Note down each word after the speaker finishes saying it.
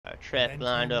traffic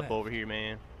lined up over here,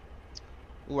 man.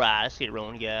 Right, let's get it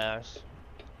rolling, guys.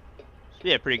 This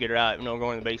be a pretty good route, we're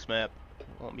going to the base map.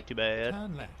 Won't be too bad.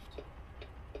 Turn left.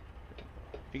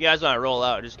 If you guys want to roll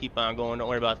out, just keep on going. Don't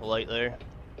worry about the light there.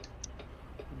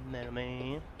 Man,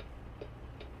 man.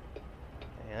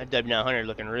 Yeah, that W900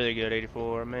 looking really good,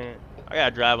 84, man. I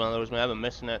gotta drive one of those, man. I've been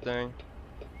missing that thing.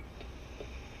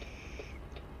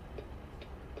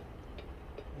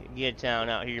 Get town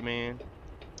out here, man.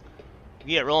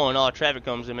 Get rolling, all the traffic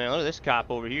comes in, man. Look at this cop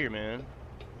over here, man.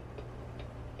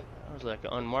 That was like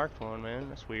an unmarked one, man.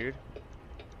 That's weird.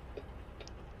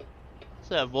 What's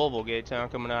that Volvo gate town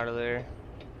coming out of there?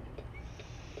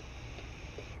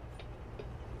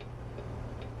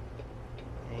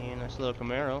 And nice little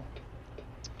Camaro.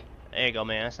 There you go,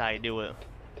 man. That's how you do it.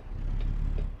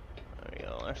 There you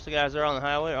go. There's the guys there on the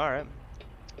highway. Alright.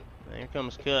 There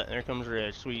comes Cut, and there comes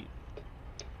Red. Sweet.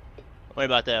 Don't worry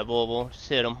about that Volvo. Just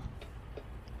hit them.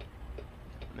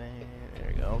 Man,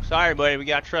 there you go. Sorry, buddy. We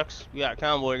got trucks. We got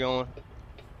convoy going.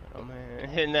 Oh, man.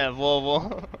 Hitting that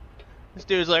Volvo. This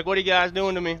dude's like, what are you guys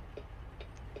doing to me?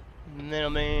 No,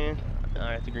 man.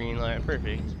 Alright, the green light.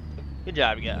 Perfect. Good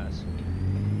job, you guys.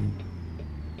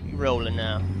 You rolling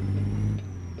now.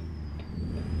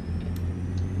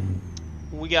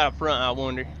 We got up front, I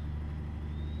wonder.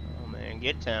 Oh man,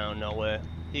 get town, no way.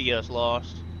 He gets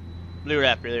lost. Blue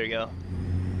Raptor, there you go.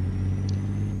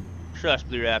 Trust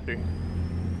Blue Raptor.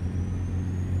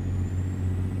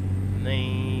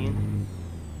 Man.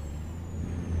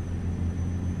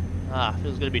 Ah,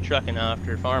 feels good to be trucking now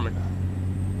after farming.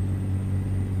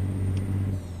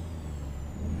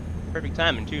 Perfect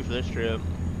timing too for this trip.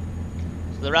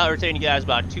 So the route we're taking you guys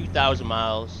about 2,000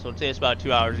 miles, so it'll take us about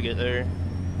 2 hours to get there.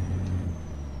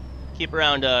 Keep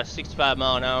around 65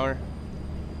 mile an hour.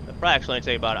 It'll probably actually only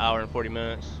take about an hour and 40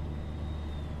 minutes.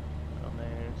 Oh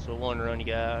man, so one run, you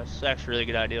guys. It's actually a really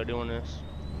good idea doing this.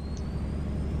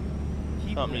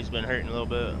 Company's been hurting a little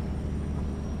bit.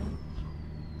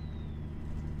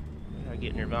 Gotta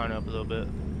get Nirvana up a little bit.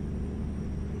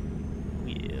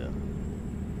 Yeah.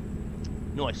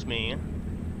 Nice, man.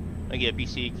 I get a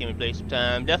PC, can we play some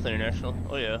time? Definitely international.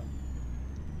 Oh yeah.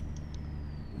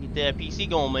 Get that PC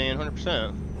going, man,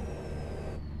 100%.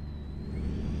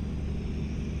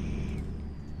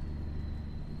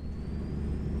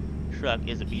 Truck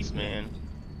is a beast, man.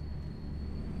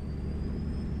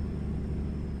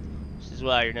 This is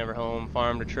why you're never home.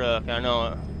 Farm to truck. I know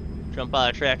it. Jump out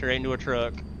of a tractor right into a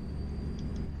truck.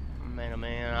 Man, oh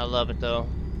man, I love it though.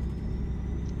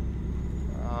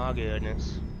 Oh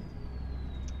goodness.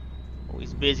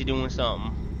 Always busy doing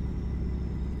something.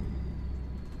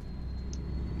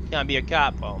 Can't be a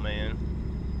cop. Oh man.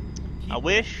 I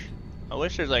wish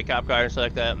there's like cop cars and stuff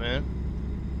like that, man.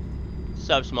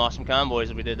 Sub some awesome convoys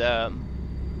if we did that. Man.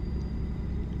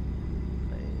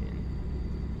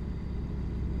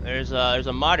 There's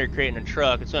a modder creating a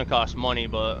truck. It's gonna cost money,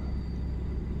 but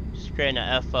just creating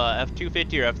a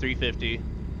F250 or F350.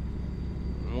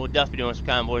 And we'll definitely be doing some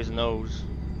convoys in those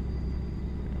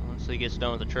once he gets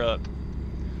done with the truck.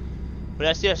 But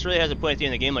SCS really hasn't put anything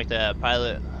in the game like that.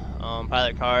 Pilot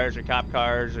cars or cop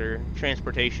cars or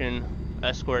transportation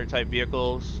escort type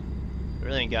vehicles. It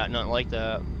really ain't got nothing like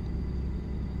that.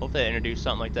 Hope they introduce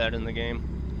something like that in the game.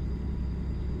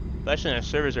 Especially when the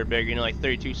servers are big, you know, like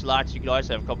 32 slots, you could always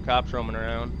have a couple cops roaming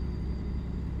around.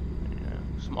 Yeah,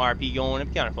 some RP going,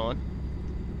 it'd be kind of fun.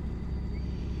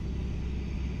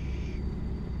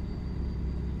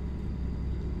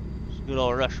 It's good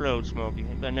old Rush Road, Smokey.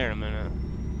 Ain't been there in a minute.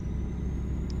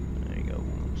 There you go.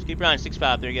 Just keep around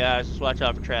 6.5 there, guys. Just watch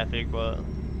out for traffic, but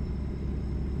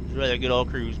it's really a good old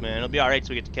cruise, man. It'll be alright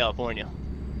till we get to California.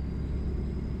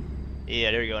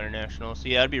 Yeah, there you go, international. So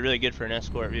yeah, it'd be really good for an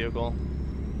escort vehicle.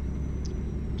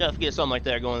 Definitely get something like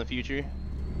that going in the future.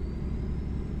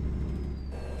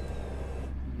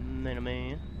 Man, oh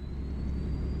man.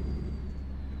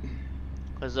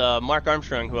 Cause Mark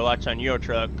Armstrong, who I watch on Euro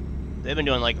Truck, they've been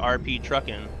doing like RP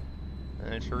trucking,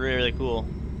 and it's really, really cool.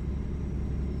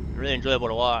 Really enjoyable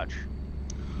to watch.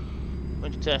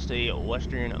 Went to test a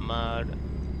Western mod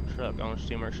truck on the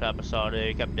steamer shop I saw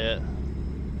today. Kept it.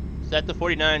 Is that the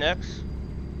 49X?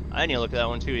 I need to look at that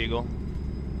one too, Eagle.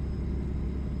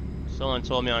 Someone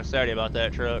told me on Saturday about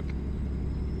that truck.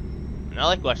 And I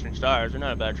like Western Stars. They're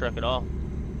not a bad truck at all.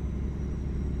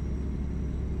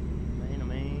 Man, oh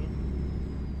man.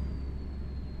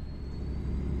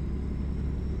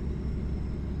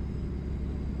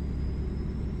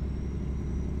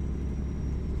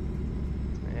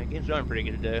 Yeah, game's running pretty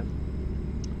good today.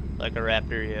 Like a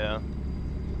Raptor, yeah.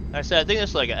 Like I said, I think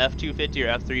it's like a F250 or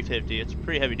F350. It's a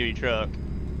pretty heavy duty truck.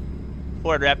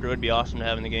 Ford Raptor would be awesome to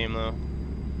have in the game though.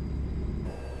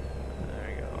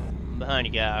 behind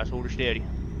you guys. Hold her steady.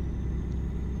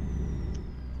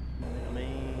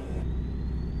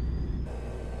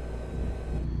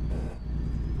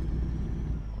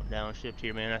 Downshift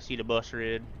here, man. I see the bus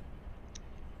red.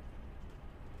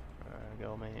 There we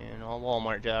go, man. All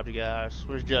Walmart jobs, you guys.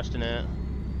 Where's Justin at?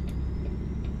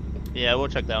 Yeah, we'll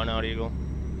check that one out, Eagle.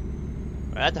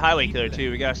 We're at the highway killer,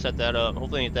 too. We gotta set that up.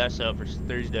 Hopefully, get that set up for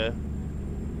Thursday.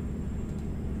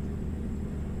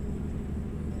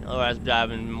 Otherwise,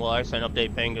 driving. Well, I sent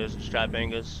update Bengas. Just drive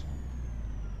Bengas.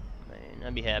 Man,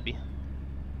 I'd be happy.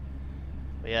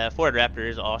 But yeah, Ford Raptor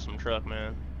is an awesome truck,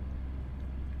 man.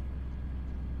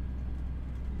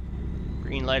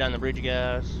 Green light on the bridge,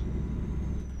 guys.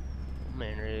 Oh,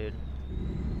 man, red.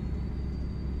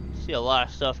 See a lot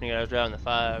of stuff when you guys driving the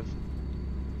 5.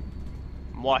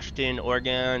 Washington,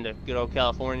 Oregon, to good old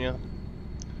California.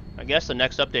 I guess the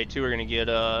next update too, we're gonna get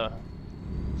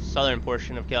southern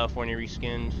portion of California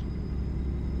reskinned.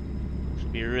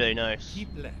 Should be really nice. Keep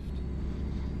left.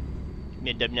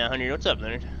 Mid W900. What's up,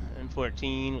 Leonard?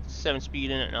 M14 with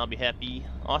 7-speed in it, and I'll be happy.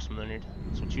 Awesome, Leonard.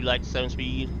 That's what you like,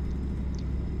 7-speed.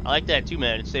 I like that too,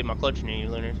 man. It saved my clutch need,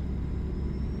 Leonard.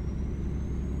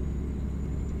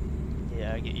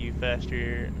 Yeah, I get you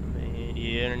faster. Man,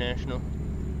 yeah, international.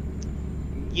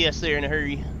 Yes, they're in a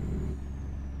hurry.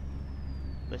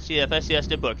 But see, if SCS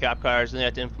did put cop cars, then they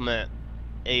have to implement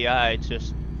AI to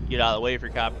just get out of the way for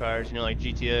cop cars, you know, like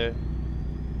GTA.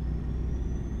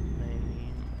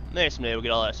 Maybe someday we'll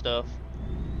get all that stuff.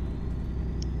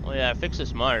 Oh yeah, fix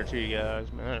this monitor too, you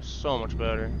guys. Man, that is so much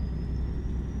better.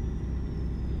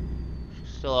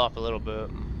 She's still off a little bit.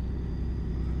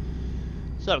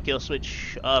 What's up, Kill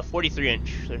Switch?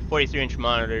 43-inch. They're 43-inch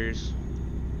monitors.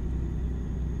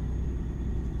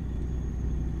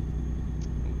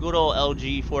 Good old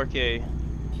LG 4K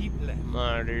Keep left.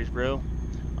 monitors, bro.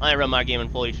 I ain't run my game in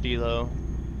full HD though.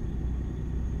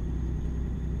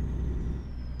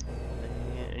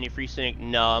 Any FreeSync?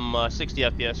 No, I'm a 60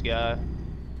 FPS guy.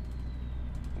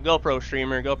 GoPro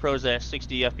streamer. GoPro's at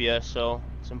 60 FPS, so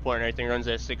it's important everything runs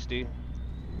at 60.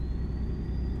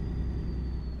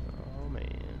 Oh man.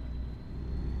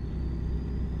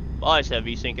 I always have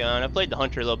VSync on. I played the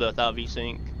Hunter a little bit without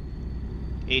VSync.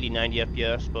 80, 90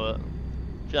 FPS, but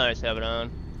should nice to have it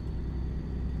on.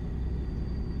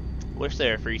 Wish they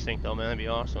were FreeSync though, man. That'd be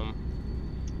awesome.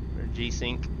 Or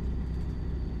G-Sync.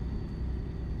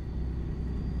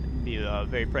 It'd be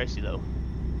very pricey though.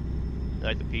 I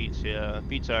like the Pete's, yeah.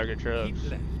 Pete's are good trucks.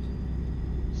 Keep left.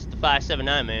 It's the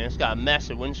 579, man. It's got a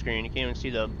massive windscreen. You can't even see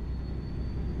the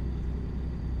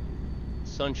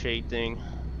sunshade thing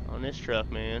on this truck,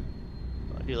 man.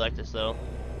 I do like this though.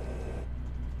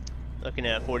 Looking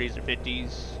at 40s or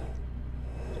 50s.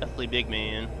 Definitely big,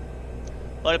 man.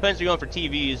 Well, it depends if you're going for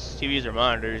TVs or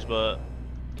monitors, but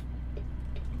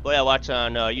boy, I watch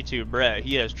on YouTube, Brett,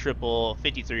 he has triple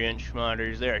 53-inch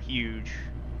monitors. They are huge.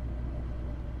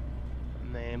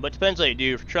 Man, but depends what you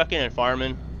do. For trucking and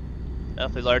farming,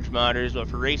 definitely large monitors, but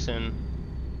for racing,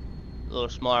 a little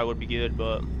smaller would be good,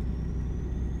 but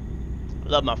I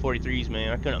love my 43s,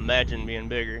 man. I couldn't imagine being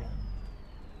bigger.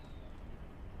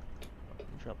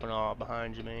 Jumping all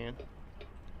behind you, man.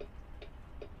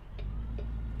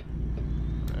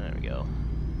 There we go.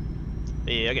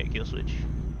 But yeah, I got a kill switch.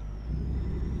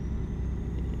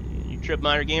 You trip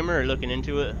monitor gamer or looking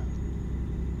into it?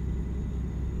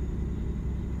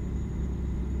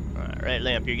 Alright, right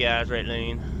lane up here, guys. Right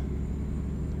lane.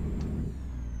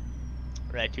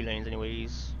 Right 2 lanes,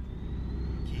 anyways.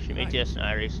 Should make this an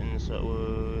iRacing, so it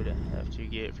would have to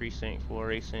get FreeSync for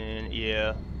racing.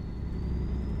 Yeah.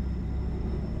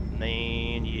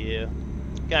 Man, yeah.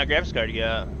 What kind of graphics card you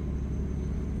got?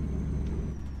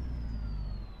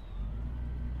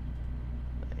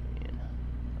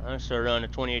 I'm still running a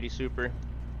 2080 Super.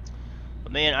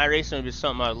 But man, iRacing would be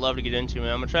something I'd love to get into,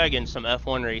 man. I'm gonna try getting some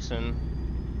F1 racing.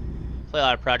 Play a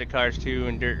lot of project cars too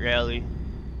and dirt rally.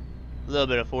 A little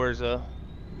bit of Forza.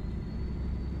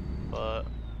 But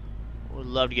would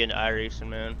love to get into iRacing,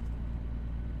 man.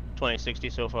 2060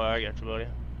 so far, I got you, buddy.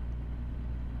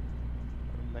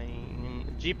 Man,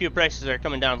 GPU prices are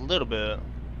coming down a little bit.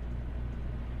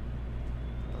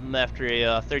 I'm after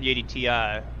a 3080 Ti.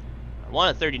 I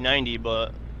want a 3090,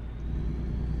 but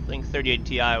I think 3080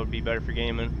 Ti would be better for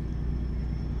gaming.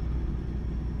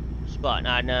 Spot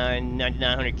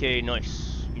 9900K,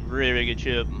 nice, really good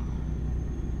chip.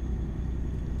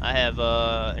 I have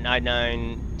an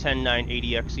i9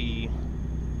 10980XE,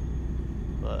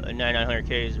 but a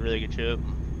 9900K is a really good chip.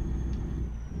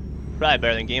 Probably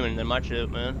better than gaming than my chip,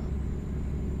 man.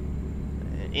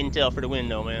 And Intel for the win,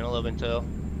 though, man. I love Intel.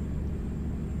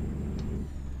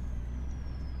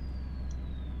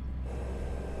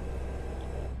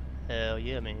 Hell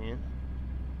yeah, man.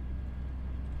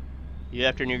 You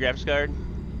after a new graphics card?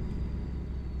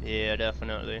 Yeah,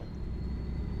 definitely.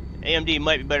 AMD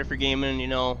might be better for gaming, you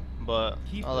know, but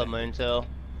I love my Intel.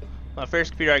 My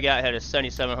first computer I got had a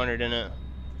 7700 in it,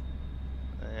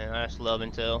 and I just love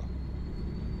Intel.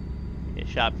 Yeah,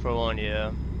 shop for one,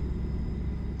 yeah.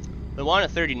 I want a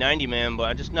 3090, man, but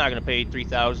I'm just not gonna pay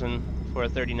 $3,000 for a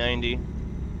 3090.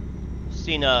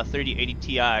 Seen a 3080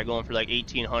 Ti going for like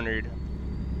 1800,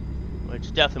 which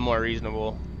is definitely more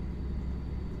reasonable.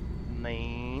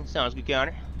 Man, sounds good,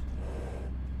 counter.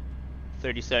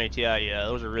 3070 Ti, yeah,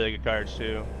 those are really good cards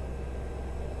too.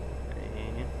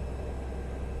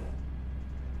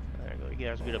 There we go, you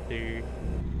guys get up there. You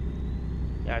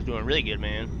guys doing really good,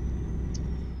 man.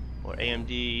 Or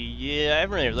AMD, yeah, I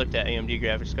haven't really looked at AMD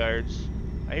graphics cards.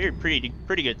 I hear pretty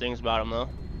good things about them though.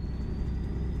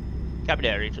 Copy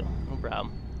that, Rachel. No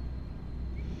problem.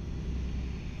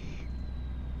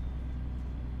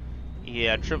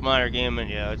 Yeah, triple monitor gaming.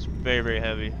 Yeah, it's very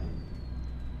heavy.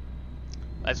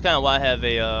 That's kind of why I have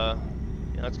a.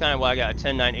 That's kind of why I got a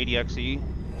 10980XE.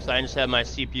 So I just have my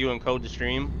CPU encode the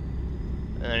stream,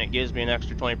 and then it gives me an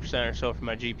extra 20% or so for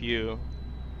my GPU.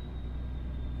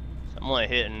 So I'm only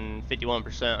hitting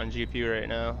 51% on GPU right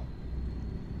now.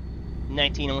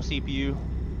 19 on CPU.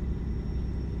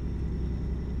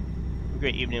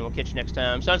 Great evening. We'll catch you next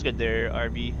time. Sounds good there,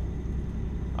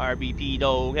 RBP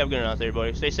dog. Have a good one out there,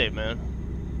 buddy. Stay safe, man.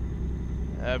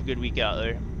 Have a good week out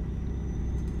there.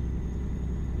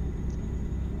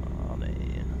 Oh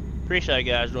man. Appreciate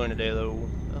you guys joining today though.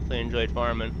 Definitely enjoyed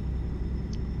farming.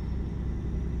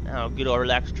 Now good old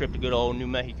relaxed trip to good old New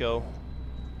Mexico.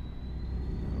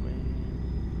 Oh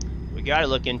man. We gotta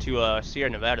look into Sierra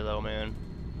Nevada though, man.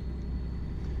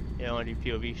 Yeah, I wanna do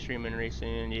POV streaming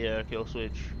racing, yeah, kill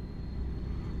switch.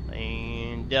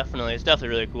 And definitely, it's definitely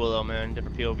really cool though, man.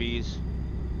 Different POVs.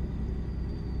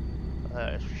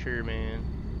 That's for sure, man.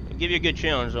 It'll give you a good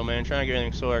challenge though, man. Trying to get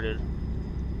everything sorted.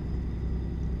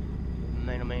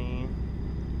 Man.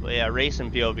 But yeah,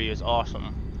 racing POV is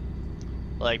awesome.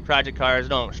 Like Project Cars, I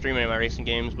don't stream any of my racing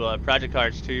games, but Project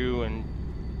Cars 2 and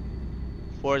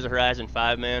Forza Horizon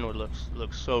 5, man, would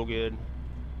look so good.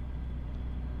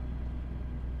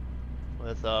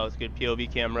 With good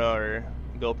POV camera or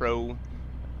GoPro.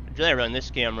 I generally run this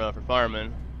camera for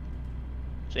farming,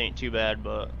 which ain't too bad,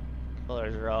 but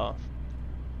colors are off.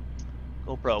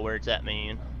 GoPro, where it's at,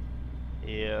 man.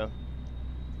 Yeah.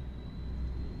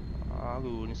 Oh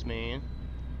goodness, man.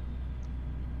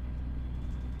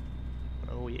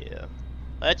 Oh yeah.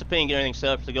 That's a pain getting everything set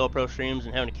up for the GoPro streams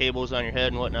and having the cables on your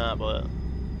head and whatnot, but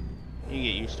you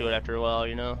get used to it after a while,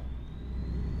 you know.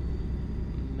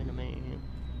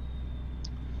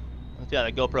 Yeah,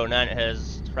 the GoPro 9, it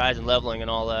has horizon leveling and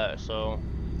all that, so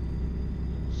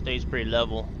it stays pretty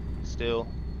level still.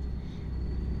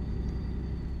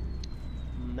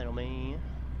 Metal man.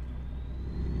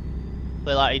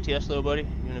 Play a lot of ATS though, buddy.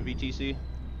 You in a VTC?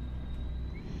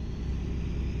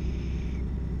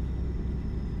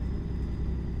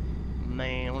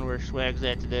 Man, I wonder where Swag's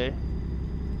at today.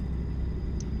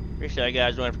 Appreciate you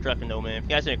guys joining for trucking though, man. If you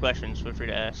guys have any questions, feel free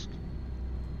to ask.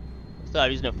 I thought I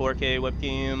was using a 4K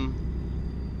webcam.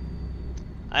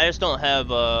 I just don't have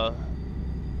that's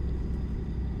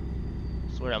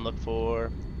what I'm looking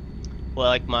for. Well,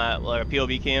 like a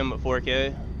POV cam at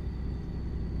 4K.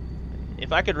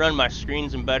 If I could run my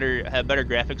screens and have better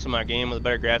graphics in my game with a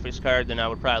better graphics card, then I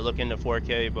would probably look into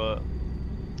 4K. But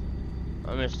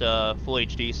I'm just full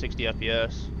HD, 60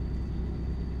 FPS.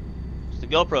 So the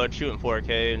GoPro would shoot in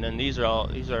 4K, and then these are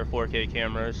 4K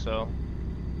cameras, so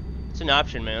it's an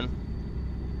option, man.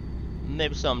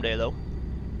 Maybe someday though.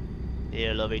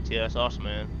 Yeah, I love ATS. Awesome,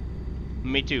 man.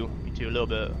 Me too, a little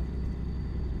bit.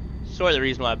 Sort of the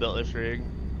reason why I built this rig.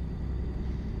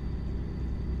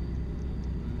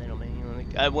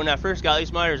 When I first got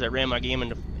these monitors, I ran my game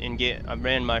I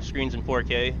ran my screens in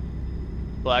 4K,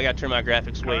 but I got to turn my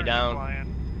graphics way down.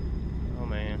 Oh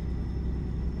man,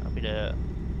 copy that.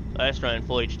 I just run in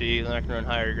full HD, then I can run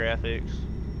higher graphics.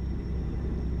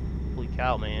 Holy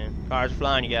cow, man! Cars are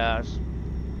flying, you guys.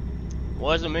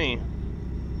 Wasn't me.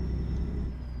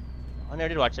 I never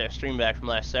did watch that stream back from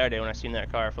last Saturday when I seen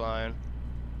that car flying.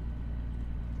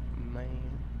 Man.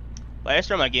 But I just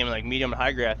run my game in like medium to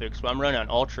high graphics, but I'm running on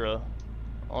ultra.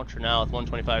 Ultra now with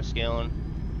 125 scaling.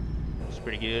 It's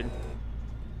pretty good.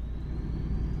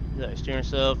 That steering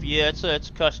stuff. Yeah, it's a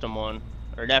custom one.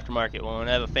 Or an aftermarket one.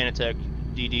 I have a Fanatec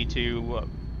DD2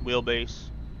 wheelbase.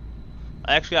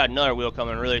 I actually got another wheel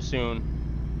coming really soon.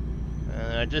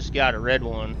 And I just got a red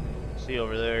one. See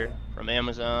over there from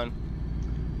Amazon.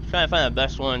 Trying to find the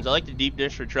best ones. I like the deep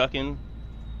dish for trucking.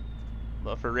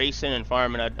 But for racing and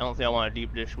farming, I don't think I want a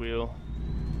deep dish wheel.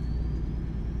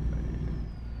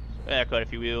 Yeah, quite a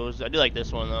few wheels. I do like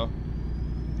this one though.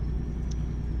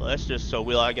 Well, that's just a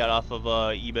wheel I got off of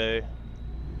eBay. I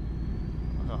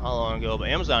don't know how long ago, but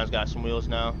Amazon's got some wheels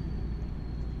now.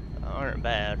 Aren't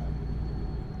bad.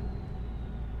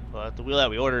 But the wheel that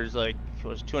we ordered is like, it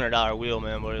was a $200 wheel,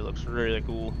 man, but it looks really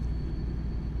cool.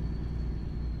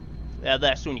 Yeah,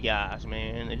 that soon, you guys,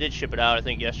 man. They did ship it out, I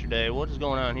think, yesterday. What is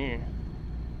going on here?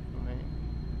 Man.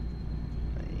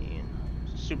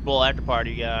 Super Bowl after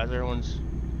party, you guys. Everyone's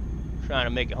trying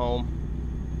to make it home.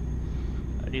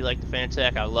 I do like the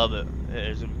Fanatec. I love it.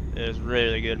 It is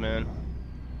really good, man.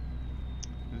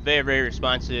 Very, very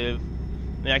responsive.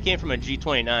 I mean, I came from a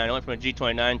G29. I went from a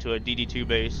G29 to a DD2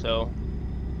 base, so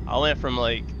I went from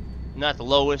like not the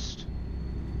lowest,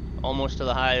 almost to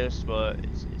the highest, but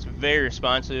it's very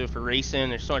responsive for racing.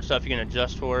 There's so much stuff you can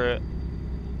adjust for it.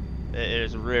 It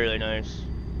is really nice.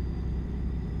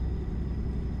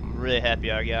 I'm really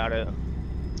happy I got it.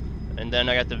 And then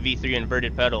I got the V3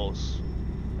 inverted pedals,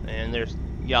 and there's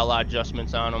got a lot of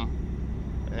adjustments on them,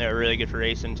 and they're really good for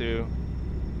racing too.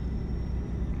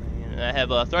 And I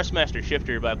have a Thrustmaster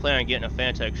shifter, but I plan on getting a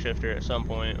Fanatec shifter at some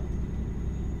point.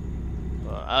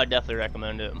 But I would definitely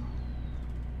recommend it.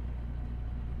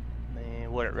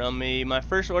 Man, what it run me? My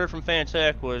first order from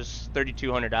Fanatec was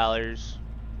 $3,200,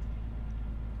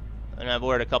 and I've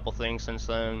ordered a couple things since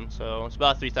then. So it's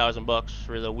about $3,000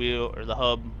 for the wheel or the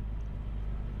hub,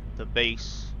 the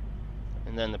base,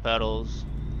 and then the pedals.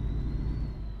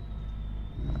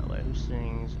 Wait, who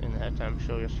sings in the halftime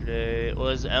show yesterday? It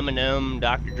was Eminem,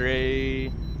 Dr. Dre.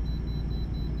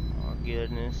 Oh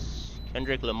goodness,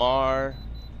 Kendrick Lamar.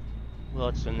 Who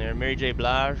else in there? Mary J.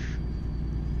 Blige,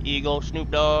 Eagle, Snoop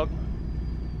Dogg.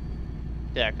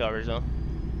 That covers them.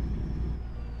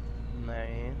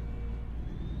 Man.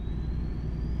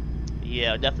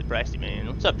 Yeah, definitely pricey, man.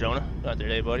 What's up, Jonah? Out there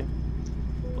today, buddy.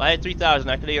 Well, I had 3,000.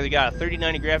 I could either got a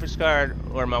 3090 graphics card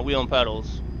or my wheel and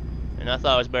pedals. And I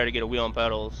thought it was better to get a wheel and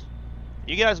pedals.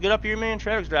 You guys get up here, man.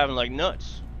 Traffic's driving like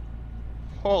nuts.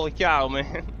 Holy cow,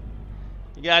 man.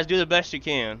 You guys do the best you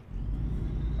can.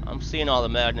 I'm seeing all the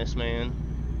madness, man.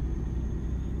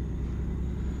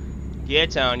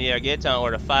 Gatetown, yeah, Gatetown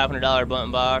ordered a $500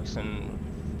 button box and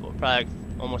probably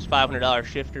almost $500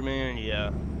 shifter, man.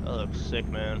 Yeah, that looks sick,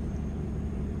 man.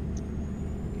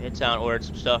 Gatetown ordered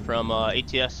some stuff from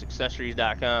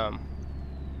ATSaccessories.com.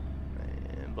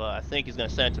 But I think he's gonna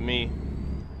send it to me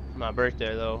for my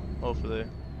birthday, though. Hopefully.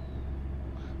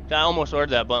 I almost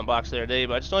ordered that button box the other day,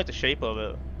 but I just don't like the shape of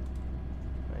it.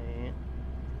 Man.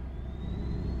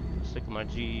 Stick with my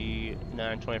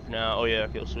G920 for now. Oh yeah,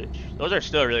 kill switch. Those are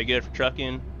still really good for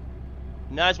trucking.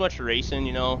 Not as much for racing,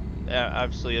 you know.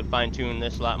 Obviously, I've fine-tuned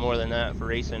this a lot more than that for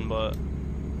racing, but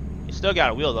you still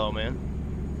got a wheel though, man.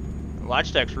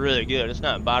 Logitech's really good. It's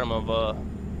not bottom of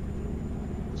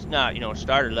it's not, you know,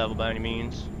 starter level by any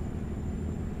means.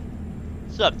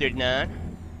 What's up, 39?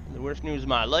 The worst news of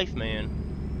my life, man.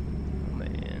 Oh,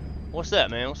 man. What's that,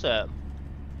 man? What's that?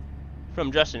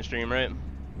 From Justin's stream, right?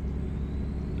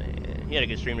 Man, he had a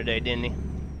good stream today, didn't he?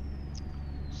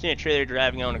 Seen a trailer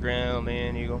driving on the ground,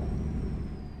 man, Eagle.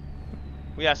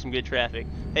 We got some good traffic.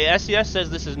 Hey, SCS says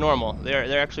this is normal.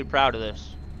 They're actually proud of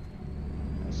this.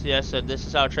 SCS said this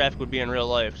is how traffic would be in real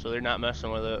life, so they're not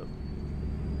messing with it.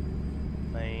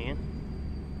 Man,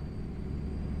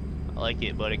 I like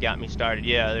it, but it got me started.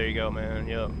 Yeah, there you go, man.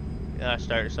 Yep. Yeah, I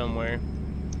started somewhere.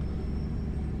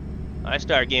 I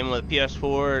started gaming with a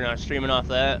PS4 and I was streaming off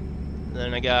that.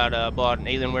 Then I got bought an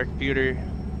Alienware computer,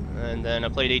 and then I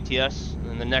played ATS.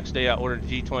 And the next day I ordered a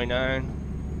G29.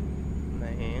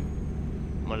 Man,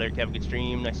 I'm gonna have a good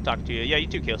stream. Nice to talk to you. Yeah, you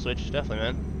too, Kill Switch. Definitely,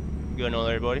 man. Good to know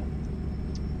everybody.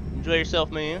 Enjoy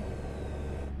yourself, man.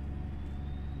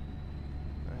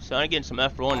 So I'm getting some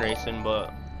F1 racing, but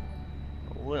I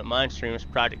wouldn't mind streaming some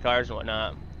project cars and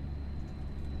whatnot.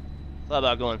 Thought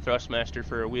about going Thrustmaster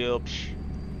for a wheel. Psh.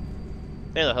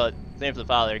 Thank for the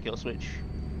follow there, Kill Switch.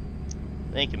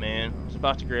 Thank you, man. I was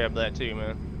about to grab that too,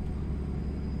 man.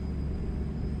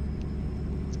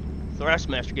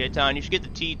 Thrustmaster Gatetown, you should get the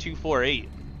T248.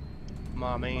 Come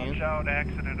on, man. Watch out,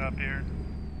 accident up here.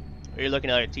 You're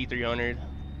looking at a T300.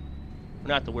 We're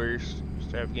not the worst.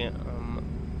 Extravagant.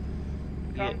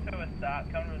 Come to a stop,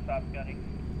 Scotty.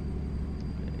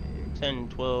 10,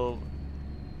 12.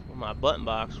 For my button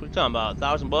box. What are you talking about?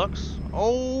 $1,000?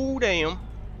 Oh, damn.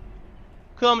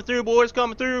 Coming through, boys.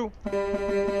 Coming through.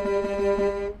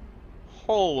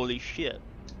 Holy shit.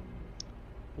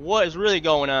 What is really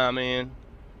going on, man?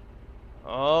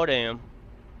 Oh, damn.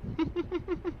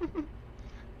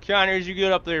 Connors, you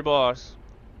good up there, boss?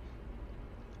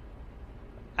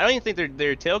 I don't even think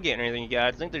they're tailgating or anything, you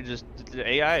guys. I think they're just the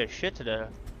AI is shit today.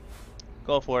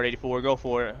 Go for it, 84. Go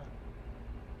for it.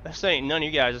 This ain't none of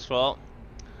you guys' fault.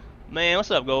 Man,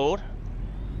 what's up, Gold?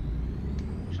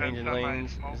 Changing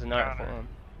lanes is an art form.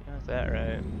 Got that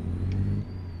right.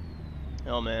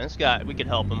 Oh man, this guy, we can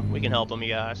help him. We can help him, you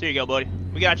guys. Here you go, buddy.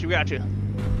 We got you. We got you.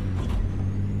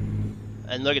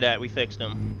 And look at that, we fixed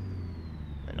him.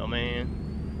 Oh man,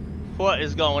 what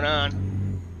is going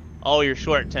on? Oh, you're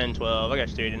short 10, 12. I got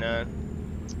 39.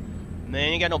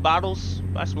 Man, you got no bottles?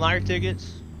 Buy some lottery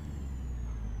tickets.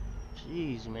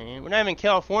 Jeez, man, we're not even in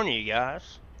California, you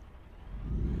guys.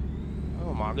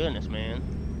 Oh my goodness, man.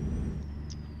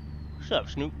 What's up,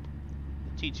 Snoop?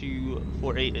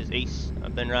 T248 is ace.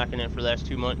 I've been rocking it for the last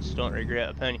 2 months. Don't regret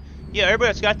a penny. Yeah, everybody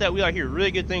that's got that wheel I hear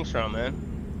really good things from,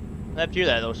 man. I have to hear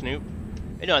that though, Snoop.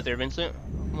 Hey, doing out there, Vincent?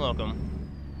 Welcome.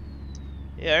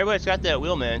 Yeah, everybody's got that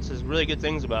wheel, man. It says really good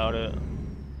things about it. So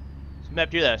I'm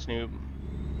have to hear that, Snoop.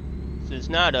 So it's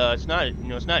not, you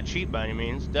know, it's not cheap by any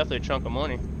means. It's definitely a chunk of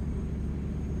money.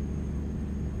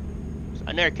 So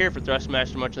I never cared for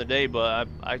Thrustmaster much in the day, but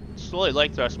I slowly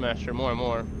like Thrustmaster more and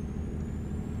more.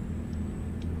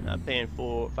 Not paying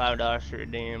 $5 for a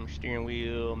damn steering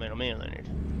wheel, man. Oh man, Leonard.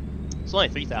 It's only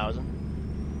 $3,000.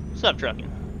 What's up, trucking?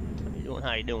 How you doing?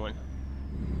 How you doing,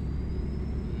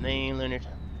 man, Leonard?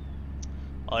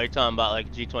 Oh, you're talking about like a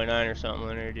G29 or something,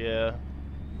 Leonard, yeah.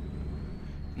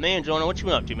 Man, Jonah, what you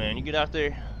been up to, man? You get out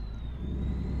there?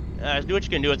 Just do what you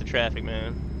can do with the traffic,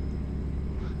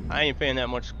 man. I ain't paying that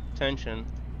much attention.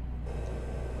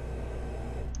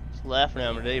 Just laughing at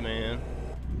him today, man.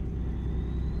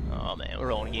 Oh, man, we're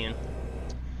rolling again.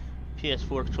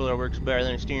 PS4 controller works better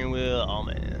than a steering wheel. Oh,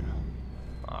 man.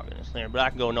 Oh, goodness, Leonard. But I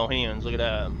can go no hands. Look at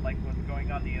that. Like what's going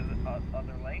on the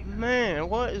other lane? Man,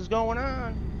 what is going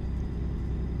on?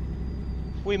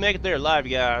 If we make it there live,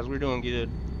 guys, we're doing good.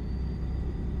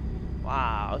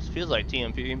 Wow, this feels like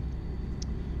TMP.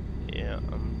 Yeah,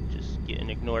 I'm just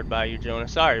getting ignored by you, Jonah.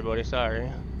 Sorry, buddy,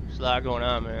 sorry. There's a lot going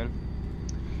on, man.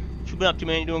 What you been up to,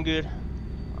 man? You doing good?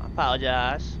 I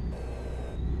apologize.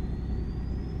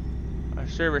 Our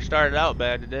server started out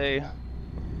bad today.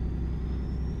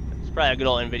 It's probably a good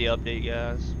old NVIDIA update,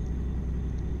 guys.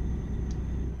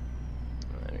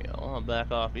 There we go. I'm gonna back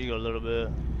off ego a little bit.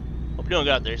 Hope you're doing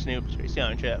good out there, Snoop. It's pretty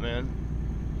sound in chat, man.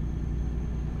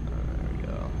 There we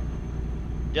go.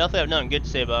 Definitely have nothing good to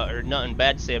say about, or nothing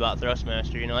bad to say about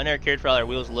Thrustmaster. You know, I never cared for how their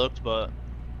wheels looked, but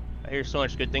I hear so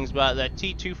much good things about it. That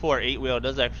T248 wheel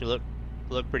does actually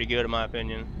look pretty good in my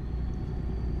opinion.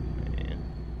 Man.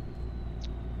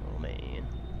 Oh man.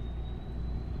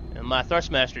 And my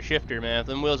Thrustmaster shifter, man. If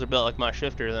them wheels are built like my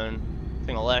shifter, then I think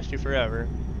it'll last you forever.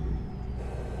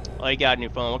 Oh, you got a new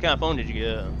phone. What kind of phone did you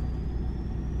get?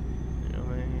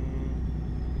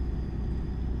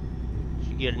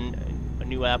 Get a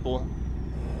new Apple.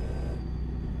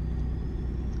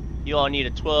 You all need a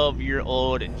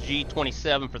 12-year-old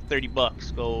G27 for 30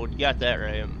 bucks, Gold. You got that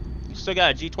right. You still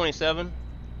got a G27?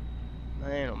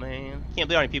 Man, oh man. Can't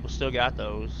believe how many people still got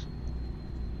those.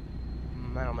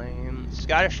 Man, oh man.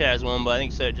 Scottish has one, but I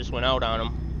think he said it just went out on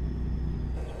him.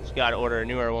 Just gotta order a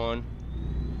newer one.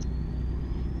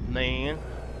 Man.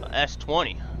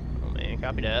 S20. Oh man,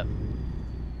 copy that.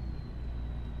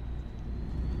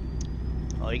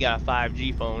 Oh, you got a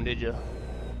 5G phone, did you?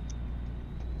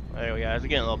 There we go, guys. We're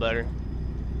getting a little better.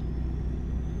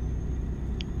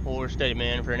 We're steady,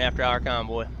 man, for an after-hour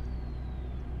convoy.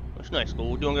 Looks nice,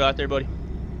 cool. Doing good out there, buddy?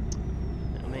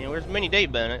 Oh, man, where's Mini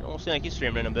Dave been? It don't seem like he's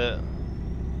streaming in a bit.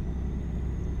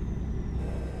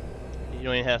 You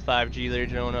don't even have 5G there,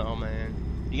 Jonah? Oh, man.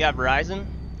 You got Verizon?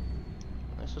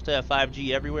 I'm supposed to have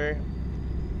 5G everywhere.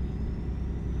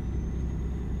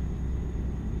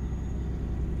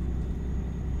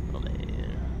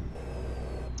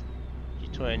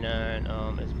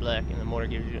 G29 is black and the motor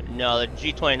gives you... No, the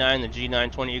G29 and the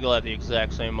G920 Eagle have the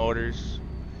exact same motors.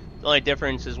 The only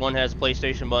difference is one has a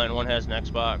PlayStation button, one has an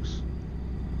Xbox.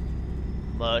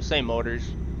 But same motors.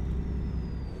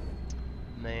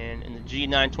 Man, and the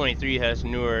G923 has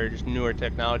newer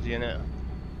technology in it.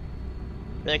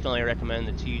 I can only recommend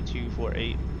the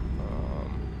T248.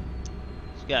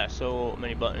 It's got so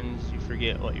many buttons, you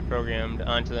forget what you programmed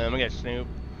onto them. I got Snoop.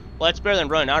 Well, that's better than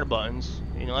running out of buttons.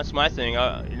 You know, that's my thing. You're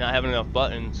not having enough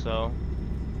buttons, so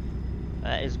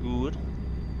that is good.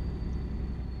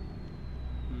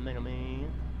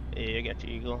 Middleman. Yeah, I got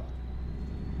you, Eagle.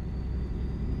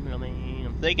 Middleman.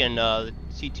 I'm thinking the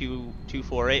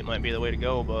C248 might be the way to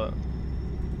go, but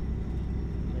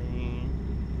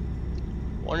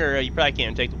wonder you probably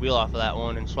can't take the wheel off of that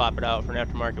one and swap it out for an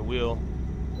aftermarket wheel.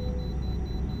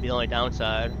 Be the only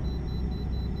downside.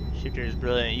 Shifter is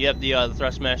brilliant. You have the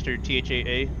Thrustmaster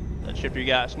TH8A. That shifter you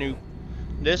got, Snoop.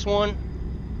 This one,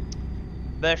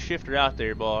 best shifter out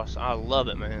there, boss. I love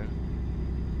it, man.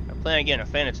 I plan on getting a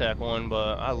Fan Attack one,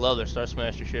 but I love their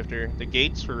Thrustmaster shifter. The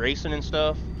gates for racing and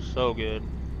stuff, so good.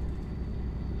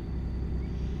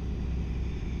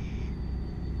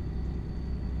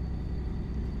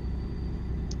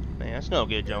 Man, that's no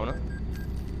good, Jonah.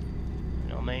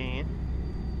 No, man.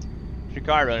 What's your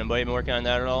car running, buddy? Been working on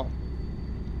that at all?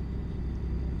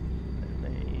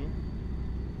 Man.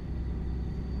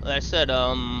 Like I said,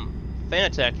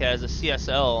 Fanatec has a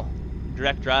CSL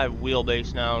direct drive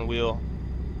wheelbase now and wheel.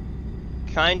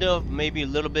 Kind of, maybe a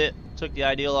little bit, took the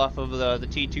ideal off of the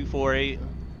T248.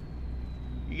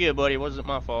 You get it, buddy. It wasn't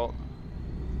my fault.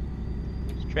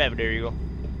 It's Travis, there you go.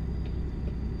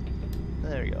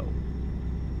 There you go.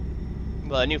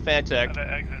 Well, a new Fanatec. Got an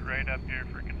exit right up here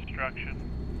for construction.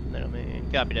 No, man.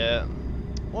 Copy that.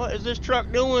 What is this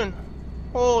truck doing?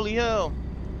 Holy hell.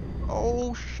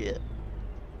 Oh, shit.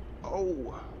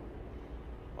 Oh.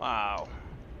 Wow.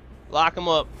 Lock him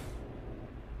up.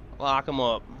 Lock him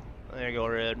up. There you go,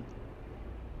 Red.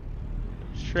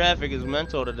 This traffic is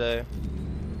mental today.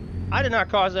 I did not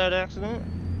cause that accident.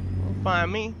 Don't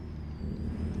find me.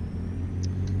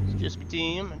 It's just my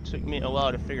team. It took me a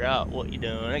while to figure out what you're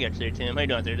doing. I got you there, Tim. How you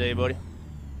doing today, buddy?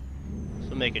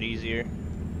 So make it easier.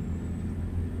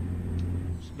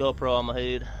 Just GoPro on my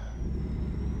head.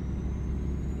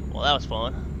 Well, that was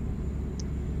fun.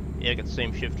 Yeah, I got the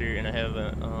same shifter, and I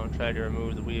haven't tried to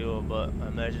remove the wheel, but I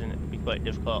imagine it would be quite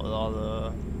difficult with all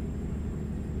the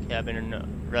cabin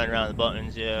and running around the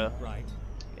buttons. Yeah. Right.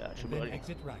 Gotcha, And then buddy.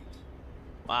 exit right.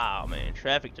 Wow, man,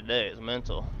 traffic today is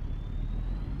mental.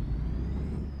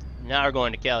 Now we're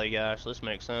going to Cali, guys, so this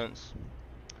makes sense.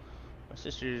 My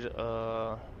sister's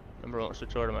number won't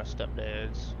switch over to my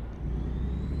stepdad's.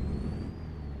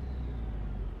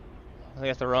 I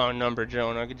got the wrong number,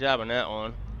 Jonah. Good job on that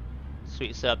one.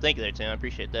 Sweet stuff. Thank you there, Tim. I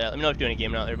appreciate that. Let me know if you're doing any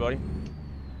gaming out there, buddy.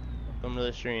 Welcome to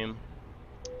the stream.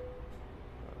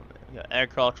 Oh, man. We got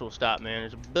agricultural stop, man.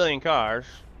 There's a billion cars.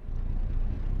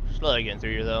 Slowly getting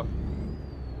through here, though.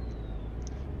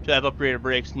 Do I have upgraded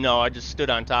brakes? No, I just stood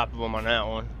on top of them on that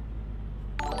one.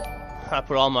 I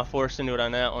put all my force into it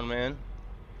on that one, man.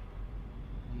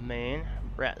 Man.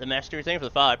 Rat the Master, thank you for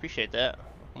the follow. I appreciate that.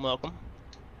 Welcome.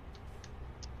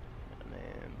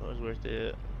 Man, that was worth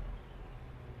it.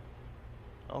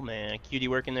 Oh man, cutie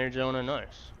working there, Jonah.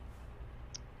 Nice.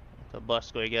 The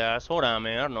bus go, guys. Hold on,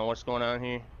 man. I don't know what's going on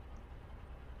here.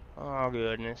 Oh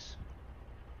goodness,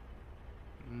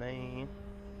 man.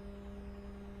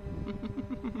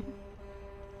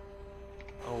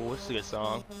 Oh, this is a good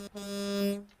song.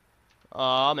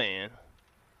 Oh man.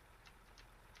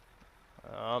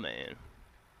 Oh man.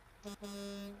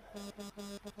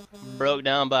 Broke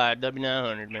down by a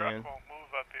W900, man. Truck won't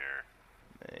move up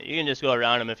here. You can just go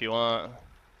around him if you want.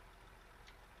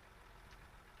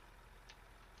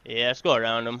 Yeah, let's go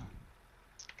around him.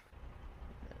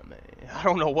 Man, I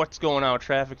don't know what's going on with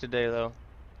traffic today, though.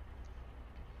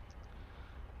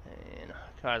 And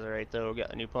cars are right though.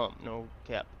 Got a new pump, no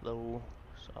cap though.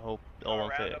 So I hope all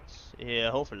one fits. Yeah,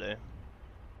 hopefully.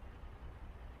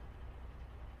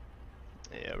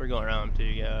 Yeah, we're going around him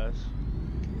too, guys.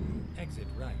 Exit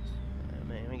right.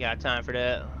 Man, we got time for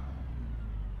that.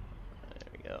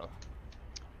 There we go.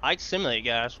 I can simulate,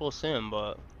 guys. Full sim,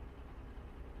 but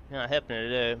not happening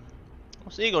today.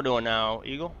 What's Eagle doing now,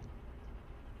 Eagle?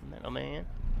 Metal man.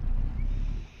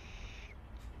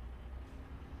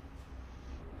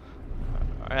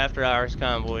 Our after hours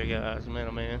convoy, guys.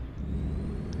 Metal man.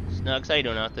 Snugs, how you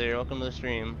doing out there? Welcome to the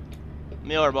stream.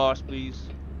 Miller boss, please.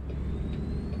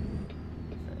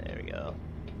 There we go.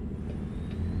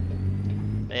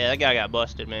 Yeah, that guy got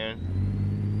busted,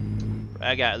 man.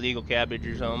 I got illegal cabbage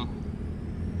or something.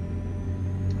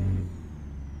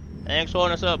 Thanks for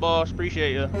holding us up, boss.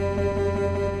 Appreciate you.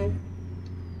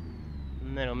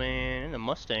 Metal man and the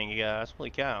Mustang, you guys. Holy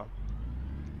cow.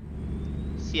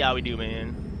 See how we do,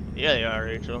 man. Yeah, they are,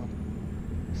 Rachel.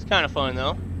 It's kind of fun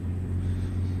though.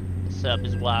 This up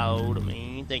is wild. I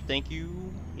mean, thank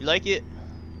you. You like it?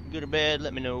 Good or bad?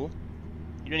 Let me know.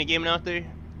 You doing any gaming out there?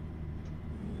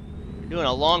 We're doing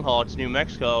a long haul to New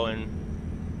Mexico, and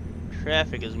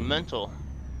traffic is mental.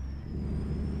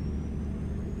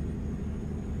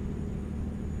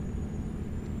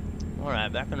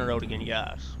 Alright, back on the road again, you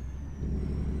guys.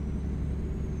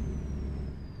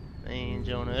 Man,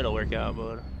 Jonah, it'll work out,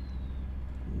 bud.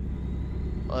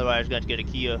 Otherwise, got to get a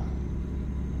Kia.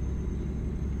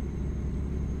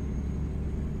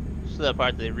 So that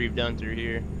part that they've redone through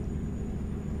here.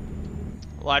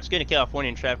 Watch, getting to California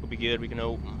and traffic will be good. We can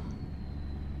hope.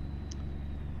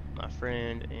 My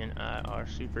friend and I are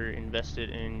super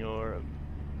invested in your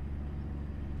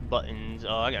buttons.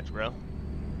 Oh, I got you, bro.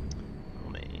 Oh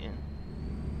man.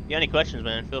 If you got any questions,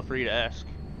 man, feel free to ask.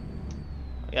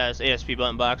 I got this ASP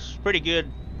button box, pretty good.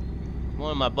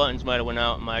 One of my buttons might have went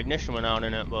out, my ignition went out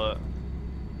in it, but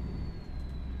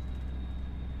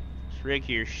this rig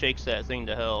here shakes that thing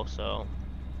to hell, so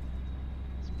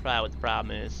that's probably what the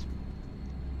problem is.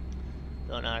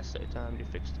 Don't I say time to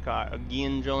fix the car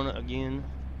again, Jonah? Again?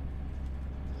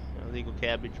 Illegal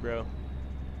cabbage, bro.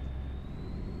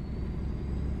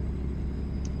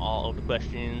 All of the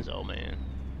questions. Oh man.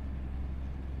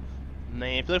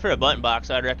 Man, if you look for a button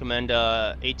box, I'd recommend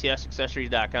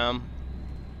atsaccessories.com.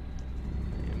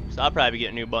 So I'll probably be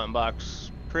getting a new button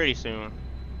box pretty soon.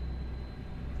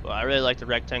 But I really like the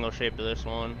rectangle shape of this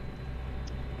one.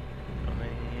 Oh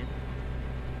man.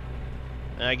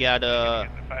 And I got the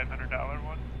 $500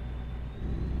 one?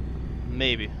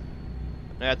 maybe.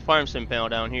 I got the farm sim panel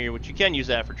down here, which you can use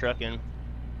that for trucking.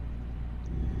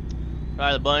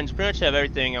 Alright, the buttons pretty much have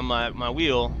everything on my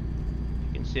wheel.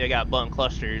 You can see I got button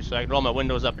clusters, so I can roll my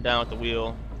windows up and down with the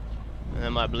wheel. And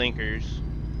then my blinkers.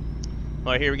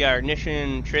 Alright, here we got our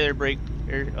ignition, trailer brake,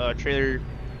 trailer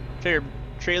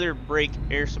brake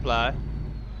air supply,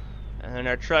 and then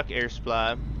our truck air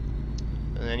supply.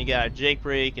 And then you got Jake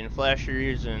brake and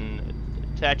flashers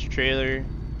and attach your trailer.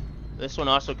 This one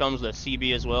also comes with a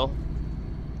CB as well.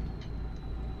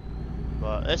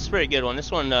 But this is a pretty good one.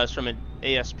 This one is from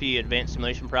ASP Advanced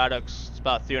Simulation Products. It's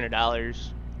about $300.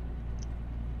 It's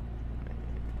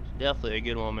definitely a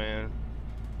good one, man.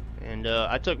 And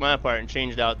I took mine apart and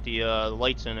changed out the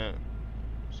lights in it,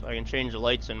 so I can change the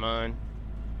lights in mine.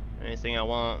 Anything I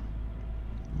want.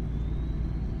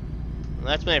 And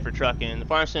that's made for trucking. The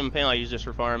farm sim panel, I use this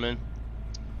for farming.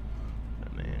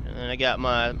 Oh, man. And then I got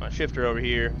my shifter over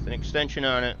here with an extension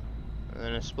on it, and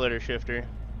then a splitter shifter.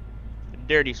 A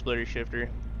dirty splitter shifter.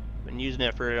 Been using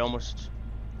it for almost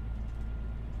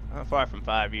not far from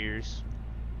 5 years.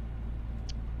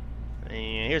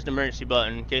 And here's the emergency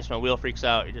button. In case my wheel freaks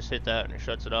out, you just hit that and it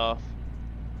shuts it off.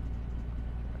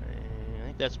 And I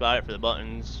think that's about it for the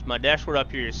buttons. My dashboard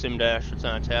up here is SimDash. It's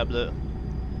on a tablet.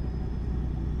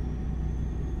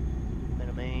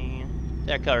 Middleman.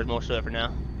 That covers most of it for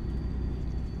now.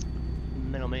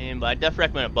 Middleman, but I definitely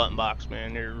recommend a button box,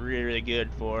 man. They're really, really good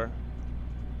for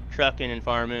trucking and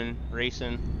farming,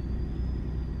 racing.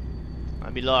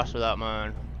 I'd be lost without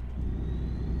mine.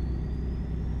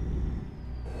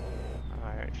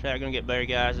 Alright, shot gonna get better,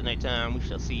 guys, at nighttime. We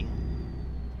shall see.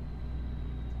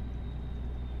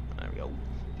 There we go.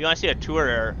 If you want to see a tour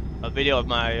or a video of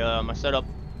my my setup,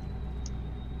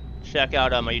 check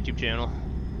out my YouTube channel.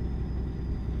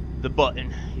 The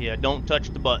button. Yeah, don't touch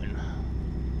the button.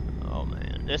 Oh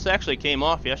man, this actually came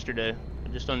off yesterday.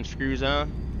 It just unscrews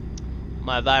on.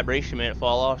 My vibration made it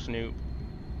fall off, Snoop.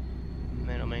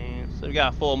 Man, oh man. So we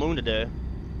got a full moon today.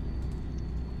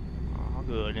 Oh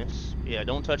goodness. Yeah,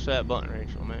 don't touch that button,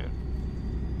 Rachel, man.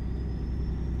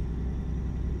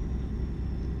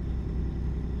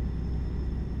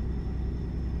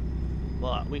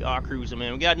 But we are cruising,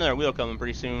 man. We got another wheel coming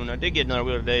pretty soon. I did get another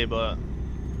wheel today, but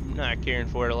I'm not caring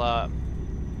for it a lot.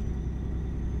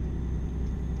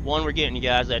 One we're getting, you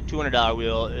guys, that $200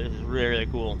 wheel is really, really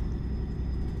cool.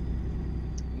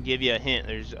 I'll give you a hint,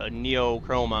 there's a Neo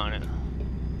Chrome on it.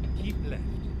 Keep left.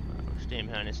 Stand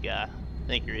behind this guy.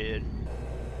 Think you're it.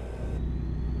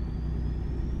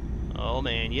 Oh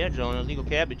man, yeah, Jonah, illegal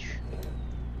cabbage.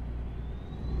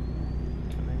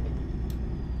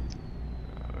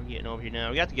 We're getting over here now.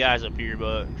 We got the guys up here,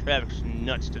 but traffic's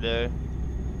nuts today.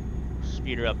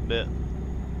 Speed her up a bit.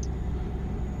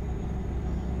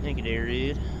 Thank you, there,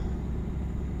 Red.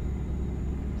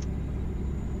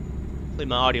 Hopefully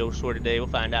my audio's short today. We'll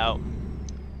find out.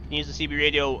 Can you use the CB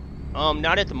radio?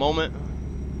 Not at the moment.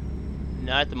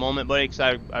 Not at the moment, buddy, because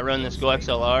I run this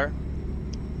GoXLR,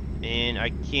 and I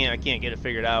can't get it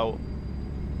figured out.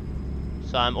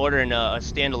 So I'm ordering a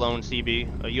standalone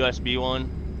CB, a USB one.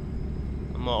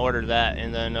 I'm gonna order that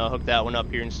and then hook that one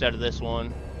up here instead of this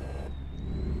one.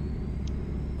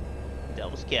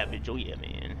 Devil's cabbage, oh yeah,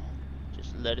 man.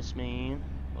 Just lettuce, man.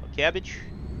 What, cabbage?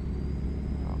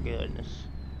 Oh goodness,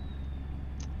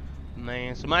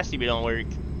 man. So my CB don't work.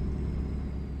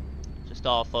 Just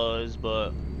all fuzz,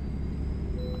 but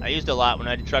I used it a lot when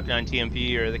I did trucking on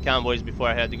TMP or the convoys before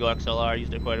I had to go XLR. I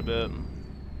used it quite a bit.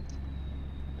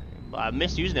 But I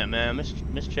miss using it, man. I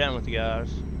miss chatting with the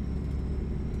guys.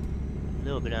 A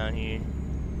little bit on here.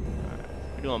 Right.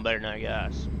 We're doing better now,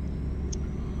 guys.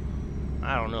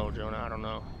 I don't know, Jonah. I don't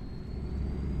know.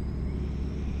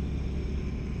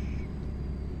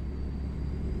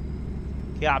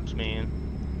 Cops, man.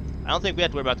 I don't think we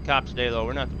have to worry about the cops today, though.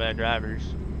 We're not the bad drivers.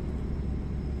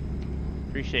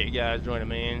 Appreciate you guys joining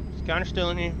me in. Is Connor still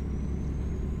in here?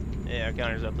 Yeah,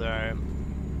 Connor's up there. Alright.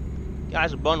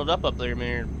 Guys are bundled up there,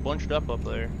 man. Bunched up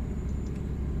there.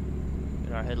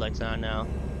 Get our headlights on now.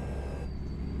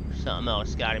 Something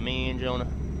else, Scotty, me and Jonah.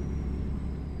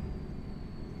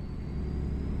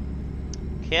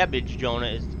 Cabbage, Jonah,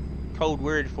 is code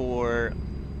word for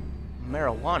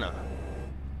marijuana.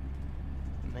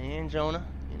 Man, Jonah,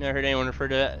 you never heard anyone refer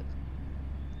to that?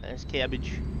 That's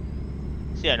cabbage.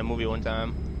 See that in a movie one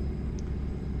time.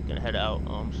 Gonna head out.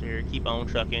 So here, keep on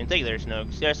trucking. Take it there,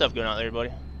 Snug. See that stuff going out there, buddy.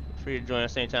 Feel free to join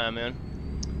us anytime, man.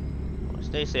 Well,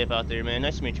 stay safe out there, man.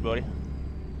 Nice to meet you, buddy.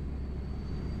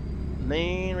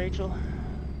 Man, Rachel.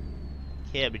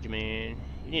 Cabbage, man.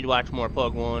 You need to watch more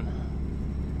Pug 1.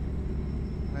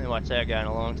 I haven't watched that guy in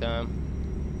a long time.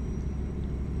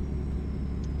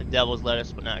 The devil's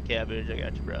lettuce, but not cabbage. I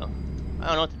got you, bro. I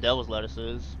don't know what the devil's lettuce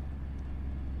is.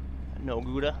 No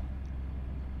Gouda.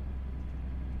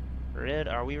 Red,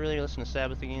 are we really listening to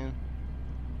Sabbath again?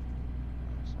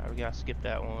 Sorry, we gotta skip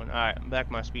that one. Alright, I'm back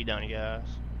my speed down, you guys.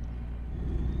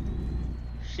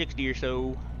 60 or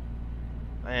so.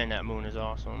 Man, that moon is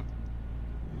awesome.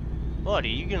 Buddy,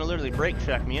 you're gonna literally brake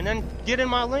check me and then get in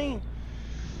my lane.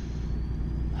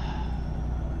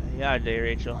 Yeah, day,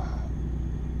 Rachel.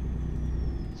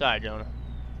 Sorry, Jonah.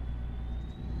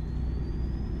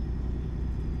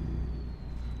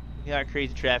 We got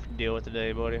crazy traffic to deal with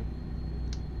today, buddy.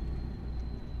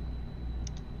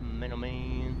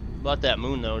 Man. About that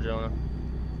moon, though, Jonah.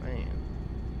 Man.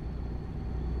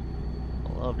 I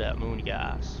love that moon,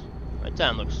 guys. That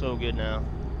time looks so good now.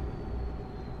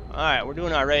 Alright, we're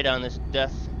doing alright on this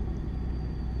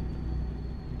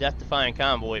death-defying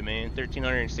convoy, man.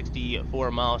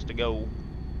 1,364 miles to go.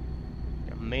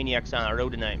 Got maniacs on the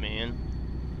road tonight, man.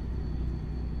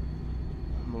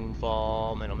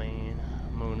 Moonfall, middleman,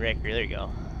 Moonraker, there you go.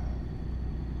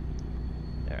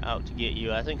 They're out to get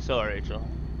you. I think so, Rachel.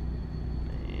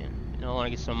 Man, you don't want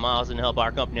to get some miles in to help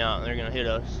our company out, and they're going to hit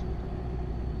us.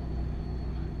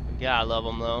 God, I love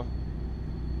them, though.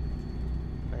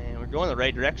 Man, we're going the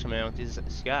right direction, man, with this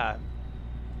sky.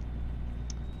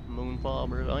 Moonfall,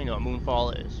 bro. I don't even know what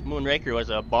Moonfall is. Moonraker was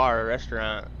a bar or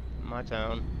restaurant in my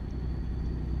town.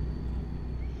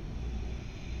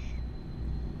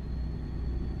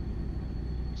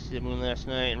 See the moon last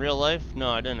night in real life? No,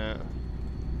 I didn't.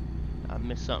 I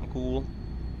missed something cool.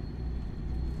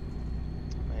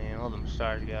 Man, all them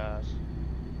stars, guys.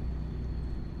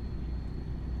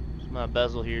 It's my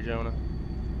bezel here, Jonah.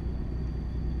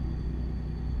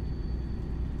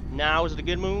 Now, was it a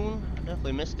good moon? I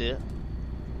definitely missed it.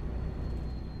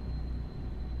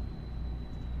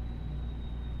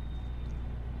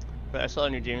 But I saw a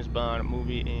new James Bond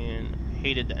movie and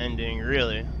hated the ending.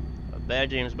 Really? A bad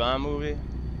James Bond movie?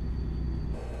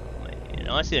 Man,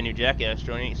 I see a new Jackass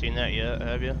joint. You ain't seen that yet,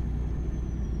 have you?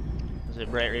 Is it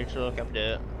bright, Rachel? Copy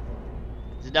that.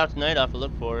 Is it out tonight? I'll have to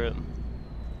look for it. Man.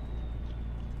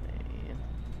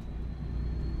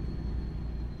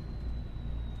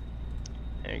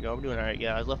 There you go. We're doing alright,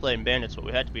 guys. Left Light and Bandit's what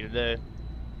we had to be today.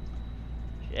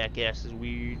 Jackass is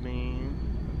weird,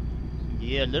 man.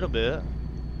 Yeah, a little bit.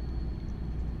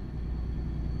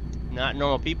 Not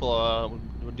normal people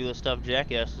would do the stuff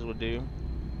jackasses would do.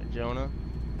 Jonah.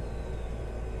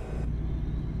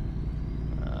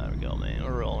 There we go, man.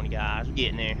 We're rolling, guys. We're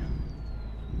getting there.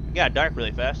 It got dark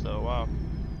really fast, though. Wow.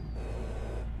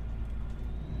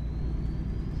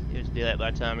 It's daylight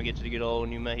by the time we get to the good old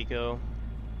New Mexico.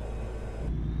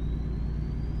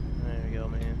 There we go,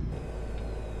 man.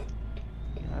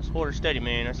 Let's hold her steady,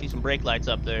 man. I see some brake lights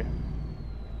up there.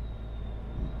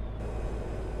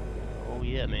 Oh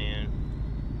yeah, man.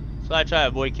 So I try to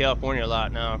avoid California a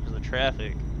lot now because of the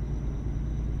traffic.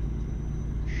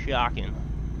 Shocking.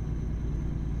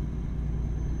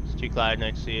 It's too cloudy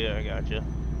tonight to see it. I gotcha.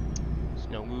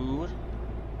 Snow good.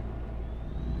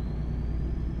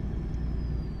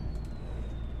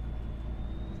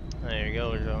 There you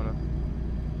go, Arizona.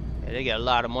 Yeah, they got a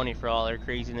lot of money for all their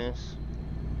craziness.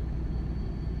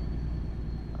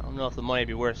 I don't know if the money would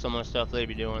be worth some of the stuff they'd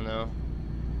be doing though.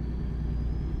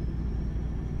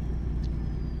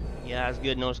 Yeah, it's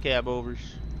good nose cab overs.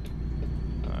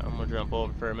 Alright, I'm gonna jump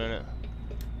over for a minute.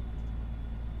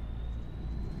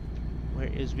 Where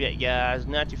is Viet, guys?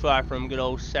 Not too far from good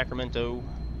old Sacramento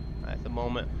at the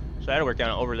moment. So I had to work on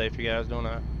an overlay for you guys, don't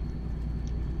I?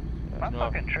 Am I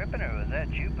fucking tripping, or was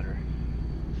that Jupiter?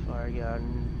 Sorry, God.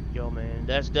 Yo, man.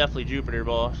 That's definitely Jupiter,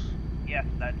 boss. Yes,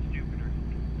 that's Jupiter.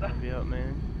 Yep,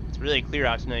 man. It's really clear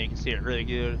out tonight. You can see it really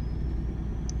good.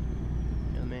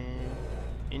 Yeah, man.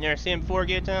 You never seen him before,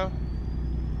 Gate Town?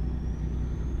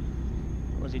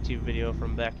 was a YouTube video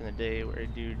from back in the day where a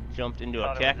dude jumped into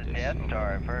a cactus. It was a Death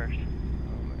Star at first.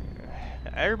 Oh,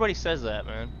 man. Everybody says that,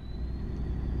 man.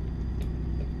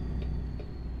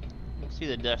 Don't see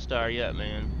the Death Star yet,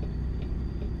 man.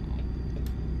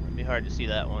 It'd be hard to see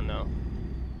that one though.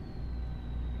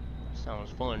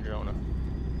 Sounds fun, Jonah.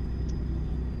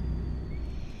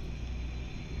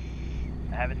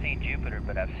 I haven't seen Jupiter,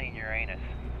 but I've seen Uranus.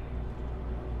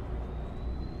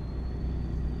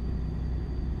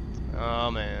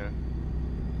 Oh man.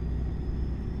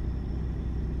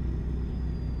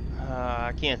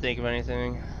 I can't think of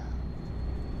anything.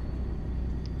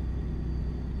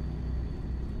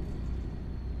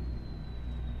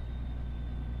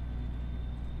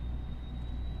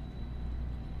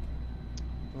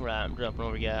 Right, I'm jumping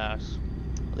over gas.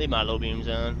 Leave my low beams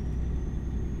on.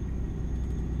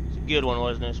 It's a good one,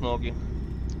 wasn't it, Smokey?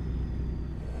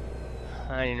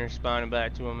 I ain't responding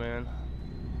back to him, man.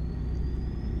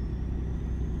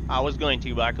 I was going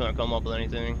to, but I couldn't come up with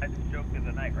anything. That's the joke of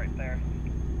the night right there.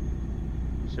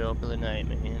 Joke of the night,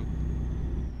 man.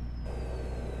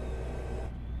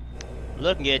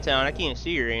 Looking at town, I can't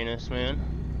see Uranus, man.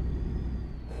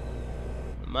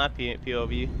 My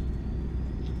POV.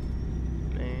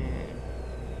 Man.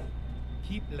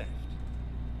 Keep left.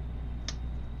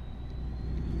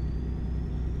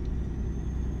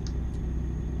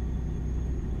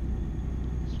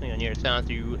 Swinging near town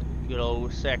through good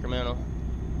old Sacramento.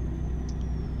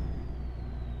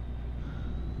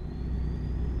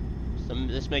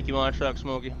 This make you want a truck,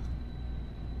 Smokey?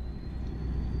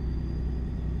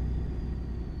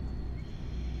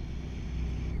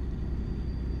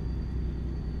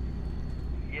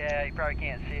 Yeah, you probably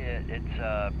can't see it. It's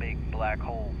a big black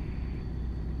hole.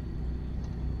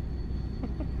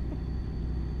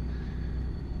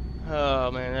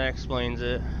 Oh man, that explains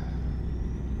it.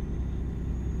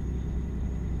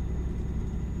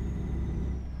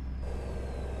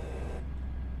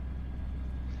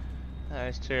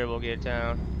 That's terrible, get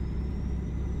down.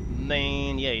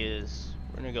 Man, yeah, he is.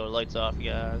 We're gonna go lights off,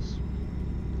 guys.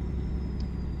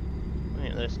 We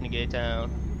ain't listening to get down.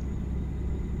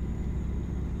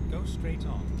 Go straight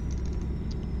on.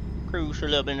 Cruise for a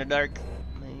little bit in the dark.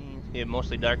 Man, yeah,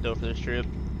 mostly dark though for this trip.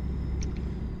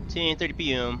 10:30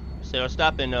 p.m. So I'll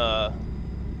stop in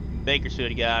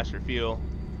Bakersfield, guys, for fuel.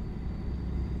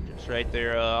 Just right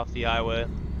there off the highway.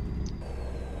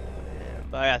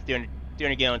 But I got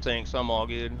 300 gallon tank, so I'm all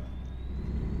good.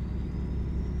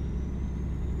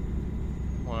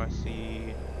 Want to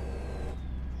see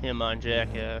him on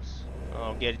Jackass.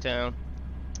 Oh, get it down.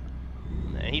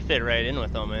 Man, he fit right in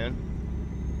with them, man.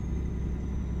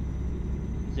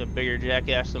 He's a bigger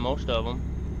jackass than most of them.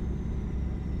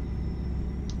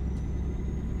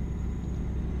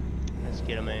 Let's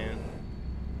get him, man.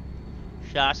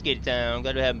 Shots, get it down.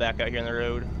 Glad to have him back out here on the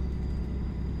road.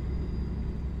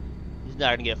 He's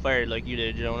not gonna get fired like you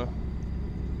did, Jonah.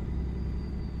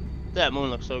 That moon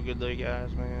looks so good though,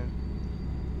 guys, man.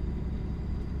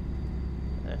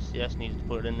 SCS needs to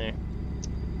put it in there.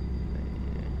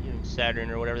 Even Saturn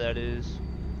or whatever that is.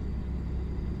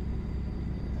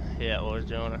 Yeah, it was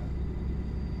Jonah.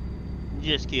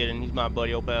 Just kidding, he's my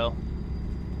buddy, old pal.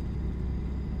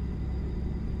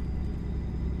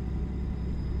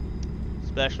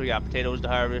 Especially got potatoes to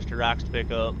harvest or rocks to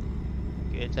pick up.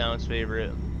 Get town's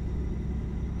favorite.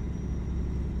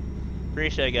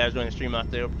 Appreciate you guys doing the stream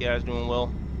out there. Hope you guys doing well.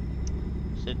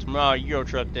 So tomorrow Euro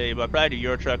Truck day, but I'll probably do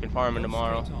Euro Truck and farming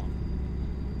tomorrow.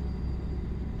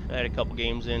 I had a couple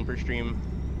games in per stream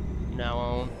now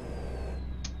on.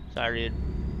 Sorry, dude.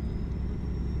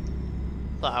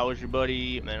 Thought I was your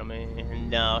buddy, man. I mean,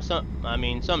 no,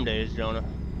 some days, Jonah.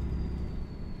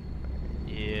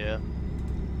 Yeah.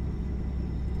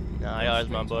 Nah, y'all is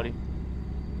my buddy.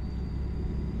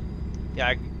 Yeah,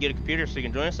 I can get a computer so you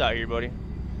can join us out here, buddy.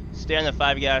 Stay on the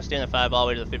 5, guys. Stay on the 5 all the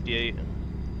way to the 58. Man,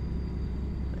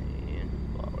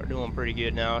 well, we're doing pretty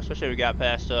good now. Especially we got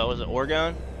past, was it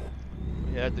Oregon?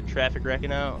 We had the traffic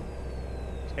wrecking out.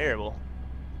 Terrible.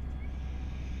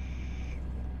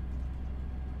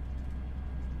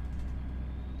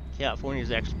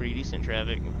 California's actually pretty decent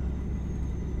traffic.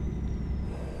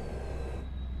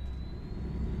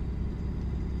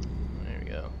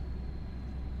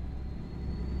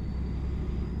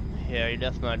 Yeah, you're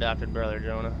definitely my adopted brother,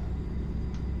 Jonah.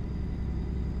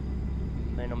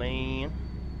 Man, oh man.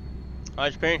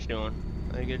 How's your parents doing?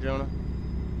 Are they good, Jonah?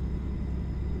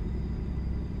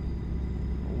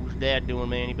 What's Dad doing,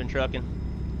 man? He been trucking?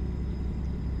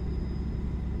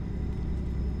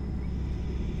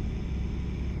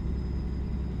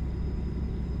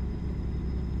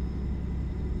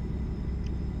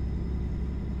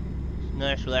 It's a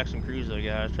nice, relaxing cruise, though,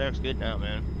 guys. Traffic's good now,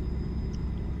 man.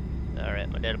 Alright,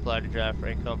 my dad applied to drive for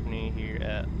a company here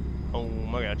at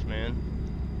home. I got you, man.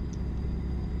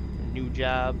 New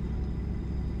job.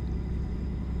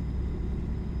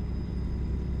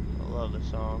 I love this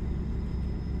song.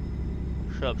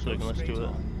 Shut up so we can listen to it.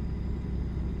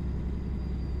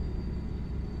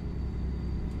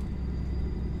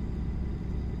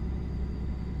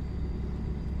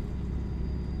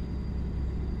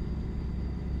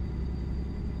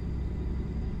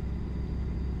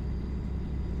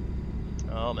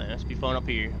 Oh man, let's be fun up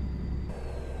here.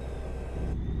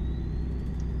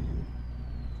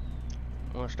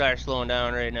 I'm gonna start slowing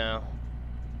down right now.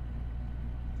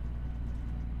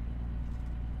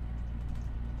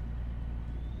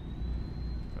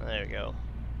 There we go.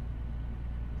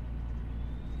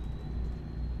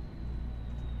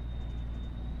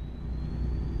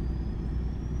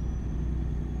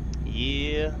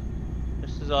 Yeah,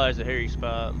 this is always a hairy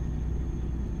spot.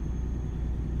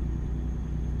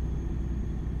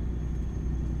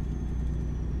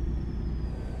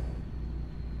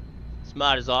 This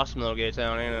mod is awesome though, Gay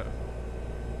Town, ain't it?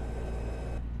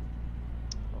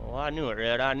 Oh, I knew it,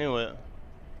 Red. I knew it.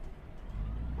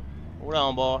 Hold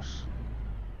on, boss.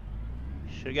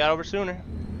 Should've got over sooner.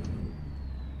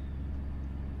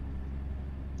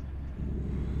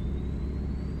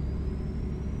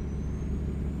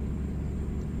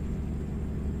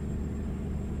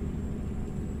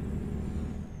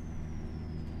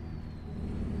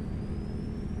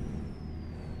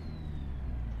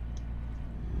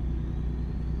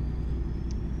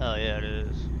 Oh yeah, it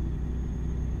is.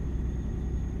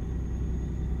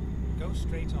 Go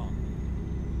straight on.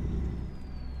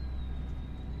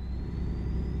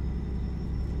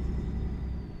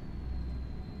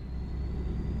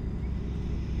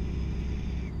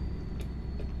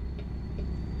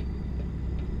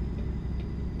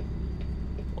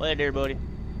 Wait there, buddy.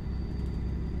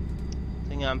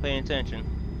 Think I'm paying attention.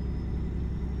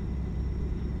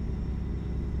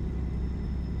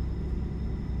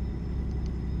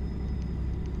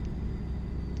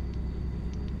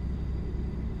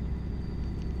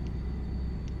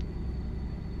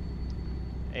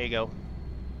 There you go.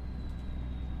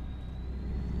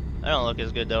 That don't look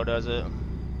as good though, does it?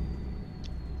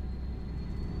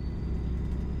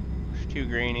 It's too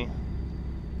greeny.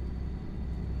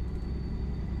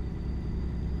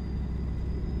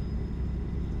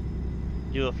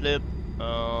 Do a flip?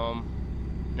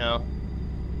 No.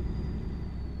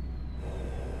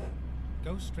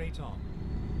 Go straight on.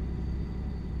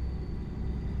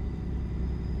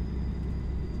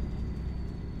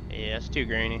 Yeah, it's too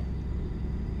grainy.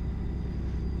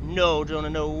 No, Jonah,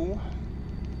 no.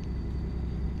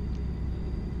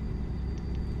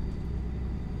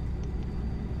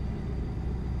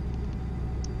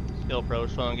 This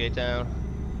GoPro's fun, Gate Town.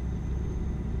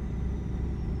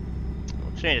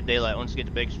 We'll change the daylight once we get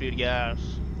to Bakersfield, guys.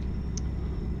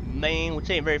 Man, which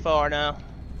ain't very far now.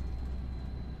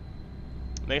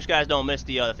 Make sure guys don't miss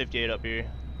the 58 up here.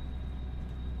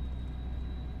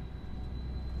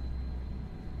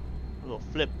 A little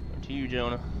flip to you,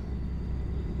 Jonah.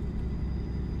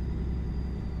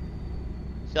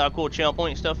 See how cool channel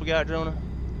point stuff we got, Jonah?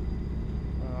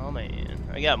 Oh man,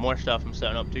 I got more stuff I'm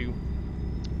setting up too.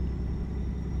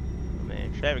 Oh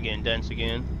man, traffic getting dense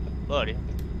again, buddy.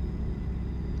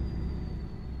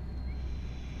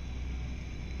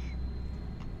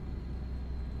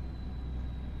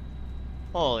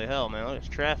 Holy hell, man, look at this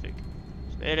traffic.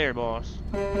 Stay there, boss.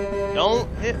 Don't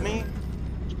hit me.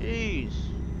 Jeez.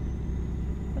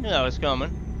 I knew that was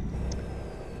coming.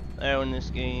 There in this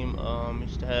game,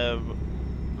 used to have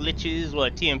glitches,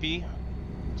 what, TMP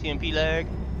lag.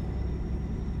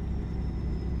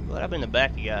 Glad I've been in the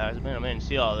back of you guys. Man, I'm in to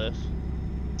see all this.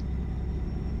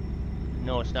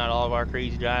 No, it's not all of our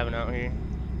crazy driving out here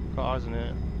causing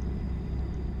it.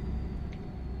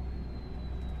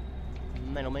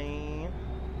 Metal man.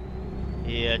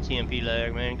 Yeah, TMP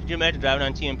lag, man. Could you imagine driving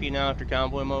on TMP now after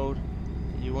convoy mode?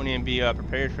 You wouldn't even be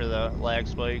prepared for the lag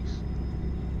spikes.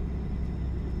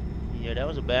 Yeah, that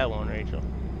was a bad one, Rachel.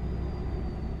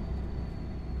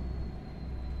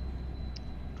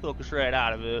 Took us right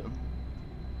out of it.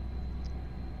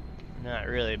 Not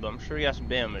really, but I'm sure we got some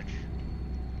damage.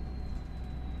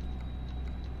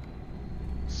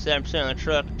 7% on the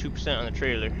truck, 2% on the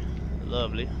trailer.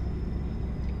 Lovely.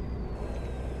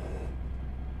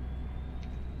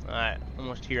 Alright,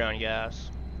 almost here on you guys.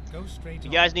 Go straight If you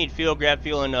on. guys need fuel, grab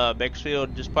fuel in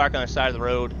Bakersfield. Just park on the side of the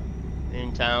road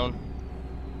in town.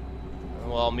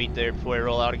 We'll all meet there before we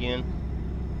roll out again.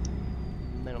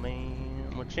 Middleman.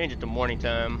 I'm gonna change it to morning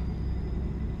time.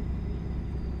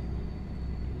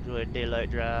 Enjoy a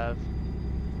daylight drive.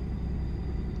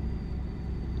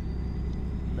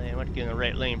 Man, I want to get in the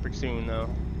right lane pretty soon though.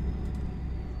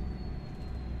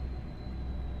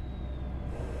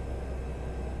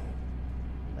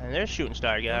 And there's shooting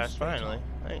star guys, finally.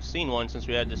 I ain't seen one since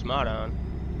we had this mod on.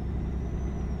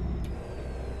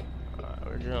 Alright,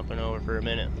 we're jumping over for a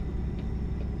minute.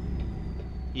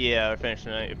 Yeah, we're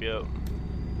finishing tonight. Yep.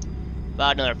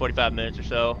 About another 45 minutes or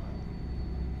so.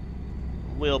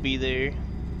 We'll be there.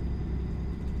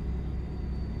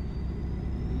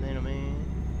 Man, oh man.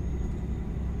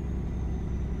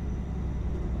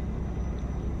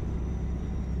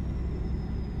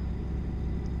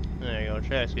 There you go,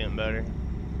 track's getting better.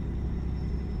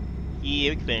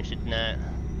 Yeah, we can finish it tonight.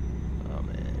 Oh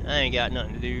man, I ain't got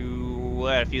nothing to do.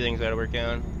 I got a few things I gotta work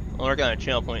on. I'll work on the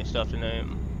channel point stuff tonight.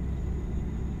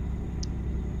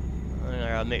 And I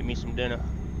gotta make me some dinner.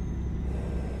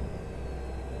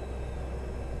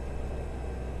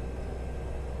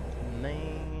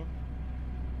 Man.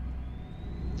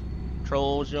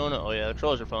 Trolls, Jonah? Oh yeah, the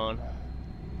trolls are fun.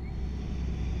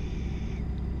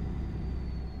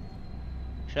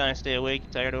 Trying to stay awake,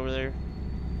 tired over there.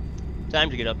 Time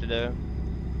to get up today.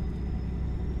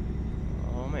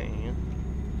 Oh man.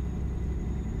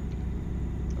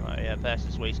 Alright, yeah, past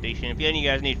this way station. If any of you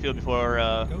guys need fuel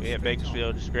before we hit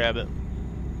Bakersfield, just grab it.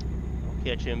 I'll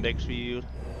catch you in Bakersfield.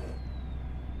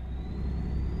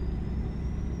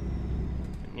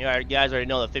 And you guys already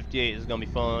know that 58 is gonna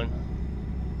be fun.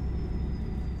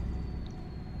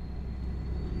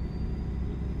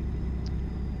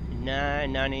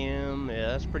 9 a.m. Yeah,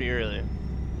 that's pretty early.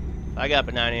 If I got up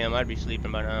at 9 a.m., I'd be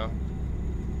sleeping by now.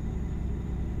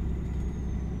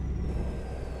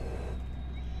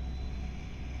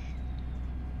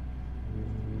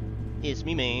 It's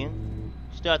me, man.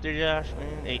 Still out there, Josh,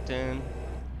 man. 8:10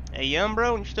 a.m.,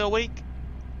 bro, and you still awake?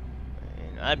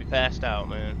 Man, I'd be passed out,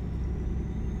 man.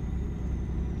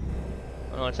 I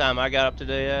don't know what time I got up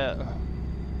today at.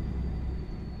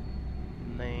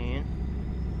 Man.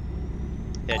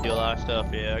 Yeah, do a lot of stuff.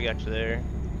 Yeah, I got you there.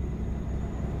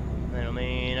 Man, I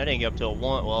mean, I didn't get up till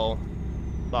 1, well,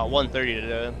 about 1:30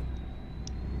 today.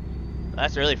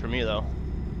 That's early for me, though.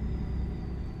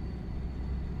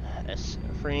 Yes,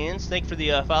 friends, thanks for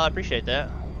the follow. I appreciate that.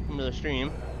 Welcome to the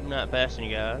stream. I'm not passing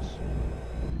you guys.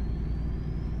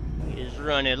 He is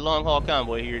running a long haul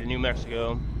convoy here to New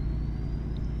Mexico.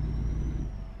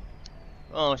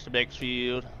 Almost to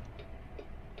Bakersfield.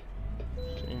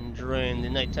 Just enjoying the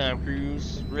nighttime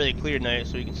cruise. Really clear night,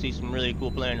 so you can see some really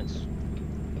cool planets.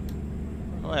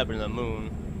 What happened to the moon?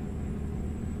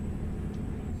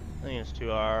 I think it's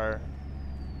to our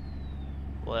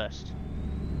west.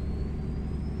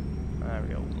 There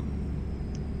we go.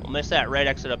 We'll miss that right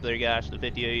exit up there, guys, to the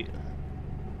 58.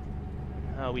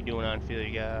 How are we doing on fuel,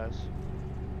 you guys?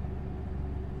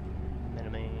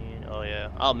 Oh yeah,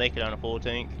 I'll make it on a full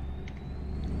tank.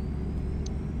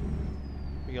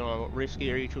 We gonna risk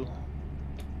it, Rachel?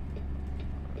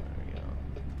 There we go.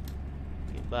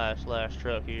 Get by this last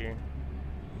truck here.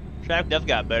 Track definitely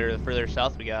got better the further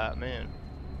south we got, man.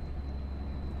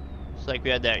 It's like we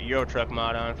had that Euro truck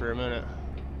mod on for a minute.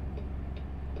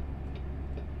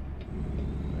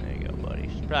 There you go, buddy.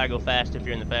 Should probably go fast if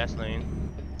you're in the fast lane.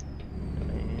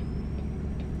 Man.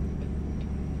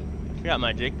 I forgot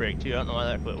my jake brake too. I don't know why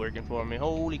that quit working for me.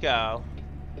 Holy cow.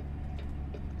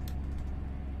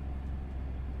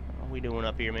 What are we doing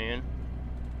up here, man?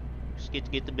 Just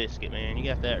get the biscuit, man. You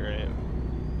got that right.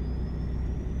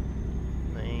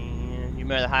 Man, you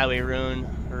remember the highway run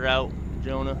route,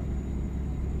 Jonah?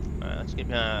 Alright, let's get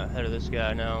ahead of this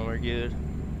guy now and we're good.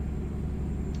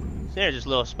 So there's just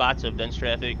little spots of dense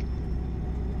traffic.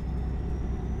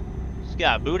 Just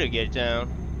got Buddha get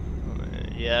down. Oh,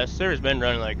 man. Yeah, this server's been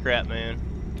running like crap, man.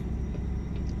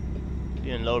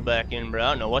 Getting load back in, bro. I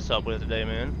don't know what's up with it today,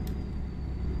 man.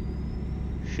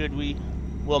 Should we?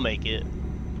 We'll make it.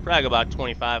 Probably about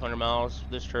 2,500 miles for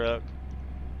this truck.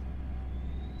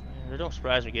 Man, don't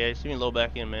surprise me, guys. Even load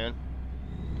back in, man.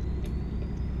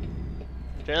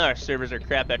 Generally, our servers are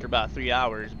crap after about 3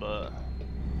 hours, but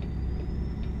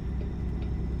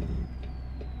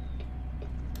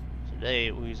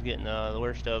today we was getting the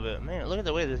worst of it. Man, look at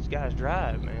the way these guys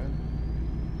drive, man.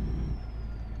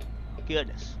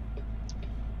 Goodness.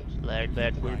 Just lagged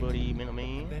bad for everybody,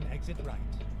 man. Then exit right.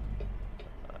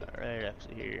 Right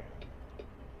exit here.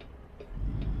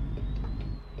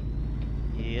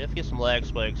 Yeah, let's get some lag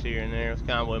spikes here and there with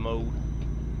convoy mode.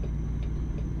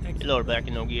 Get lower back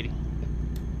and no giddy.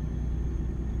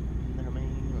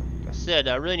 I said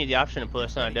I really need the option to put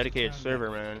us on a dedicated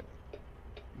server, man.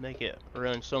 Make it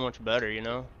run so much better, you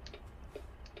know.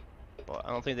 But I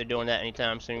don't think they're doing that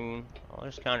anytime soon. Oh,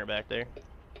 there's a counter back there.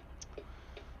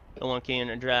 No one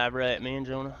can drive right, man,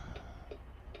 Jonah.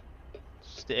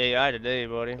 It's the AI today,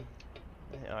 buddy.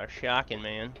 They are shocking,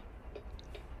 man.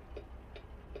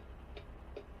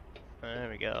 There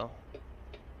we go.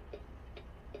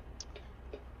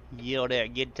 Yell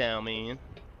that Good Town, man.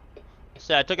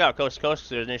 So I took out Coast to Coast because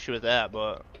there's an issue with that,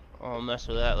 but I'll mess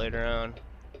with that later on.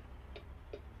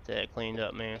 Get that cleaned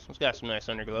up, man. So it's got some nice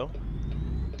underglow.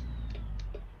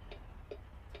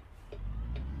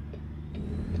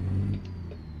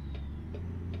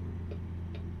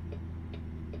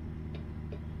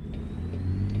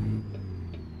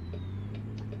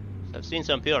 So I've seen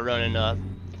some people running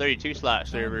 32 slot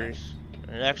servers.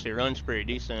 And it actually runs pretty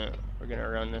decent. We're gonna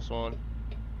run this one.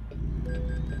 There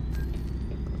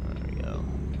we go.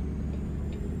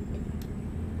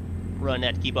 Run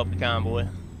that to keep up the convoy.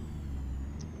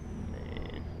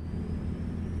 Man.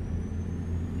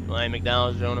 Flying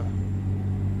McDonald's, Jonah.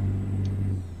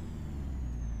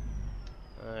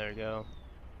 There we go.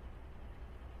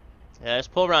 Yeah, let's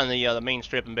pull around the main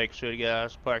strip in Bakersfield,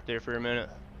 guys. Park there for a minute.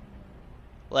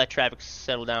 Let traffic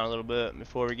settle down a little bit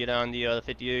before we get on the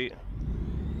 58.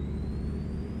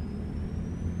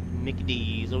 Mickey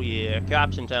D's, oh yeah,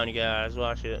 cops in town, you guys.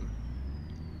 Watch it.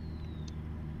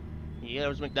 Yeah,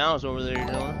 there's McDonald's over there,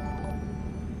 Jonah.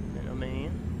 You know,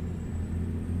 man.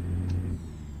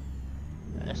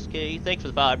 SK, thanks for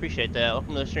the follow. I appreciate that.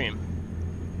 Welcome to the stream.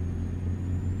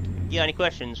 If you got any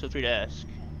questions, feel free to ask.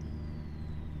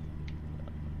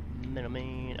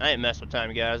 Man, I ain't messing with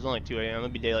time, guys. It's only 2 a.m. It'll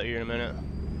be daylight here in a minute.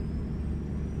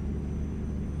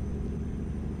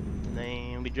 And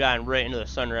then we'll be driving right into the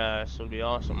sunrise, so it'll be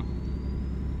awesome.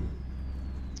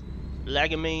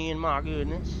 Lagging me in, my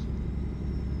goodness.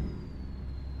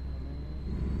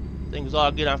 Things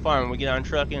all good on farming. We get on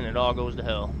trucking, it all goes to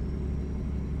hell.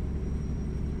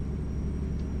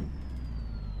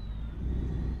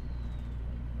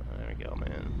 There we go,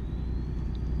 man.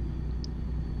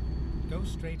 Go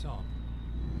straight on.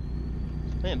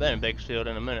 We ain't been in Bakersfield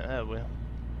in a minute, have we?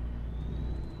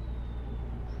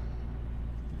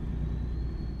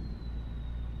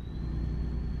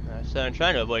 So I'm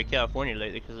trying to avoid California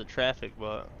lately because of traffic,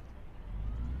 but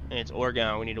it's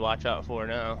Oregon we need to watch out for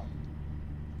now.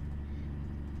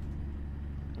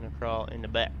 Gonna crawl in the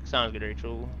back. Sounds good,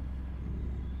 Rachel.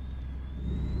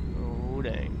 Oh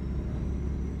dang.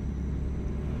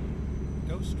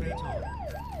 Go straight on.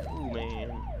 Ooh man.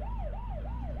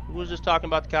 Who was just talking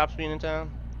about the cops being in town?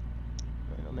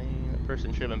 Oh man, that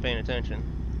person should have been paying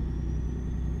attention.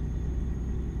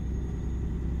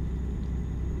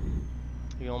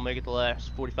 You're gonna make it the last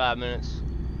 45 minutes.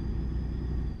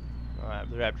 Alright,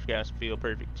 the Raptors guys feel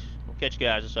perfect. We'll catch you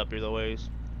guys just up here the ways.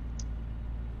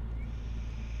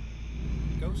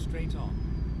 Go straight on.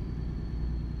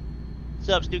 What's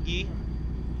up, Stookie?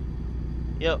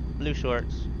 Yep, blue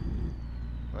shorts.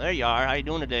 Well, there you are. How you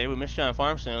doing today? We missed you on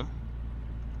Farm Sim.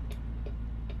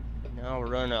 Now we're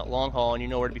running that long haul and you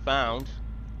know where to be found.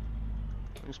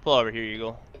 Just pull over here, you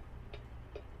go.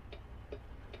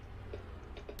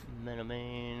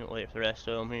 Man, wait for the rest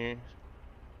of them here.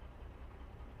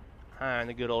 Behind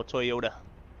the good old Toyota.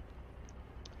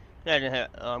 I'm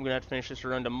gonna have to finish this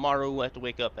run tomorrow. I have to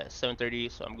wake up at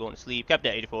 7:30, so I'm going to sleep. Kept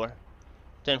at 84.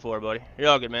 10-4, buddy. You're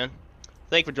all good, man.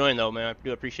 Thank you for joining, though, man. I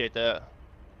do appreciate that.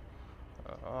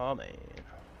 Oh man,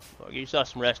 well, get yourself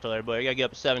some rest over there, buddy. You gotta get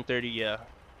up at 7:30. Yeah,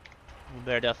 you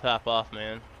better definitely hop off,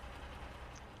 man.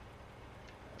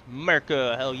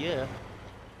 America, hell yeah.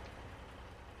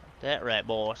 That right,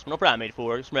 boss. No problem,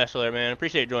 84. Get some rest over there, man.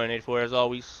 Appreciate you joining, 84, as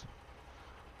always.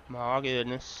 My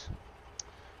goodness.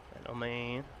 Oh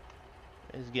man,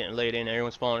 it's getting late in there.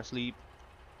 Everyone's falling asleep.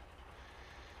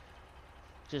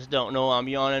 Just don't know. I'm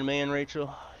yawning, man.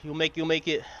 Rachel, you'll make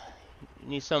it. You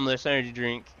need some of this energy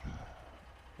drink.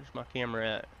 Where's my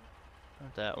camera at?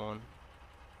 Not that one.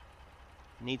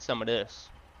 Need some of this.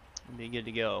 Be good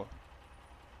to go.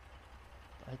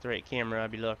 If I hit the right camera,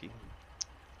 I'd be lucky.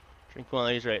 Drink one of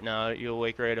these right now. You'll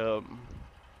wake right up.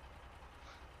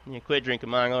 You quit drinking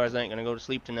mine, otherwise I ain't gonna go to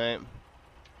sleep tonight.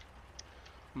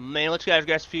 Man, let's guys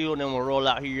gas fuel, and then we'll roll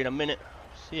out here in a minute.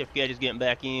 See if Gaddy's getting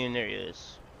back in. There he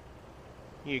is.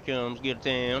 Here comes Good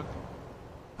Town.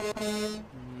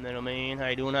 Little man, how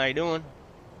you doing? How you doing?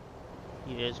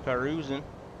 He is carousing.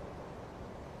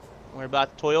 What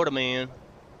about the Toyota, man?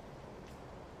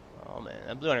 Oh man,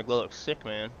 that blue underglow looks sick,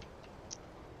 man.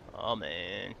 Oh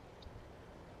man.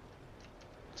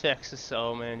 Texas,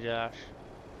 oh man, Josh.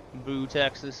 Boo,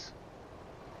 Texas.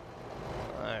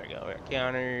 There we go. We got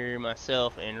Counter,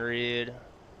 myself, and Red.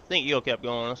 I think Yo kept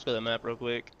going. Let's go to the map real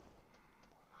quick.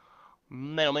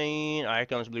 Metal Man. Alright, here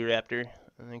comes Blue Raptor.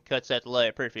 And then cuts at the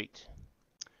light. Perfect.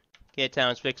 Cat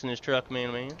Town's fixing his truck,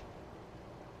 man.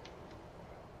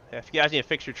 Yeah, if you guys need to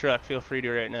fix your truck, feel free to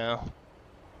right now.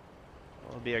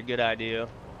 Would be a good idea.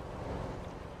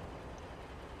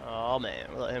 Oh man,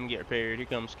 we'll let him get repaired. Here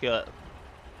comes Cut.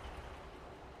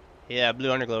 Yeah, blue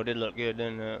underglow did look good,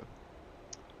 didn't it?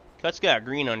 Cut's got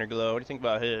green underglow. What do you think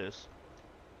about his?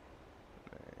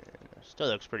 Man, still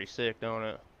looks pretty sick, don't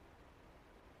it?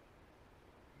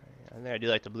 I think I do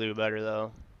like the blue better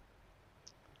though.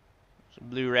 There's a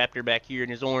blue Raptor back here in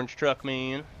his orange truck,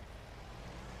 man.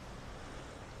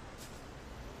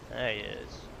 There he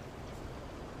is.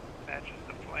 Matches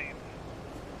the flames.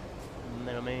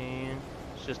 Middleman.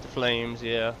 It's just the flames,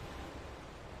 yeah.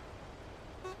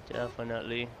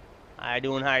 Definitely. How you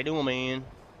doing, man?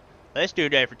 Let's do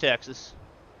that for Texas.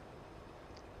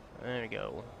 There we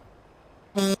go.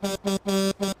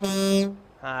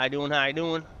 How you doing?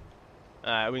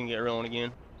 Alright, we can get rolling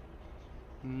again.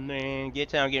 Man, get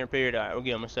down, get repaired. Alright, we'll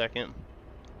give him a second.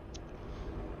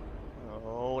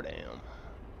 Oh, damn.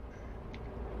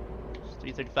 It's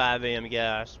 3:35 a.m.,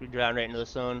 guys. We driving right into the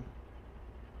sun.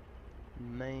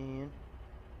 Man.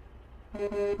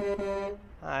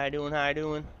 How you doing?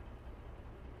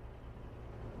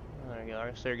 There you go. I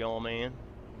guess they're going, man.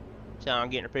 Town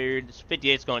getting repaired. This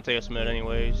 58's going to take us a minute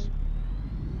anyways.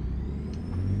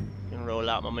 Gonna roll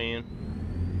out, my man.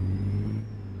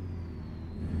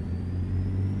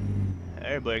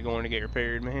 Everybody going to get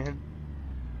repaired, man.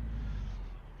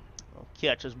 I'll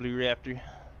catch this blue Raptor. You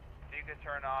could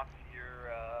turn off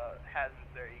your hazards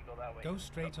there, Eagle, that way. Go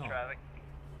straight on. Traffic.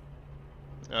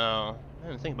 Oh, I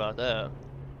didn't think about that.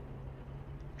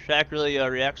 Track really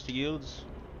reacts to yields.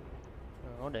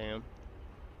 Oh, damn.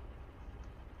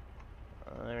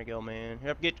 There we go, man.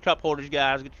 Yep, get your cup holders,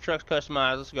 guys. Get your trucks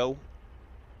customized. Let's go.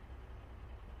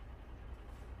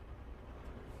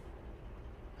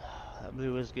 That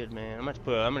blue is good, man. I'm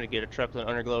gonna get a truck with an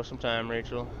underglow sometime,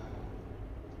 Rachel.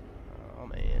 Oh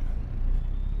man.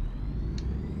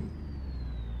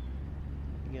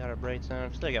 You got our brights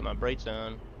on? Still got my brights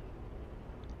on.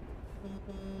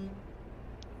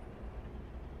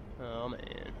 Oh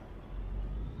man.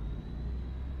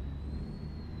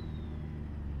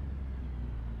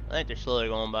 I think they're slowly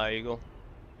going by, Eagle.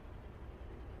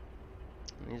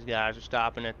 These guys are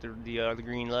stopping at the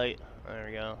green light. There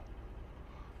we go.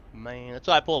 Man, that's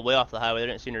why I pulled way off the highway. They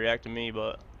didn't seem to react to me,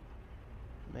 but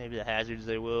maybe the hazards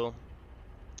they will.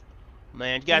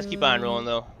 Man, you guys keep on rolling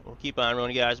though. We'll keep on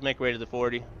rolling, you guys. Make way to the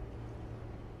 40.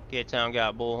 Gate Town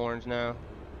got bullhorns now.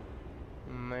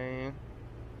 Man.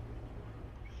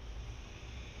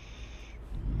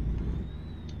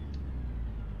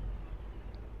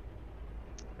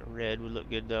 Red would look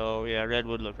good though. Yeah, red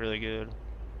would look really good.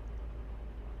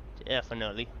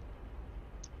 Definitely.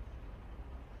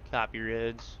 Copy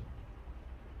reds.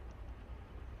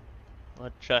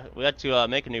 We had to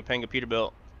make a new Penga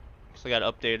Peterbilt. So I got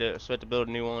to update it. So I had to build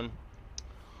a new one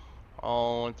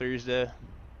on Thursday.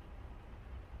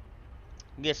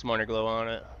 Get some underglow on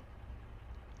it.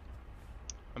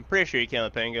 I'm pretty sure you can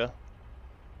with Penga.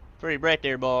 Pretty bright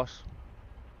there, boss.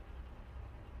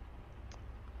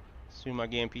 Assume my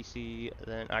game PC,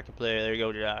 then I can play. There you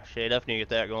go, Josh. Yeah, definitely get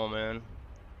that going, man.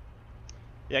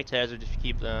 React hazards, if you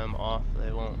keep them off,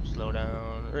 they won't slow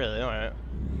down. Really? Alright.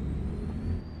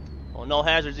 Well, no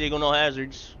hazards, Eagle, no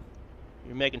hazards.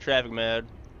 You're making traffic mad.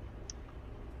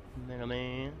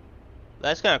 Man.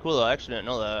 That's kind of cool, though. I actually didn't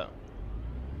know that.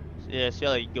 Yeah, see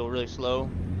how you go really slow?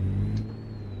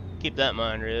 Keep that in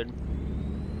mind, Red.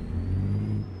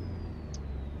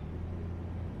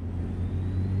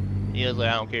 He was like,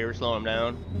 I don't care, we're slowing him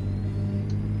down.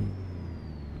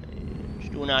 Man, what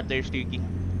you doing out there, Stooky?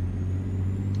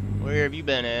 Where have you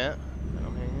been at? Oh,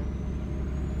 man.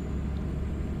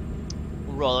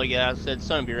 We'll roll, guys. Said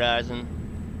sun will be rising.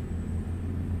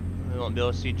 We won't be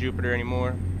able to see Jupiter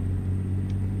anymore.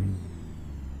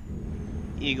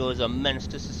 Eagle is a menace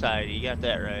to society. You got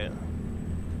that right.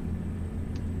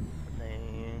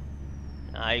 Man.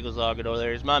 Nah, Eagle's all good over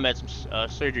there. His mom had some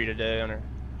surgery today on her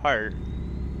heart.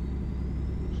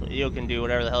 So Eagle can do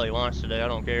whatever the hell he wants today. I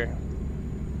don't care.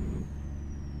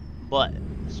 But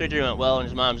the surgery went well and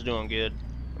his mom's doing good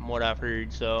from what I've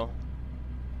heard. So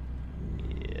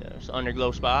yeah, it's an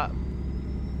underglow spot.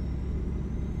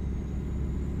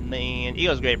 Man,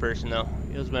 Eagle's a great person though.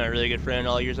 Eagle's been a really good friend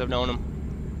all the years I've known him.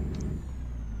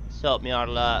 He's helped me out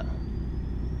a lot.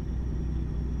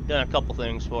 Done a couple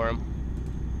things for him.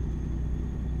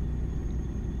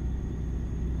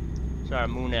 Sorry,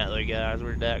 moon antler, guys.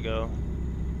 Where'd that go?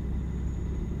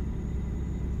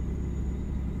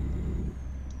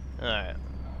 Alright.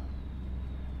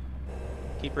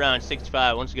 Keep around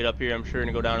 65. Once you get up here, I'm sure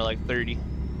gonna go down to like 30.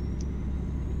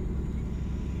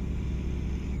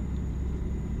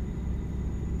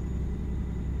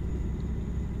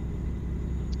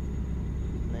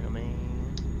 Little man.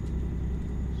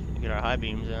 our high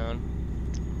beams on.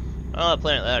 I don't know what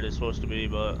planet that is supposed to be,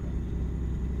 but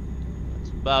it's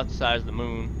about the size of the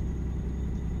moon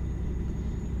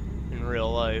in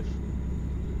real life.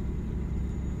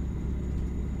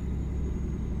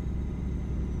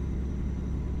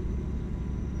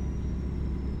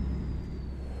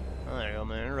 Oh, there you go,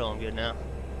 man. We're rolling good now.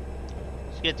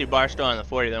 Let's get through Barstow on the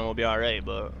 40, then we'll be alright,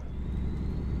 but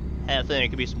I have a feeling it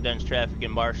could be some dense traffic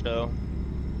in Barstow.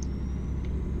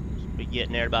 Be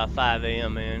getting there about 5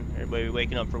 a.m. man. Everybody be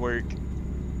waking up for work.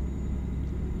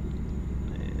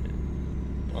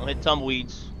 And don't hit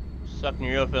tumbleweeds. Suck in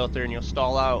your oil filter and you'll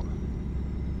stall out.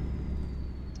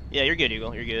 Yeah, you're good,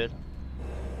 Eagle. You're good.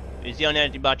 He's yelling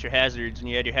at you about your hazards, and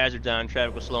you had your hazards on.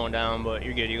 Traffic was slowing down, but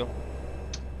you're good, Eagle.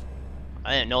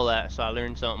 I didn't know that, so I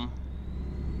learned something.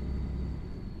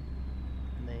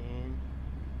 Man,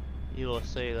 you will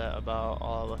say that about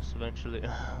all of us eventually.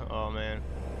 Oh man.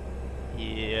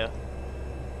 Yeah.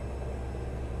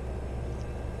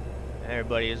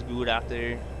 Everybody is good out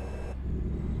there.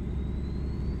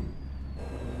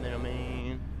 I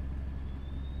mean,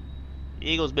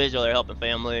 Eagle's busy over there helping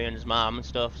family and his mom and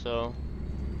stuff, so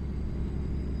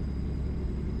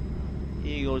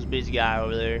Eagle's a busy guy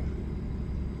over there.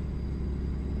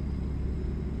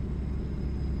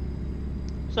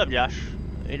 What's up, Josh?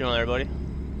 How you doing, everybody?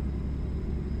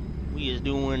 We is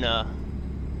doing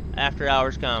after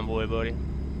hours convoy, buddy.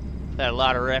 Had a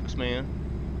lot of wrecks, man.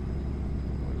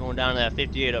 We're going down to that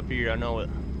 58 up here, I know it.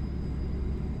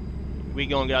 We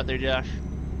gonna get out there, Josh?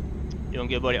 You doing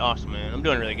good, buddy? Awesome, man. I'm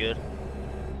doing really good.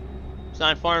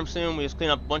 Signed farm soon. We just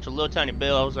cleaned up a bunch of little tiny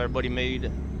bales our buddy made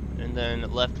and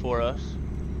then left for us.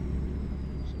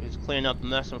 So we just cleaned up the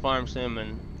mess in farm sim,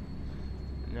 and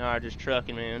now I'm just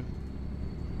trucking, man.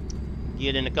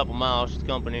 Get in a couple miles with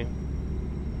company.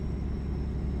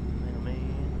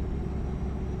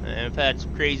 And I've had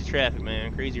some crazy traffic,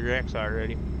 man. Crazy wrecks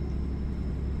already.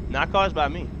 Not caused by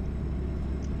me.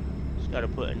 Just gotta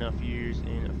put enough years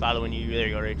in following you. There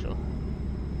you go, Rachel.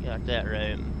 Got that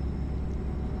right.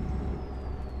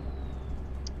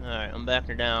 Alright, I'm backing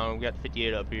her down. We got the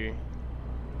 58 up here.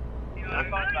 You are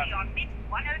currently on mid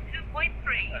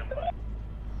 102.3.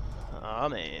 Oh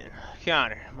man.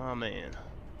 Connor, my man.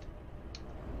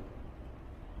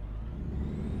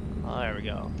 Oh, there we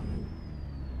go.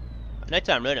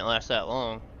 Nighttime really didn't last that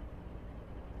long.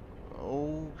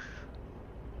 Oh.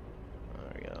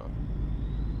 There we go.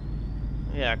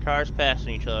 Yeah, cars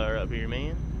passing each other up here,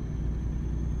 man.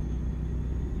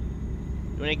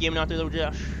 Doing any gaming out there, though,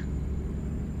 Josh?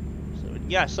 So we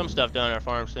got some stuff done in our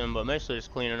farm sim, but mostly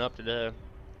just cleaning up today.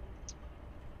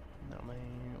 No, man.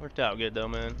 Worked out good, though,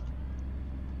 man.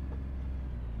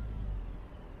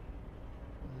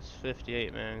 This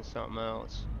 58, man, is something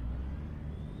else.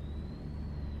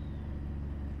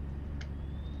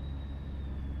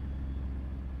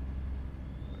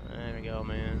 There we go,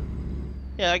 man.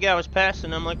 Yeah, that guy was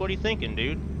passing. I'm like, what are you thinking,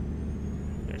 dude?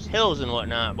 There's hills and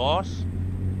whatnot, boss.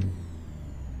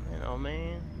 You know,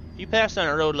 man. If you pass on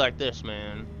a road like this,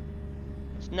 man,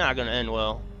 it's not gonna end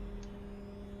well.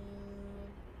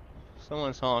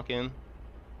 Someone's honking.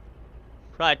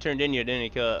 Probably turned in you, didn't he,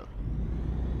 cut?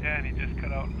 Yeah, and he just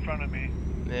cut out in front of me.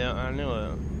 Yeah, I knew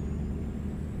it.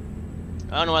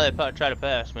 I don't know why they try to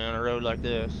pass, man, on a road like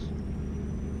this.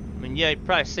 I mean, yeah, you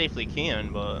probably safely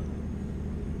can, but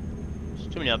there's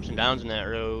too many ups and downs in that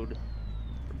road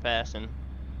for passing.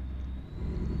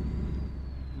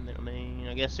 I mean,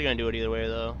 I guess they're gonna do it either way,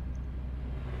 though.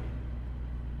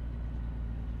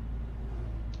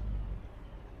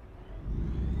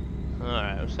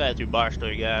 Alright, let's head through Barstow,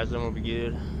 you guys, then we'll be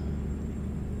good.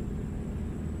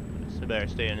 So better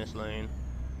stay in this lane.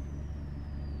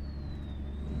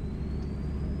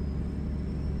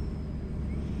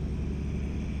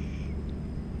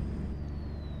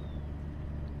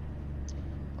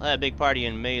 I had a big party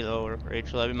in May, though,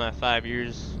 Rachel. That'll be my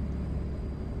 5-year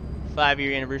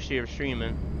anniversary of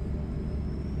streaming.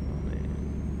 Oh,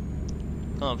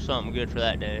 man. Come up something good for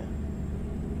that day.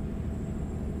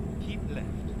 Keep left.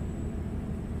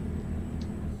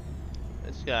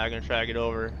 This guy gonna try to get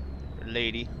over, or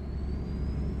lady.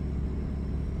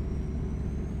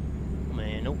 Oh,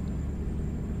 man, nope.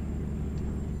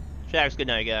 Track's good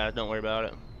night, guys. Don't worry about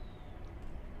it.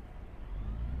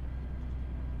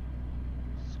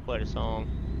 Quite a song.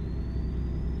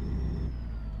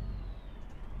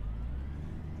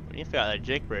 We need to figure out that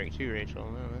Jake break too, Rachel.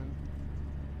 Man.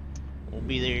 We'll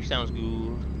be there. Sounds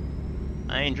good.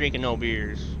 I ain't drinking no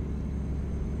beers.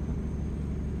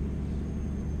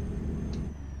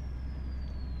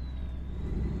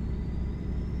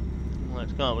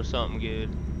 Let's come up with something good.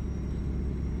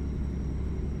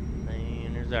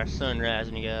 Man, there's our sun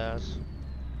rising, you guys.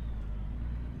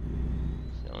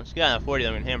 Once got on 40,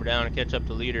 I'm gonna hammer down and catch up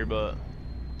to leader, but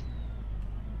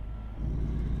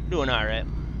doing alright.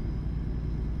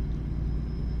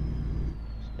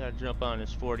 Just gotta jump on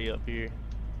this 40 up here.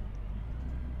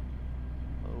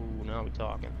 Oh, now we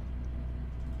talking.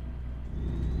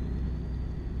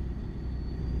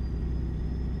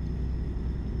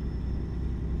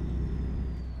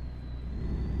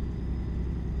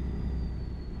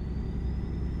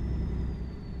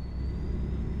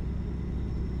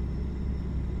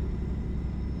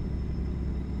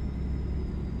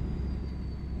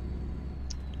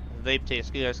 Vape tastes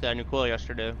good. I just got a new coil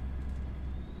yesterday.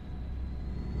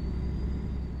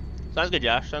 Sounds good,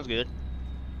 Josh. Sounds good.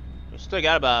 We still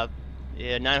got about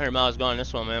 900 miles gone on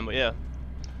this one, man. But yeah,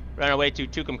 we're on our way to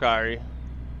Tucumcari.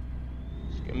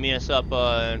 Just gonna meet us up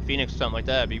in Phoenix or something like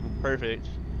that. It'd be perfect.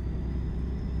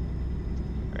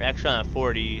 We're actually on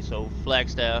 40, so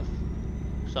Flagstaff,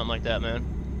 something like that, man.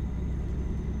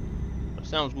 That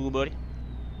sounds cool, buddy.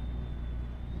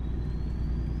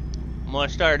 I'm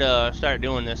gonna start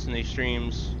doing this in these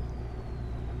streams,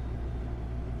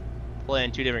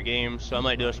 playing 2 different games, so I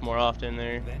might do this more often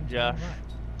there, Josh.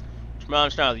 Tomorrow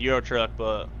I'm starting with Euro Truck,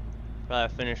 but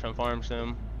probably finish on Farm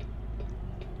Sim.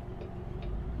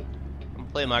 I'm gonna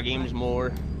play my games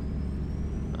more.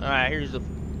 Alright, here's the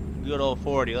good old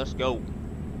 40, let's go.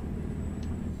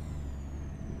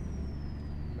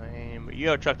 Man, but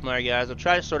Euro Truck tomorrow, guys. I'll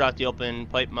try to sort out the open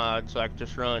pipe mod so I can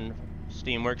just run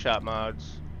Steam Workshop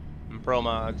mods and Pro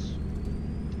mods.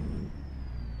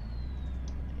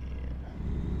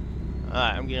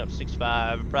 Alright, I'm getting up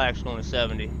 65. I'm probably actually going to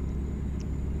 70.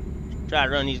 Try to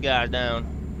run these guys down.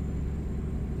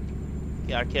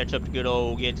 Gotta catch up to good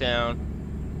old Get Town.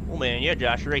 Oh man, yeah,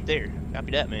 Josh, you're right there.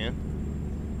 Copy that,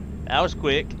 man. That was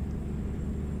quick.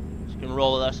 Just gonna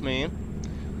roll with us, man.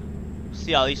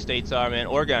 See how these states are, man.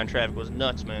 Oregon traffic was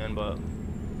nuts, man, but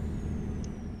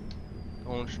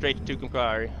going straight to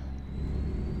Tucumcari.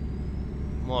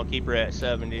 I'm gonna keep her at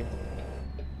 70.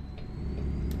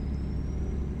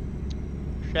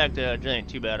 Track to ain't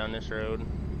too bad on this road.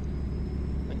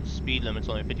 I think the speed limit's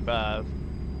only 55.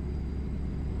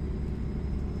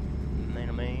 Man,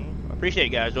 oh man. I appreciate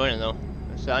you guys joining though.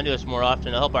 So I do this more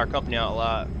often to help our company out a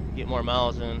lot, get more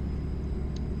miles in.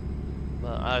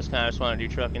 But I just kind of want to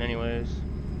do trucking anyways.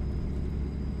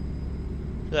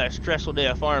 After that stressful day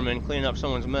of farming, cleaning up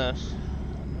someone's mess.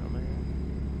 Oh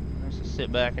man. Nice to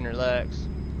sit back and relax.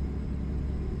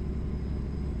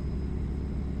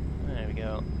 There we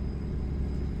go.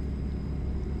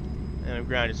 And we've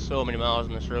grinded so many miles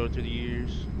on this road through the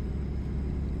years.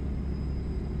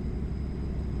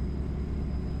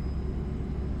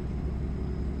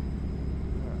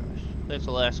 Gosh, that's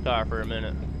the last car for a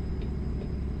minute.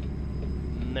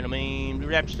 I mean, the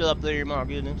rap's still up there, my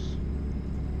goodness.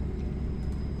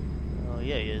 Oh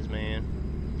yeah, he is, man.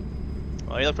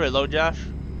 Oh, you look pretty low, Josh?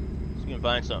 So you can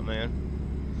find something, man.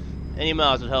 Any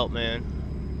miles would help, man.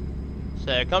 So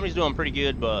the company's doing pretty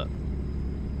good, but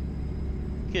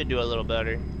could do a little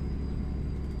better.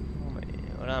 Oh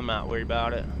man, but I'm not worried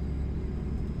about it.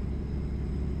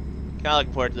 Kinda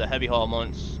looking forward to the heavy haul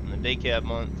months and the day cab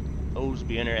month. Those would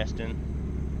be interesting.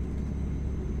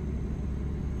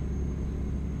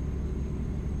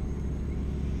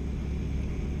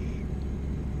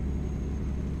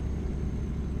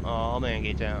 Oh man,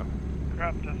 get down.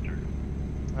 Crop duster.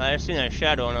 I just seen that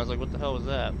shadow and I was like, what the hell was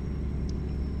that?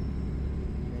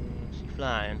 She's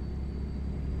flying.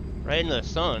 Right into the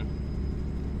sun.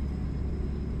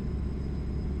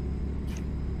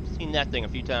 Seen that thing a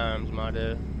few times, my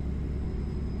dude.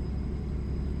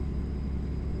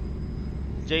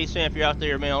 Jason, if you're out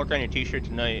there, man, I'll work on your t-shirt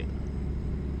tonight.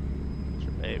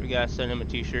 Hey, we gotta send him a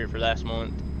t-shirt for last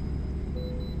month.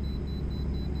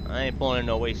 I ain't pulling in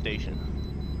no way station.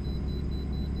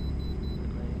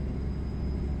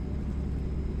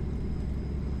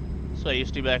 So I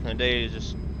used to back in the day, is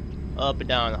just up and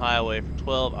down the highway for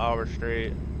 12 hours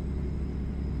straight.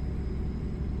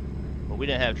 But we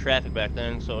didn't have traffic back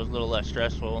then, so it was a little less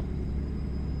stressful.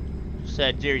 Just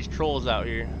had Jerry's trolls out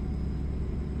here.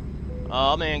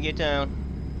 Oh man, get down.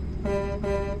 There's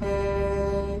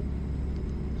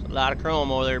a lot of chrome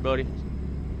over there, buddy.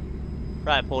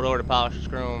 Probably pulled over to polish this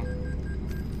chrome.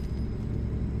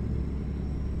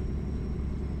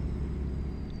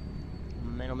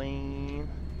 Man, oh man.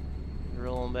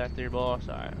 Rolling back there, boss.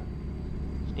 Alright.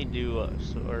 Just need to do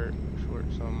sort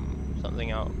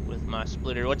something out with my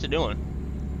splitter. What's it doing?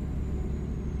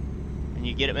 Can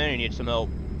you get it, man? Or you need some help?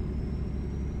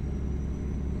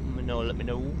 Let me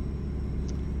know.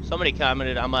 Somebody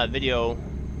commented on my video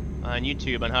on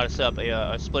YouTube on how to set up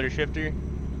a splitter shifter.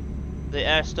 They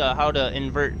asked how to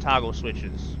invert toggle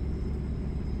switches.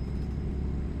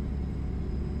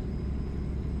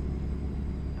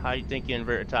 How do you think you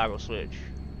invert a toggle switch?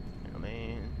 I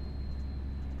mean,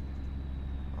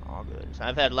 all good. So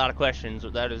I've had a lot of questions,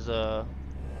 but that is an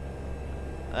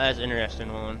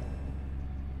interesting one.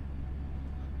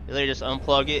 You literally just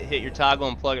unplug it, hit your toggle,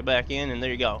 and plug it back in, and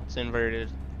there you go. It's inverted.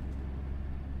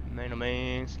 Man, oh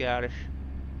man, Scottish.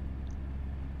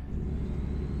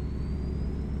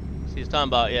 See, he's talking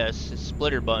about, yes, it's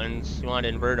splitter buttons. You want to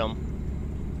invert them.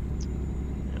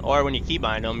 Or when you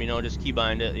keybind them, you know, just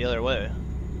keybind it the other way.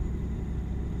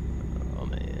 Oh,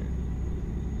 man.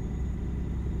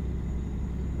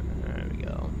 There we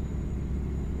go.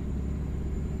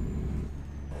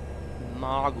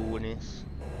 My goodness.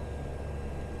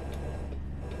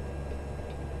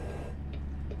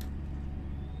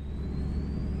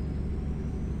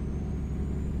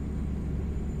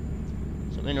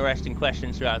 Some interesting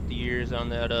questions throughout the years on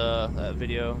that that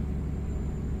video.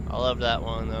 I love that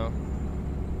one though.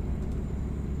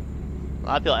 A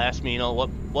lot of people ask me, you know,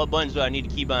 what buttons do I need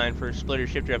to keybind for a splitter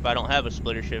shifter if I don't have a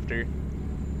splitter shifter?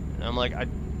 And I'm like, I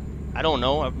don't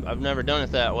know. I've never done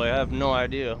it that way. I have no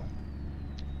idea.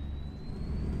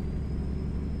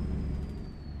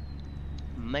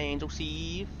 Man,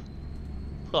 Joseph.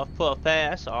 Puff puff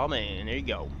pass. Oh man, there you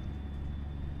go.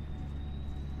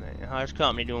 Man, how's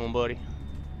company doing, buddy?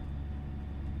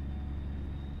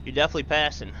 You're definitely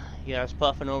passing. You guys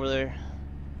puffing over there.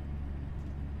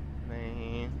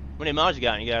 Man. How many miles you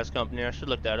got in you guys' company? I should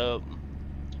look that up.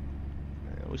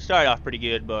 We started off pretty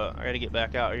good, but I gotta get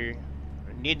back out here.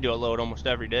 I need to do a load almost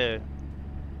every day.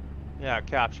 Yeah,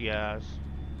 cops, you guys.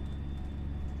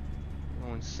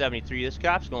 Going 73. This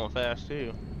cop's going fast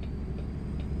too.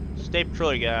 Stay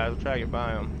patrol, you guys. We'll try to get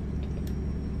by him.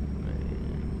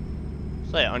 Man.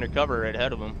 It's like undercover right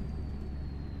ahead of him.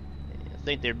 I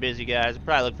think they're busy, guys. They'll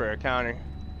probably look for a counter.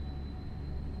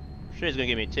 I'm sure he's gonna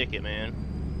give me a ticket, man.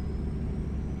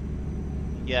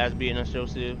 You guys beating us,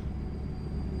 Joseph.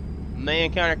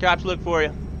 Man, counter cops look for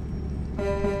you.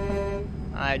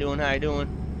 How you doing? How you doing?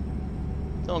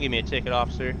 Don't give me a ticket,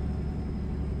 officer.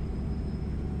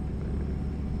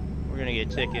 We're gonna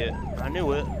get a ticket. I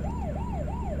knew it.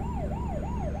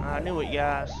 I knew it,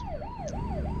 guys.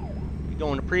 You're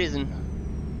going to prison.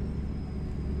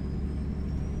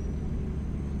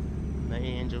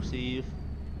 Man, Joseph.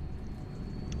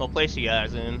 What place you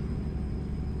guys in?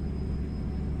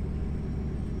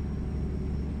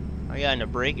 I got in a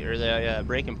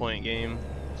breaking point game.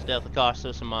 It's definitely cost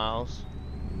us some miles.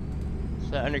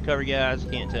 Is that undercover, guys?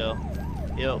 Can't tell.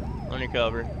 Yep,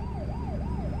 undercover.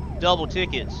 Double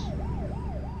tickets.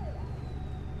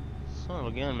 Son of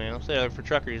a gun, man. I'll say that for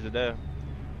truckers today.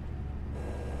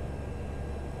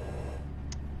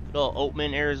 Good old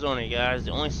Oatman, Arizona, guys.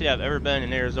 The only city I've ever been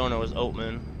in Arizona was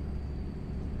Oatman.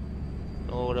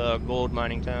 Old gold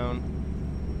mining town.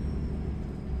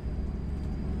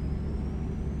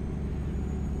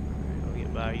 I'll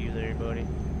get by you there, buddy.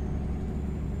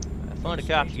 Have fun to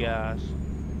cops, you guys.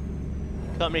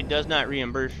 Company does not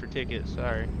reimburse for tickets.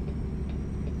 Sorry.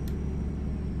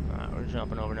 Alright, we're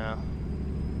jumping over now.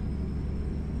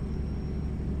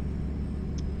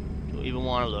 Don't even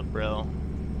want to look, bro.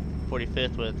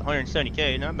 45th with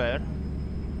 170k, not bad.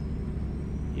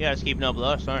 You guys keeping up with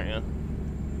us, aren't you?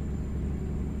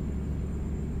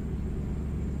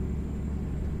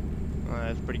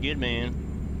 That's pretty good, man.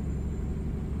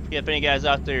 If any guys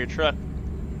out there truck,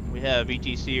 we have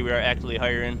VTC. We are actively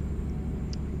hiring.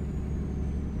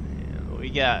 And we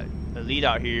got a lead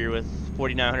out here with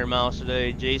 4,900 miles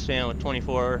today. Jason with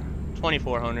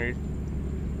 2,400.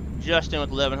 Justin with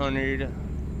 1,100.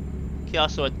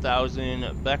 Kelso with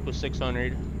 1,000. Beck with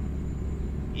 600.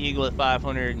 Eagle with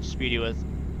 500. And Speedy with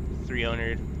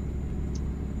 300.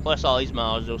 Plus all these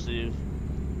miles, Joseph.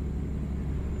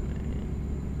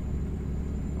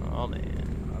 Oh man,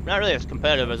 I'm not really as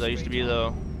competitive as I used to be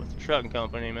though with the trucking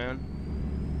company, man.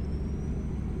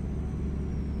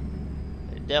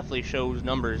 It definitely shows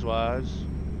numbers wise.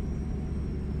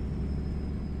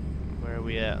 Where are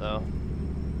we at though?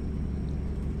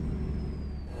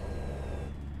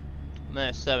 I'm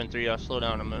at 7.3. I'll slow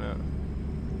down a minute.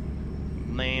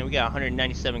 Man, we got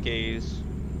 197 Ks.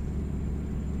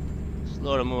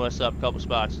 Slow to move us up a couple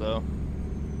spots though.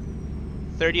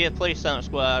 30th place on the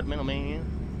squad, middleman.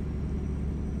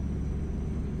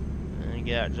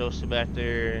 Got Joseph back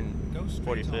there and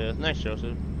 45th. Nice,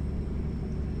 Joseph.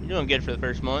 You're doing good for the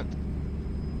first month.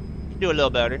 You do a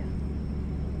little better.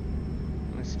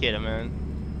 Let's get him, man.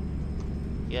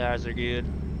 You guys are good.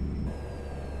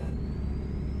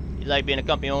 You like being a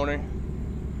company owner?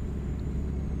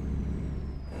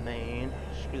 Man,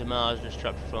 screw the miles, just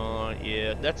truck for fun.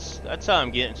 Yeah, that's how I'm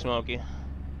getting, Smokey.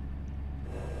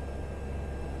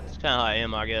 That's kind of how I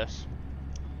am, I guess.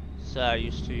 So I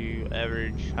used to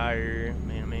average higher.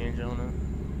 Man, man, Jonah.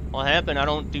 What happened? I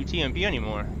don't do TMP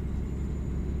anymore.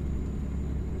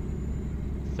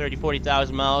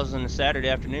 40,000 miles on a Saturday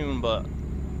afternoon, but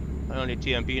I don't do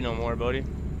TMP no more, buddy.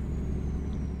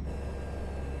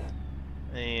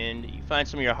 And you find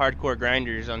some of your hardcore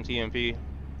grinders on TMP.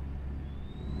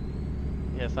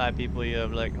 You have 5 people, you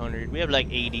have like 100. We have like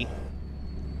 80.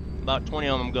 About 20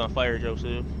 of them I'm gonna fire,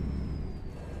 Joseph.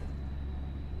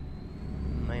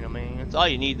 Man, oh man. That's all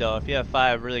you need though. If you have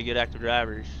 5 really good active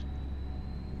drivers,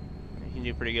 you can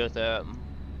do pretty good with that.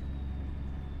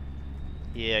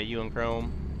 Yeah, you and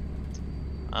Chrome.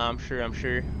 I'm sure.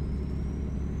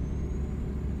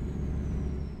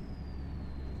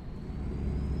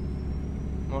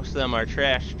 Most of them are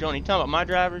trash. Johnny, you talking about my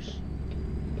drivers?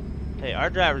 Hey, our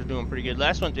drivers doing pretty good.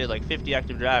 Last one did like 50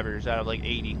 active drivers out of like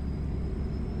 80.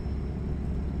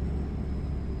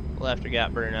 Left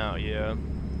got burnt out, yeah.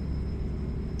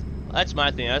 Well, that's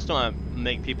my thing. I just don't want to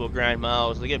make people grind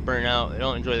miles. They get burnt out. They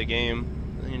don't enjoy the game.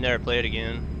 And you never play it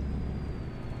again.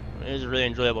 It is a really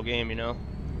enjoyable game, you know.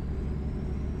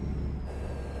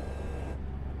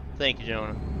 Thank you,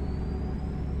 Jonah.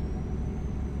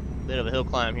 Bit of a hill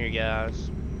climb here, guys.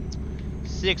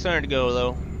 600 to go,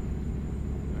 though.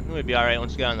 I knew we'd be alright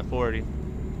once we got on the 40.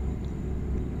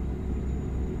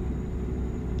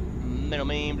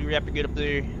 Middleman, do we have to get up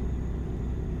there?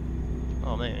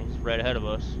 Oh man, he's right ahead of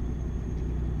us.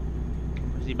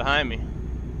 Is he behind me?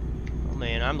 Oh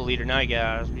man, I'm the leader now,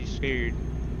 guys. Be scared.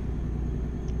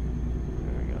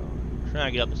 There we go. I'm trying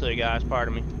to get up this other guy's part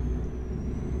of me.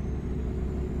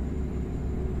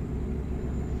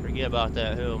 Forget about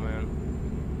that hill, man.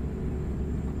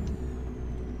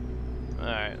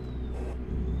 Alright.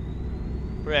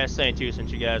 We're at 72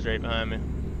 since you guys are right behind me.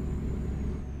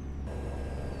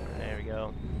 There we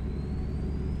go.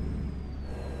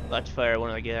 About to fire one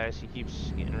of the guys. He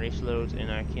keeps getting race loads, and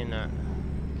I can't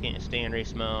stand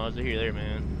race miles. They're there,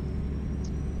 man.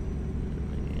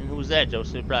 And who was that,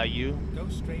 Joseph? Probably you. Go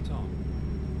straight on.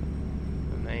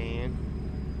 Man.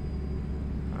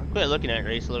 I quit looking at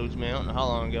race loads, man. I don't know how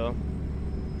long ago.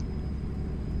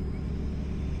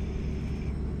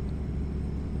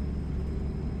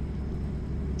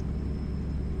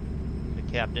 The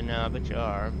captain now, I bet you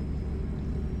are.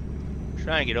 I'm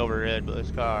trying to get over red, but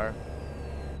this car.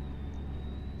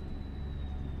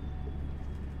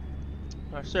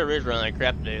 Our server is running like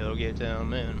crap today, though. Get down,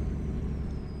 man.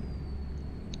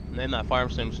 And then my farm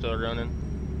sim's still running.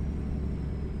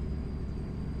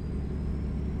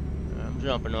 I'm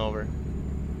jumping over.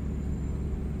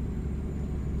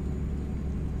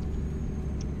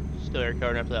 Still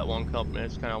recording after that one company.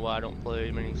 That's kind of why I don't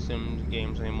play many sim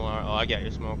games anymore. Oh, I got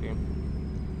you smoking.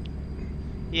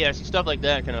 Yeah, see, stuff like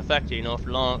that can affect you, you know, for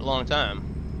a long time.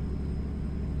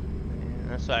 And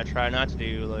that's what I try not to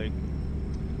do, like.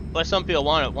 But some people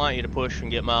want you to push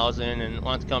and get miles in and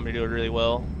want the company to do it really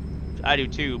well. I do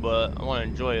too, but I want to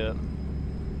enjoy it.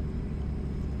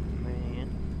 Man.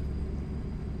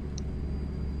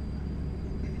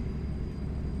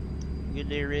 Good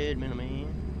day, red, man.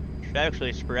 It's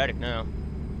actually sporadic now.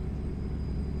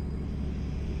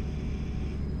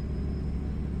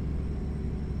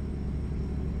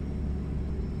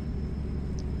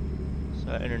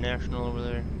 So international over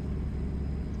there.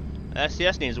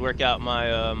 SCS needs to work out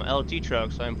my LT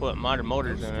truck so I can put modern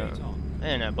motors in it.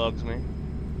 Man, that bugs me.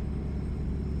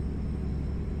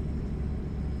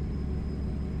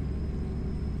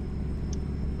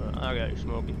 But I got you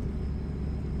smoking.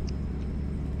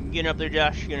 Getting up there,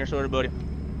 Josh. Getting her sorted, buddy.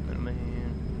 Oh, man.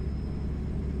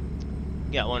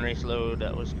 Got one race load.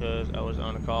 That was because I was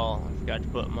on a call. I forgot to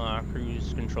put my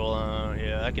cruise control on.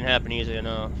 Yeah, that can happen easily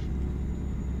enough.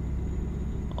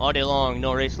 All day long,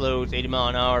 no race loads, 80 mile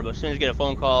an hour, but as soon as you get a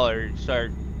phone call or your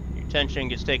attention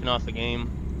gets taken off the game,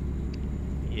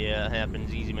 yeah, it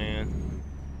happens easy, man.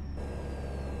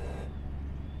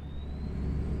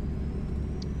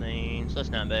 Man, so that's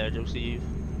not bad, Joseph.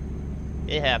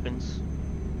 It happens.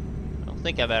 I don't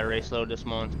think I've had a race load this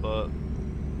month, but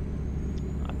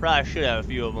I probably should have a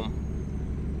few of them.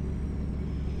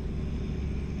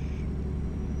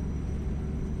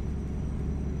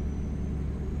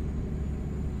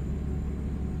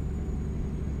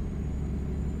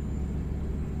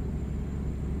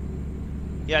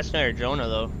 Yeah, it's not Jonah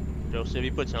though. Joseph, he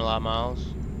puts in a lot of miles.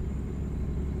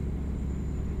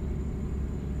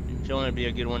 Jonah would be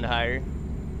a good one to hire.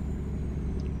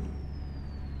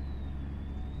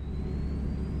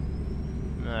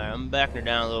 Alright, I'm backing her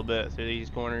down a little bit through these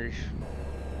corners.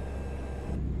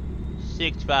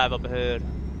 65 up ahead.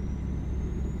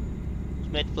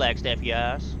 Just met the Flagstaff, you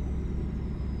guys.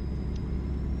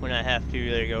 When I have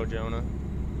to, there you go, Jonah.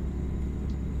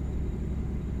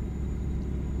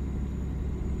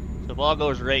 So if all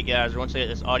goes right, guys, once I get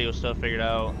this audio stuff figured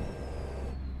out,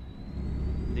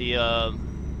 the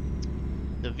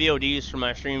VODs for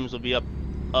my streams will be up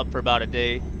for about a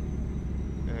day,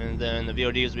 and then the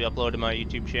VODs will be uploaded to my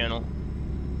YouTube channel.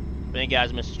 If any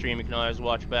guys miss a stream, you can always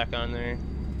watch back on there.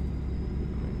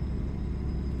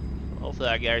 Hopefully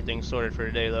I got everything sorted for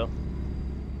today, though.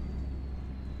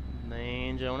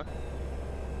 Man, Jonah.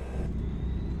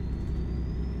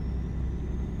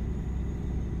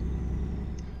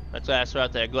 That's why I asked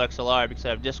about that GoXLR, because I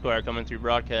have Discord coming through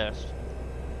broadcast.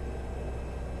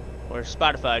 Or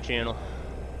Spotify channel.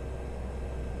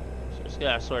 So just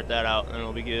gotta sort that out and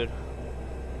it'll be good.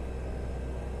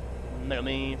 I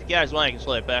mean, if you guys want, you can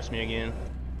slowly pass me again.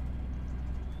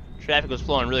 Traffic was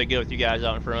flowing really good with you guys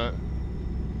out in front.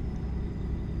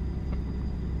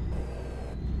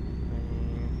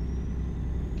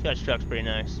 Catch truck's pretty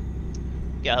nice.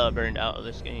 Got hella burned out of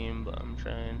this game, but I'm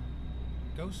trying.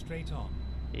 Go straight on.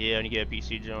 Yeah, and you get a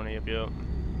PC, Jonah. Yep. I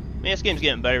mean, this game's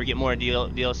getting better. We get more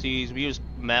DLCs. We use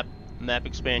map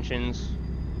expansions,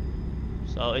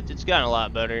 so it's gotten a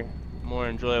lot better, more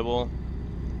enjoyable.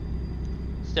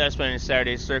 Instead of spending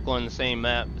Saturdays circling the same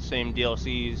map, the same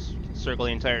DLCs, you can circle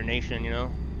the entire nation. You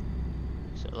know,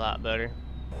 it's a lot better.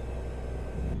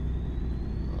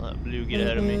 I'll let Blue get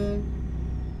ahead of me.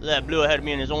 Let Blue ahead of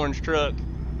me in his orange truck.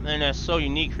 Man, that's so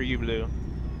unique for you, Blue.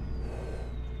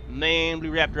 Man,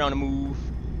 Blue wrapped around the move.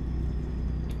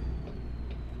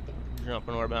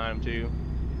 Jumping over behind him too.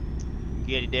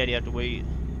 Getty Daddy have to wait.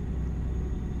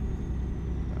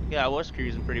 Yeah, I was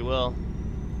cruising pretty well.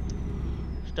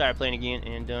 Started playing again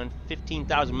and done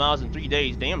 15,000 miles in 3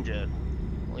 days. Damn, Jed.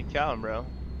 Holy cow, bro.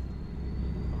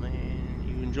 Oh, man,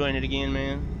 you enjoying it again,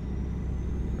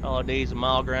 man? All days of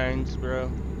mile grinds,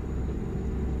 bro.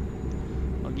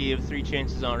 I'll give 3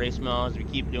 chances on race miles. If you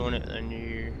keep doing it, then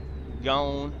you're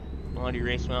gone. Want to do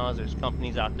race miles? There's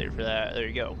companies out there for that. There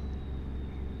you go.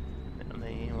 I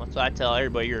mean, what's I tell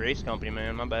everybody? You're a race company,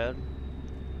 man. My bad.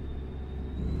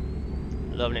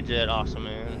 Loving it, Jed. Awesome,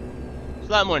 man. It's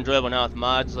a lot more enjoyable now with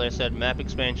mods. Like I said, map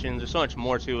expansions. There's so much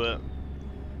more to it.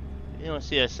 You don't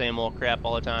see that same old crap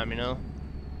all the time, you know.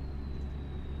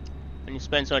 When you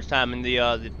spend so much time in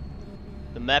the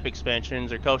map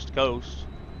expansions or coast to coast,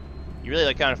 you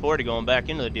really can't afford to going back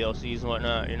into the DLCs and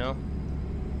whatnot, you know.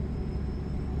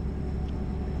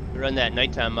 We run that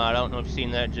nighttime mod. I don't know if you've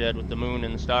seen that, Jed, with the moon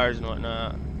and the stars and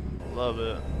whatnot. Love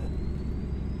it.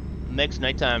 Makes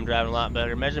nighttime driving a lot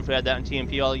better. Imagine if we had that in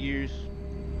TMP all the years.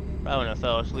 Probably wouldn't have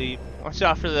fell asleep. Watch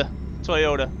out for the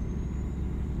Toyota.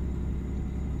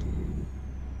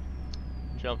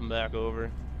 Jumping back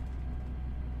over.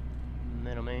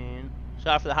 Middleman. Watch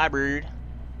out for the hybrid.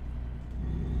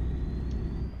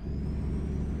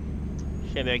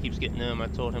 Chevy keeps getting them. I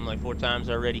told him like 4 times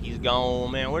already he's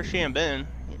gone. Man, where's Sham been?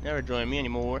 He never joined me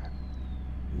anymore.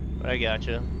 But I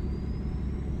gotcha.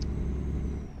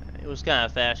 It was kind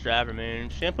of a fast driver, man.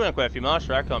 Sham put in quite a few miles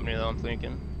for our company, though, I'm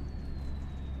thinking.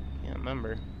 Can't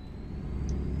remember.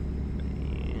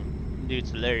 Man, dude's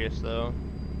hilarious, though.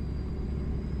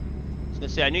 I was gonna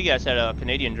say, I knew you guys had a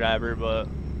Canadian driver, but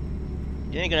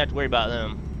you ain't gonna have to worry about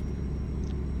them.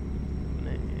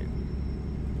 Man.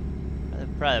 They're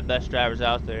probably the best drivers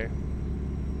out there.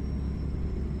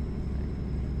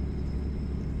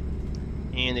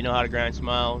 And they know how to grind some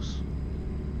miles.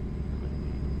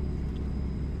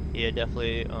 Yeah,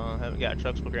 definitely haven't got a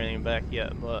truck book or anything back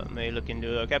yet, but may look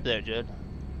into it. Copy that, Jed.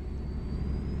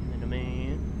 And I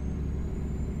mean,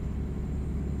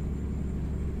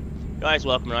 you're always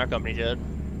welcome in our company, Jed.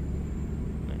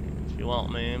 Man, if you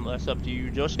want, man, but that's up to you.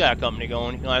 Joe's got a company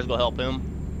going. You can always go help him.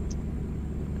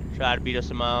 Try to beat us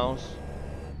some miles.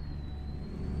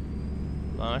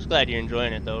 Well, I'm just glad you're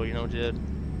enjoying it, though, you know, Jed.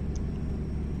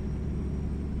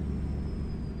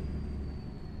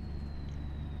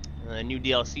 New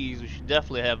DLCs, we should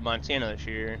definitely have Montana this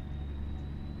year.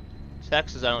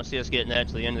 Texas, I don't see us getting that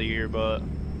till the end of the year, but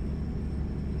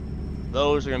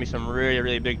those are going to be some really,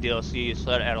 really big DLCs,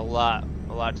 so that add a lot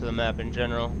to the map in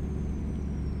general.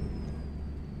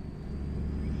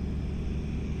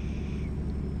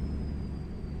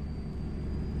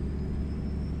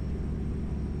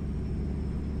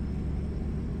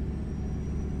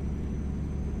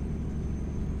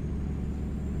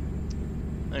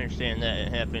 I understand that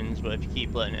it happens, but if you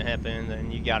keep letting it happen,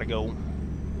 then you gotta go.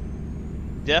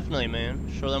 Definitely,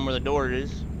 man. Show them where the door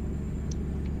is.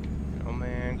 Oh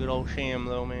man, good old Sham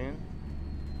though, man.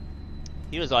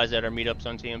 He was always at our meetups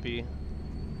on TMP.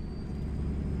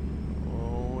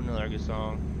 Oh, another good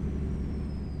song.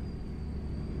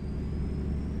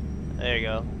 There you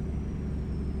go.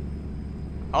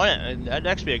 Oh yeah, that'd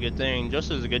actually be a good thing.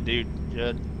 Justin's a good dude,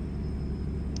 Jed.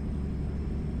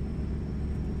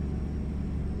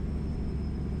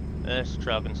 That's the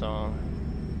trucking song.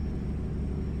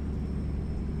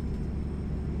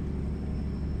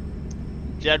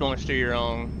 Jed won't steer you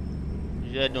wrong.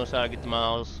 Jed knows how to get the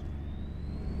miles.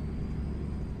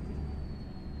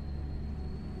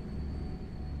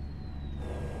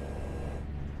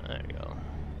 There you go.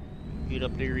 Get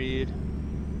up there, Red.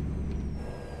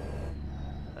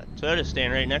 Toyota's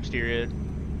staying right next to you, Red.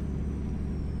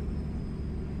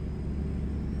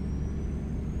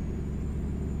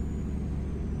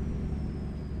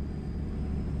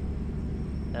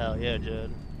 Hell yeah,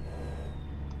 Jed.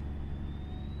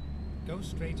 Go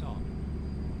straight on.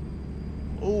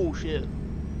 Oh shit.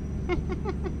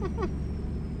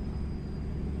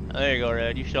 There you go,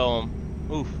 Red. You show him.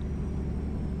 Oof.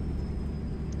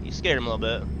 You scared him a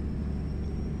little bit.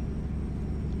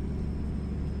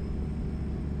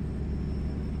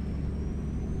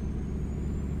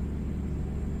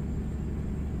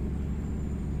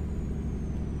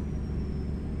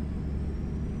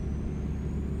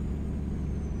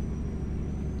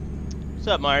 What's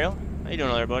up, Mario? How you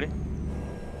doing, everybody?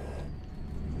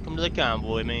 Come to the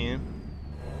convoy, man.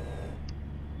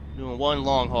 Doing one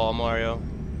long haul, Mario.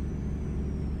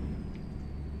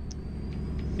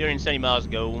 370 miles to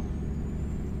go.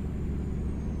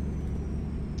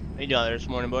 How you doing there this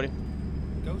morning, buddy?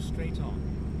 Go straight on.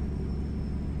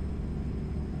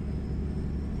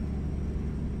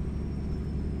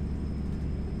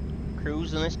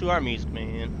 Cruising, let's do our music,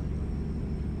 man.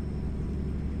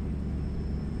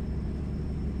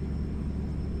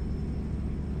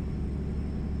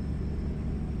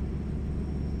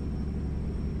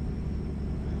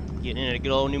 Getting into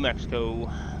good old New Mexico.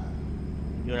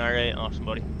 Doing alright? Awesome,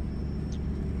 buddy.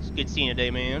 It's good seeing you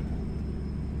today, man.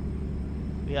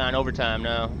 We on overtime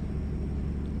now.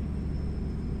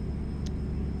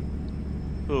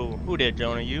 Who did,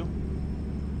 Jonah? You?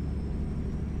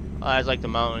 I was like the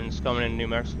mountains coming into New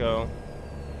Mexico.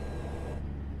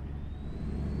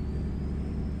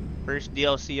 First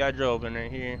DLC I drove in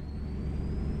right here.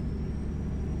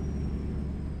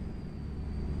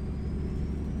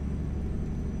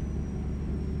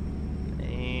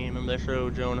 Remember this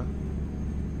road, Jonah?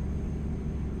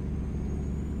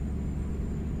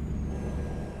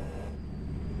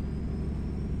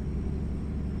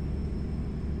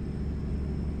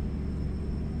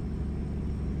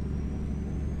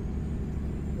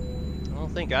 I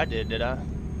don't think I did I?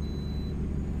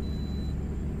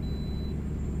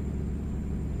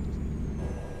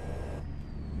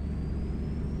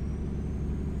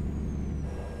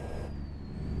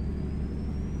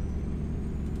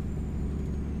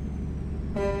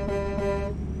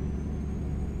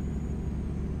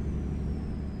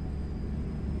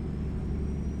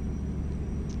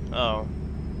 Oh.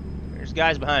 There's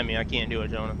guys behind me. I can't do it,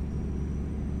 Jonah.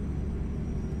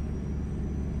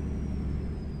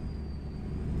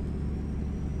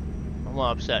 I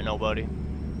won't upset nobody.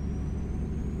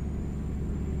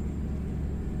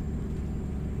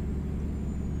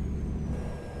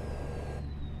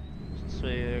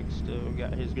 Swag still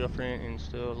got his girlfriend and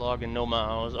still logging no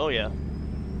miles. Oh yeah.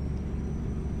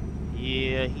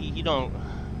 Yeah, he don't.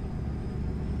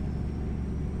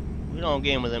 We don't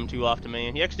game with him too often,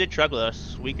 man. He actually did truck with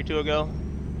us a week or two ago.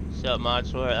 Set up mod,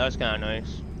 so that was kind of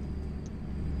nice.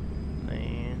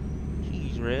 Man,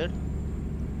 jeez, Red.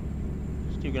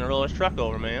 This dude gonna roll his truck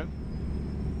over, man.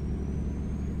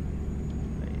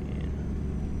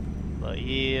 But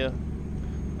yeah,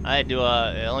 I do.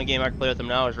 The only game I can play with him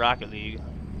now is Rocket League.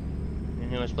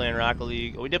 And he was playing Rocket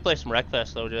League. We did play some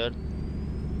Wreckfest though, Jed.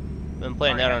 Been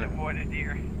playing that on.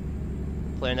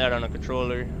 Playing that on a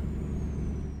controller.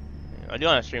 I do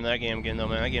want to stream that game again though,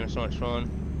 man. That game is so much fun.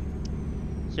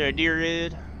 Is there a deer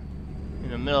red in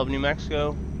the middle of New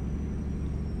Mexico?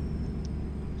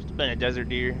 Just been a desert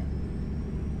deer.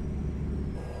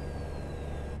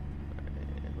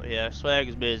 But yeah, Swag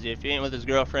is busy. If he ain't with his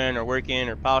girlfriend or working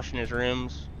or polishing his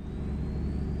rims.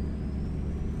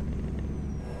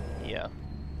 Yeah.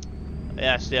 I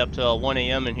gotta stay up till 1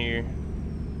 AM in here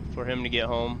for him to get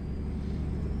home.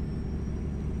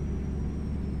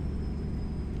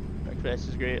 This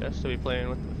is great. I'll still be playing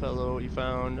with the fellow you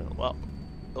found a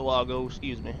while ago.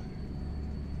 Excuse me.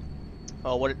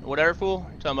 Oh, whatever, fool.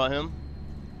 You're talking about him?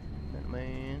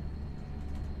 Man.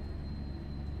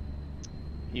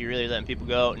 You really letting people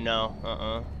go?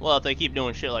 No. Well, if they keep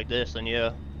doing shit like this, then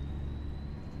yeah.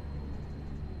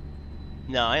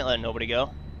 No, I ain't letting nobody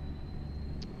go.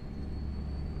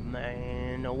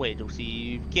 Man, no way,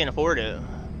 Steve. Can't afford it.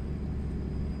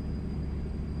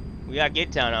 We got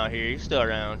Gate Town out here. He's still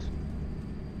around.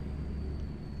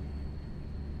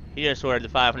 He just ordered the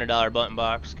 $500 button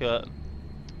box cut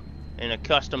and a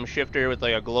custom shifter with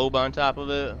like a globe on top of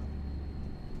it.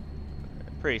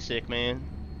 Pretty sick, man.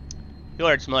 He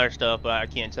ordered some other stuff, but I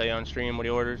can't tell you on stream what he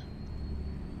ordered.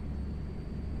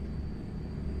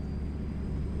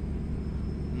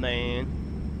 Man.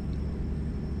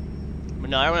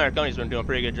 But no, everyone in our company's been doing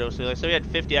pretty good, Joe. So we had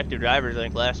 50 active drivers, I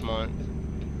think, last month.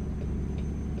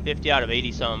 50 out of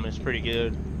 80 something is pretty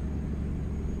good.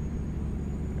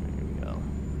 There we go.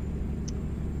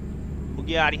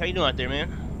 Bugatti, how you doing out there,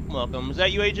 man? Welcome. Is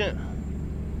that you, Agent?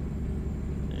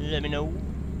 Let me know.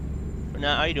 But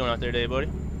now, how you doing out there today, buddy?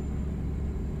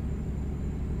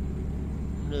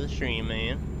 To the stream,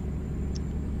 man.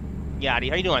 Bugatti,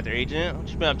 how you doing out there, Agent? What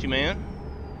you been up to, man?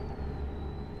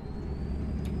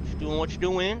 Just doing what you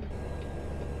doing?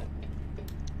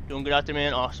 Doing good out there,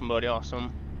 man? Awesome, buddy,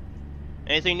 awesome.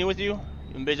 Anything new with you?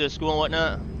 You been busy at school and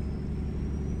whatnot?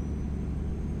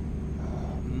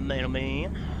 Man, oh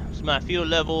man. So my fuel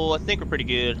level, I think we're pretty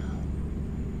good.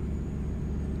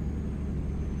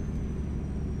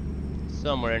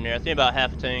 Somewhere in there. I think about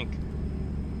half a tank.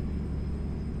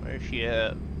 Where's she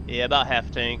at? Yeah, about half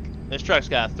a tank. This truck's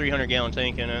got a 300-gallon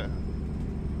tank in it.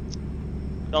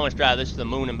 Can almost drive this to the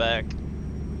moon and back.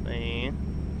 Man.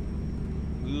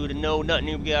 Good to know. Nothing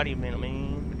new, Bugatti, man, oh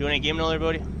man. Doing any gaming on there,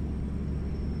 buddy?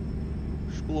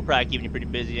 School probably keeping you pretty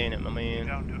busy, ain't it, my man? You're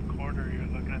down to a quarter, you're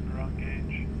looking at the wrong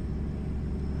gauge.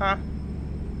 Huh?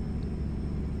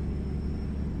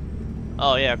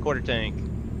 Oh yeah, quarter tank.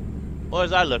 What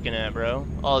was I looking at, bro?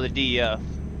 Oh, the DF.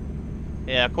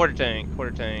 Yeah, quarter tank,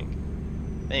 quarter tank.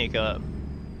 Think up.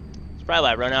 It's probably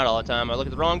why I run out all the time. I look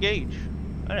at the wrong gauge.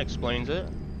 That explains it.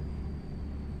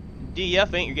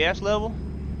 DF ain't your gas level?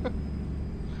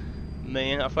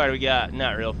 Man, how far do we got?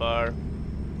 Not real far.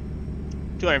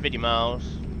 250 miles.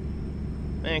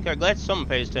 Man, glad someone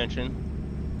pays attention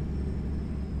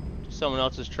to someone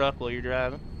else's truck while you're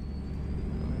driving.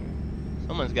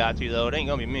 Someone's got to, though. It ain't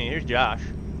gonna be me. Here's Josh.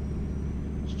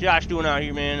 What's Josh doing out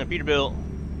here, man? A Peterbilt.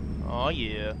 Oh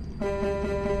yeah.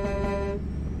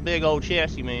 Big old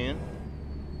chassis, man.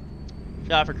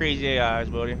 Shot for crazy AIs,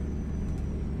 buddy.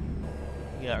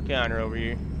 We got a counter over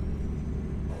here.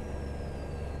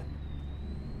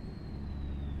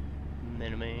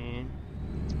 Man.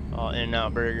 Oh,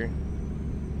 In-N-Out Burger.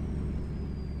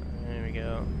 There we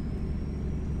go.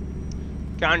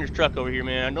 Connor's truck over here,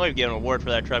 man. I know you've given an award for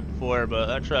that truck before, but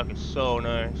that truck is so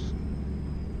nice.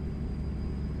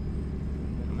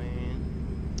 Man.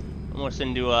 I'm gonna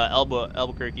send to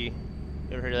Albuquerque. You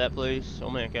ever heard of that place? Oh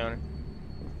man, Connor.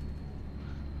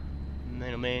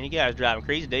 Man, oh man, you guys driving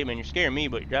crazy today, man. You're scaring me,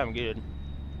 but you're driving good.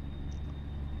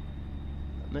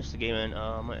 I missed the game, and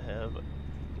I might have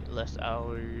less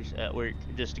hours at work.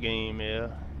 Just a game, yeah.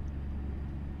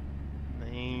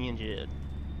 Man, Jed.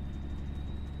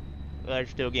 Glad you're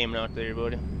still gaming out there,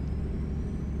 buddy.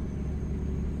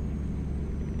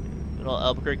 Good old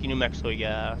Albuquerque, New Mexico, you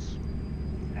guys.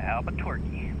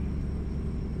 Albuquerque.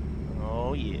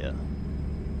 Oh, yeah.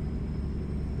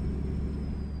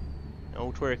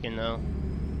 No twerking, though.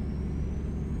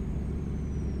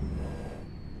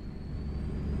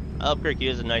 Albuquerque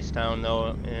is a nice town,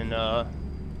 though, and,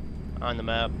 on the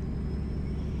map.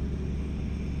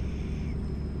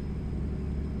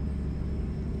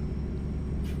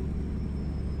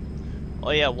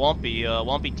 Oh yeah, Wumpy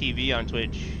TV on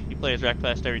Twitch. He plays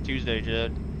Wreckfest every Tuesday,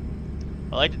 Jed.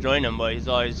 I like to join him, but he's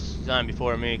on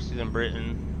before me because he's in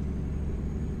Britain.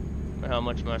 How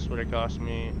much my sweater cost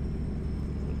me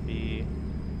would be.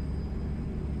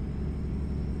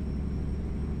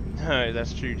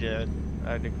 That's true, Jed.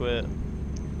 I had to quit.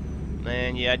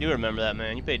 Man, yeah, I do remember that,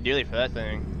 man. You paid dearly for that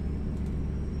thing.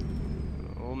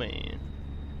 Oh man.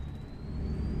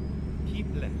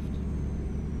 Keep left.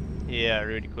 Yeah,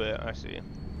 Rudy quit. I see.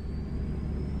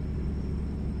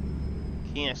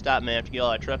 Can't stop, man, after you get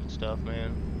all that truck and stuff,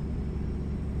 man.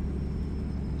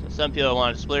 So some people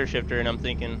want a splitter shifter, and I'm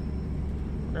thinking,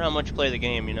 I wonder how much you play the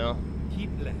game, you know?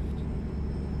 Keep left.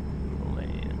 Oh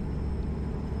man.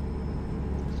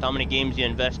 So how many games you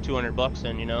invest $200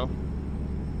 in, you know?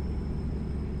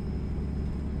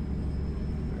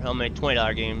 Or how many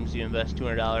 $20 games you invest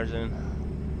 $200 in?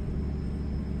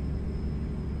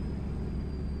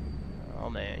 Oh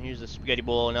man, here's the spaghetti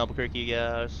bowl in Albuquerque,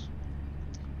 guys.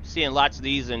 Seeing lots of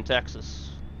these in Texas,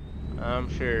 I'm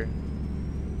sure.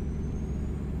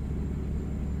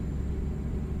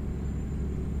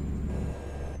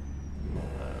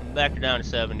 Back down to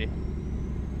 70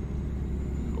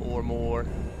 or more.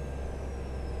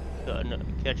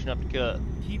 Catching up the cut.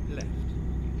 Keep left.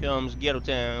 Here comes Ghetto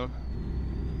Town.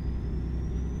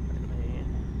 Man.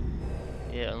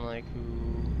 Yeah, and like who?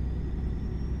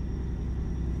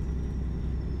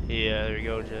 Yeah, there you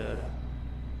go, Jed.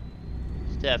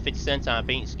 Just have 50 cents on a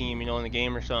paint scheme, you know, in the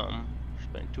game or something.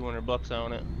 Spent $200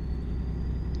 on it.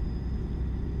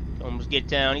 Almost get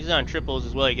down. He's on triples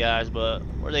as well, guys, but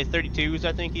what are they, 32s?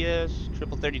 I think he has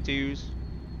triple 32s.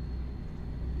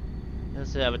 He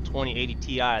does have a 2080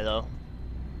 Ti though.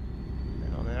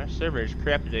 Oh man, our server is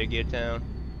crap today, get down.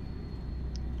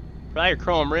 Probably your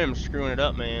chrome rims screwing it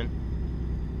up, man.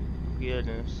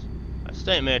 Goodness. I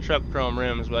still ain't made a truck with chrome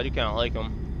rims, but I do kind of like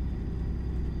them.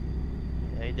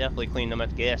 Yeah, they definitely cleaned them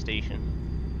at the gas station.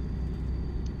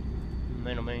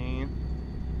 Man, oh man.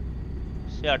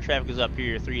 See how traffic is up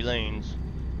here, 3 lanes.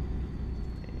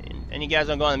 And any guys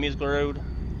don't go on the musical road?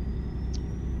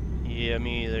 Yeah,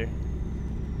 me either.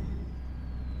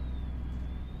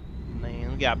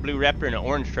 Man, we got a blue Raptor and an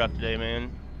orange truck today, man.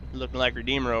 Looking like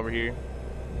Redeemer over here.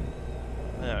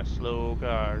 Ah, slow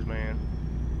cars, man.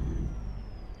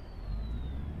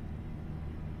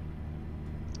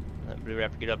 Let blue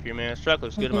Raptor get up here, man. This truck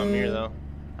looks good in my mirror, though.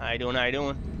 How you doing? How you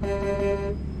doing?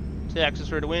 Texas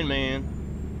for the win, man.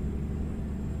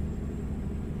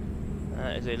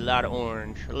 That is a lot of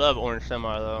orange. I love orange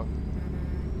semi, though.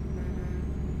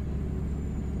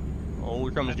 Oh,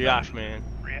 here comes Josh, man.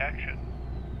 Reaction.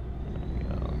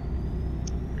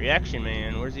 Reaction,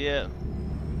 man. Where's he at?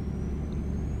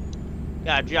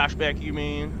 Got Josh back here,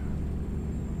 man.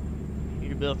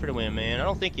 Your built for the win, man. I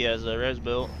don't think he has a res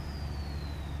built.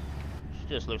 She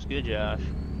just looks good, Josh.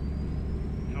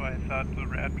 That's what I thought the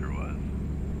Raptor was.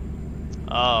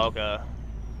 Oh, okay.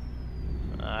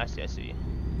 I see, I see.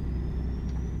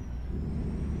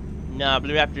 Nah,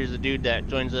 Blue Raptor is the dude that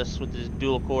joins us with his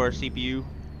dual core CPU.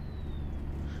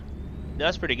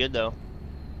 That's pretty good, though.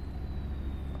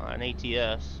 An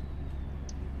ATS.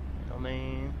 Oh,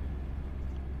 man.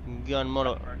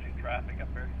 Gunmetal. Traffic up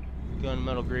here.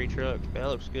 Gunmetal gray truck. That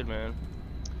looks good, man.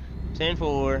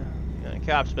 10-4. Got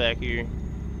cops back here.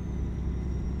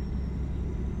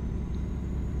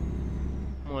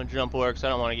 I'm gonna jump over because I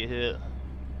don't want to get hit.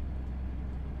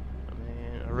 Oh,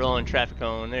 man, a rolling traffic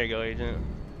cone. There you go, agent.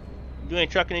 You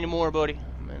ain't trucking anymore, buddy.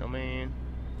 Man, oh man.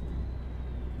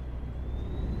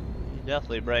 He's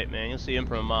definitely bright, man. You'll see him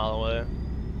from a mile away.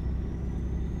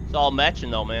 It's all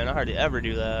matching though, man. I hardly ever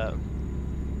do that.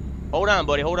 Hold on,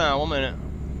 buddy. Hold on. 1 minute.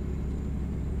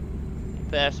 You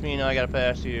pass me, now I gotta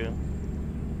pass you.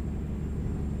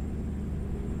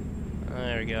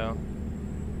 There we go.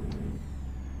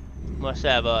 Must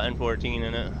have N14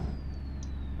 in it.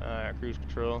 Alright, cruise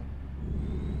control.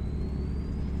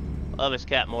 Love his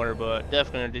cat motor, but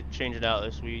definitely gonna change it out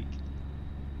this week.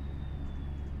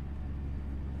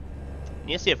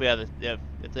 Need to see if we have the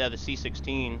if they have the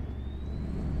C16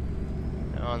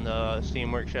 on the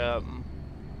Steam Workshop.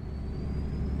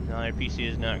 No, your PC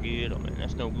is not good. Oh man,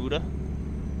 that's no Gouda.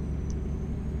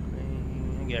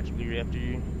 I got you, Blue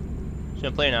Raptor. So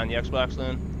I'm playing on the Xbox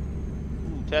then.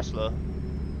 Ooh, Tesla.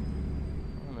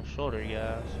 On the shoulder,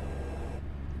 guys.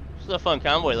 This is a fun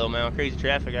convoy though, man. Crazy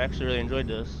traffic. I actually really enjoyed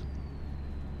this.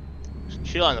 Just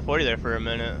chill on the 40 there for a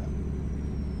minute.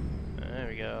 There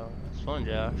we go. That's fun,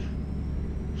 Josh.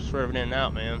 Swerving in and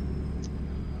out, man.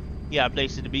 You got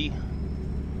places to be.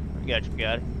 I got you,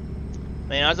 got it.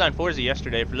 Man, I was on Forza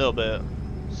yesterday for a little bit.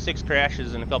 6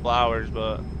 crashes in a couple hours,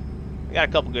 but I got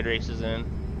a couple good races in.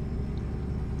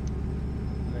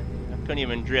 Man, I couldn't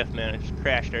even drift, man. It just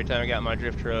crashed every time I got in my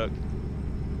drift truck.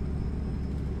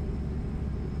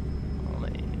 Oh,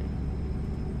 man.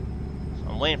 So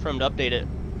I'm waiting for him to update it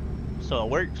so it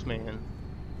works, man.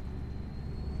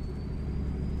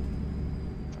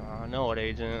 Oh, I know it,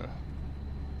 agent.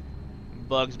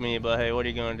 Bugs me, but hey, what are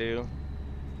you gonna do?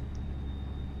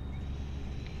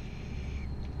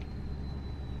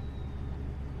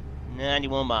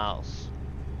 $91 miles.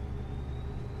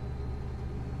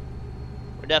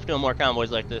 We're definitely doing more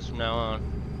convoys like this from now on.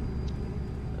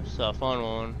 It's a fun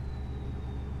one.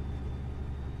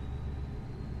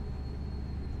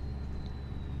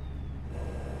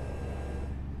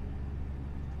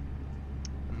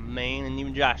 Man, and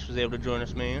even Josh was able to join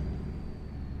us, man.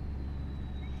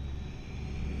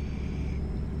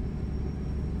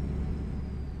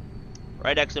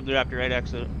 Right exit, Blue Raptor, right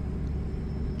exit.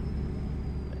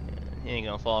 He ain't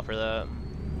gonna fall for that.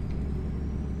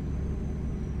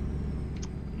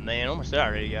 Man, almost there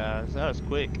already, guys. That was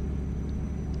quick.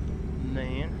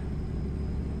 Man.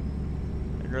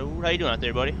 How you doing out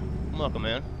there, buddy? Welcome,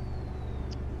 man.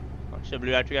 Watch that,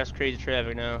 Blue Raptor. Got some crazy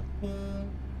traffic now.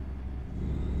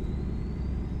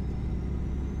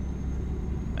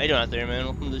 How you doing out there, man?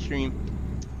 Welcome to the stream.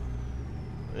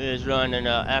 We're just running an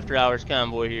after-hours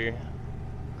convoy here.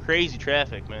 Crazy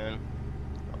traffic, man.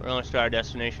 We're almost to our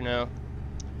destination now.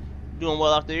 Doing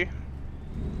well out there?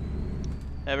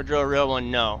 Ever drove a real one?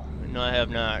 No. No, I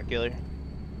have not, killer.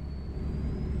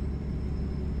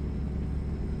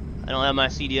 I don't have my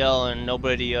CDL, and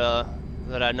nobody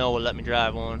that I know will let me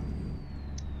drive one.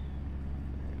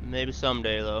 Maybe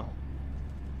someday though.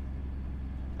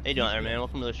 How you doing there, man?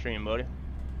 Welcome to the stream, buddy.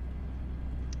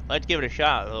 I'd like to give it a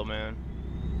shot though, man.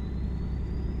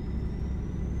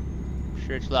 I'm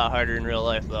sure it's a lot harder in real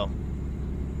life though.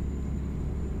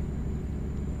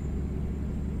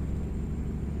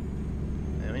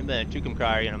 Man, we've been a Tucum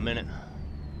car in a minute.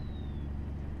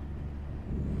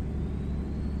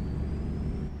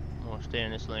 I'm gonna stay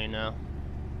in this lane now.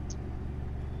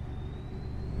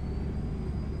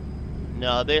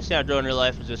 No, the biggest thing I drove in real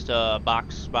life was just a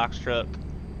box truck.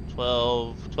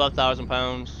 12,000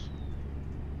 pounds.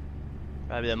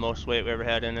 Probably the most weight we ever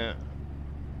had in it.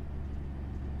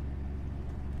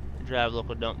 I drive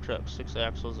local dump trucks, 6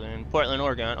 axles in Portland,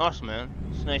 Oregon. Awesome, man.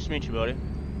 It's nice to meet you, buddy.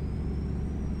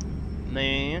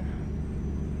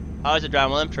 Man, how is it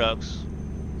driving one of them trucks?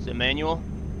 Is it manual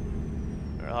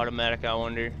or automatic? I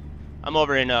wonder. I'm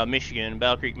over in Michigan,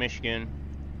 Battle Creek, Michigan.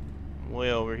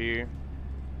 Way over here.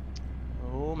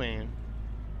 Oh man.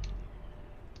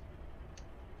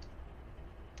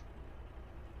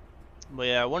 But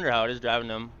yeah, I wonder how it is driving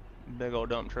them big old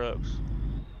dump trucks.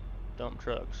 There we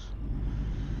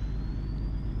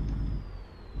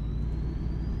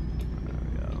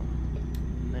go.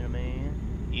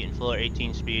 Man. Eating full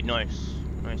 18 speed. Nice.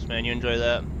 Nice, man. You enjoy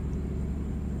that?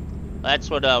 That's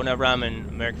what, whenever I'm in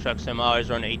American Truck Sim, I always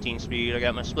run 18 speed. I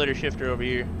got my splitter shifter over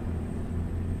here.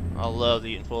 I love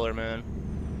the Eaton Fuller, man.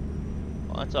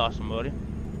 Well, that's awesome, buddy.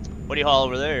 What do you haul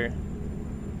over there?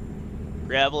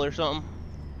 Gravel or something?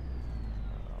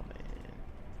 Oh, man.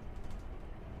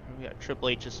 We got Triple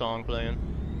H's song playing.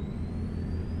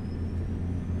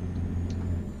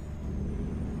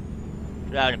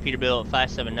 Driving a Peterbilt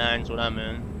 579 is what I'm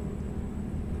in.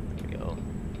 There we go.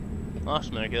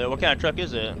 Awesome, there. What kind of truck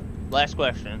is it? Last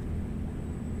question.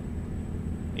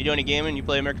 You do any gaming? You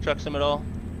play American Truck Sim at all?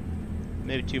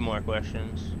 Maybe 2 more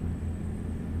questions.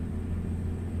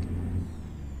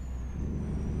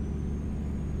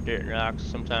 Dirt and rocks,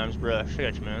 sometimes brush. I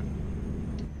got you, man.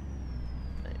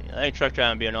 I think truck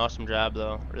driving would be an awesome job,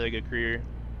 though. Really good career.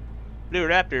 Blue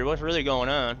Raptor, what's really going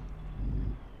on?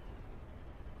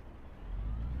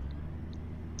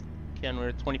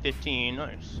 Kenworth 2015,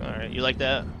 nice. Alright, you like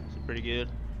that? It's pretty good.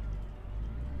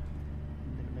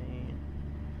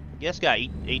 I guess got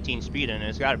 18 speed in it,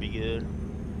 it's gotta be good.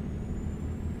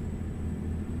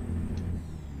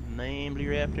 Man, Blue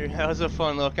Raptor, that was a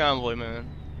fun little convoy, man.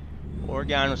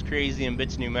 Oregon was crazy and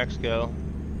bits New Mexico.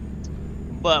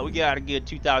 But we got a good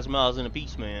 2,000 miles in a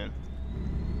piece, man.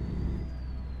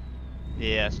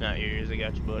 Yeah, it's not yours, I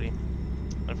got you, buddy.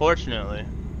 Unfortunately.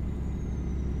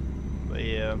 But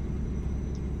yeah.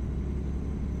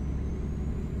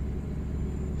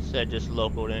 Said just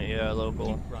local, didn't it? Yeah,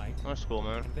 local. Keep right. That's cool,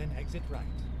 man. And then exit right.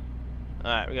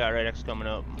 Alright, we got right X coming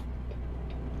up.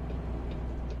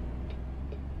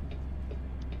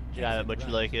 Drive it, but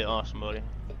you like it. Awesome, buddy.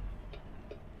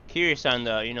 Curious on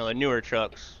the, you know, the newer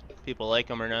trucks. If people like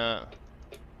them or not.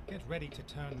 Get ready to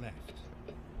turn left.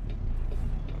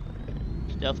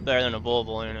 It's definitely better than a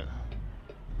Volvo, ain't it?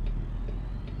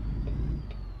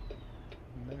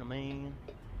 Man,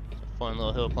 it's a fun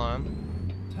little hill climb.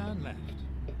 Turn left.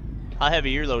 How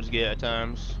heavy your loads get at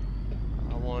times?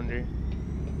 I wonder.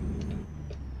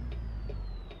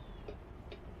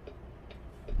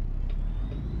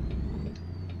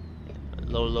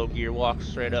 Low gear walks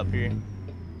straight up here.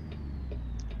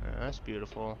 That's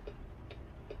beautiful.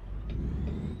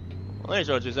 Well, there's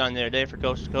roads was on the other day for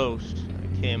coast to coast.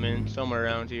 I came in somewhere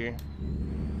around here.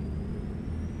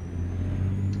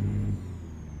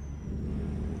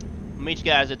 I'll meet you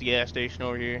guys at the gas station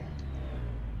over here.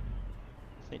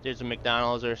 I think there's a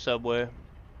McDonald's or a Subway.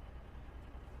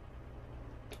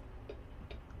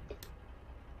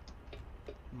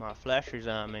 My flasher's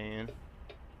on, man.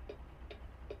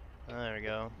 There we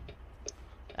go.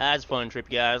 That's a fun trip,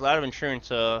 guys. A lot of insurance,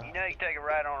 You know you can take a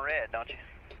ride on red, don't you?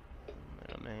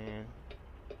 Oh, man.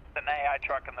 An AI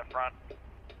truck in the front.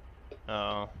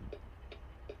 Oh.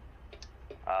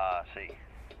 See.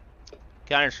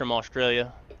 Connor's from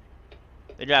Australia.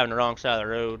 They're driving the wrong side of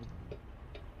the road.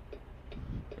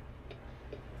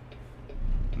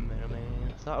 Man, oh,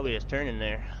 man. I thought we was turning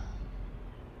there.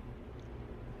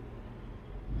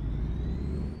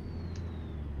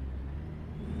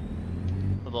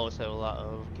 I've always had a lot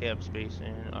of cab space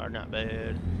and are not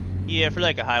bad. Yeah, for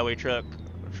like a highway truck,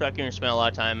 a truck you're gonna spend a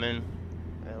lot of time in,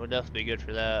 it would definitely be good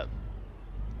for that.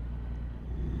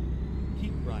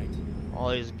 Keep right.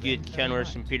 All these good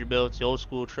Kenworths and Peterbilts, the old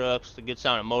school trucks, the good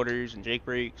sounding motors and Jake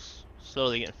brakes,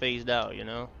 slowly getting phased out, you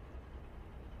know.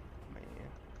 Man.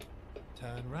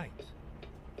 Turn right.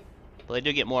 But they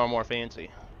do get more and more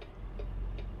fancy.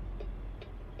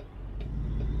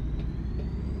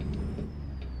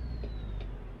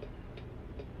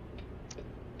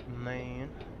 Man.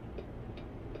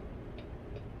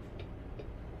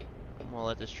 I'm gonna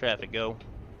let this traffic go.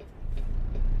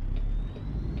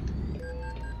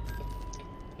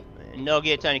 Man, no,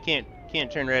 get time. You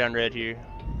can't turn red on red here.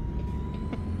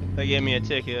 They gave me a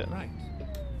ticket. Right.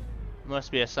 Must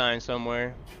be a sign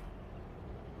somewhere.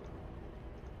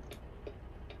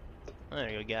 There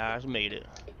you go, guys. Made it.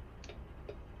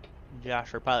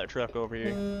 Josh, our pilot truck over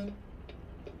here. Man.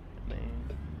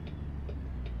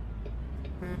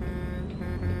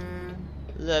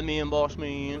 Let me in, boss It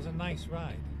man. was a nice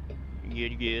ride. You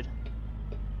good.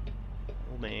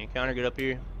 Oh man, counter get up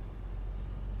here.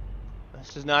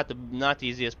 This is not the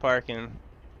easiest parking.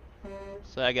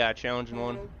 So I got a challenging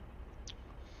one.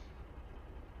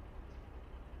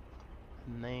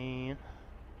 Man.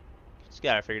 Just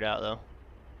got it figured out though.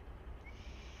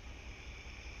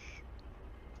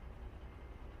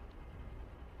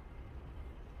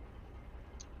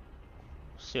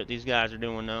 See what these guys are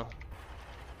doing now.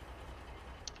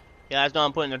 Guys know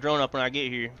I'm putting the drone up when I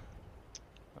get here.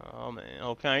 Oh man,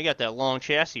 oh Connor, you got that long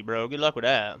chassis, bro. Good luck with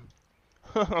that.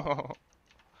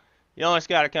 You almost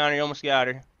got her, Connor. You almost got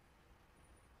her.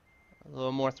 A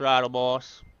little more throttle,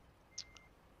 boss.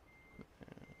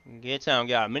 Get Town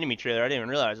got a mini-me trailer. I didn't even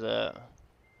realize that.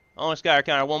 Almost got her,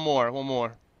 Connor. One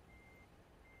more.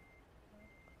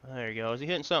 There you go. Is he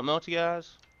hitting something else, you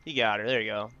guys? He got her. There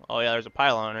you go. Oh yeah, there's a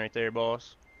pylon right there,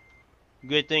 boss.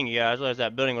 Good thing, you guys. Otherwise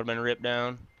that building would have been ripped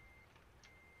down.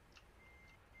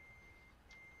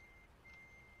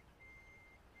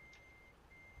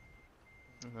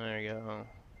 There you go.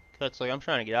 Cuts like I'm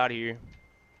trying to get out of here.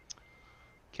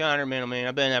 Counter, man, oh man.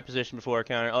 I've been in that position before,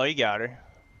 Counter. Oh, you got her.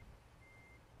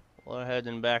 Go ahead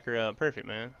and back her up. Perfect,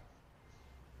 man.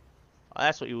 Oh,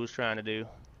 that's what he was trying to do.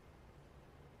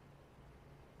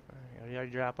 Did he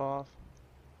already drop off?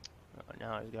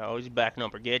 Oh, now he's backing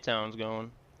up where Gay Town's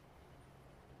going.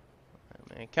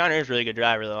 Man, Counter is a really good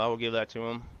driver, though. I will give that to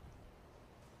him.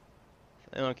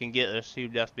 If anyone can get this, he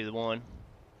would definitely be the one.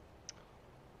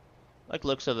 Like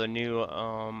looks of the new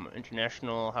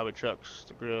international highway trucks.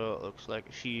 The grill looks like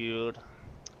a shield.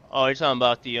 Oh, you're talking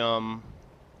about the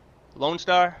Lone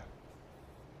Star?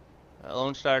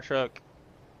 Lone Star truck.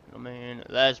 Oh man,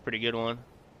 that's a pretty good one.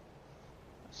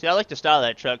 See, I like the style of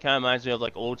that truck. Kind of reminds me of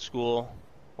like old school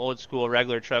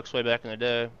regular trucks way back in the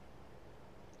day.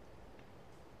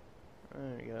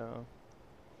 There you go.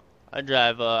 I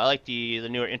drive. I like the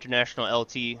newer International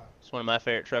LT. It's one of my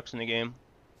favorite trucks in the game.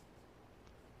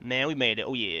 Man, we made it.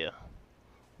 Oh yeah.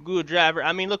 Good driver.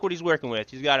 I mean, look what he's working with.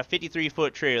 He's got a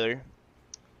 53-foot trailer.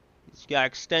 He's got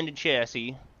extended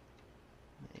chassis.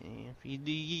 Man,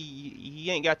 he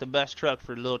ain't got the best truck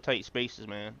for little tight spaces,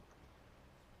 man.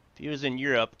 If he was in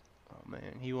Europe, oh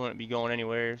man, he wouldn't be going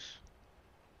anywheres.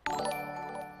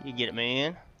 You get it,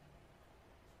 man.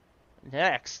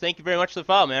 Next, thank you very much for the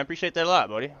follow, man. I appreciate that a lot,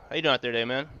 buddy. How you doing out there today,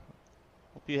 man?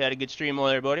 Hope you had a good stream over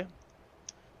there, buddy.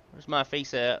 Where's my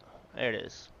face at? There it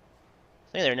is.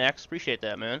 Hey there, Nex. Appreciate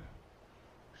that, man.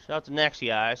 Shout out to Nex,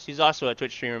 guys. He's also a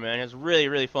Twitch streamer, man. He has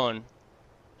really fun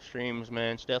streams,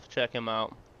 man. So definitely check him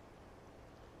out.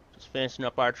 Just finishing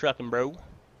up our trucking, bro.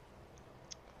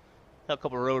 Had a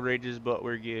couple road rages, but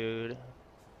we're good.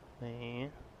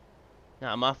 Man.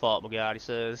 Not my fault, God, he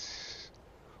says.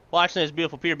 Watching this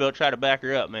beautiful Peterbilt try to back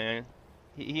her up, man.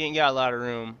 He ain't got a lot of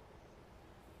room.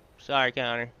 Sorry,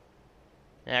 Connor.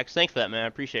 Nex, thanks for that, man. I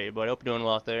appreciate you, buddy. Hope you're doing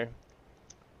well out there.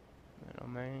 Oh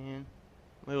man,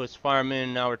 we was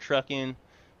farming, now we're trucking.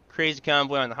 Crazy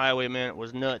convoy on the highway, man. It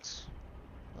was nuts.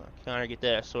 Connor, get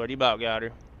that sword. He about got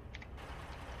her.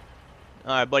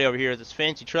 Alright, buddy over here with this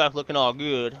fancy truck looking all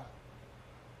good.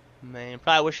 Man,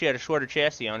 probably wish he had a shorter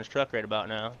chassis on his truck right about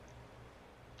now.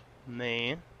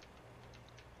 Man.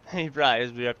 He probably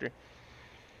is after.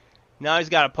 Now he's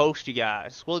got a post, you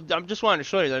guys. Well, I'm just wanting to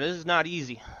show you that this is not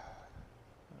easy.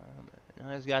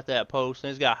 Now he's got that post, and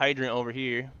he's got hydrant over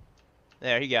here.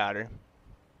 There, he got her.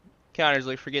 Connor's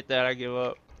like, forget that, I give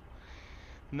up.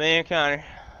 Man, Connor,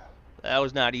 that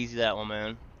was not easy, that one,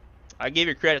 man. I give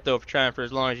you credit, though, for trying for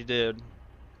as long as you did.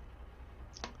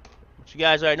 But you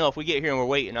guys already know, if we get here and we're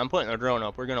waiting, I'm putting the drone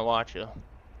up. We're going to watch you.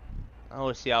 I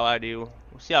always see how I do.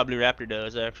 We'll see how Blue Raptor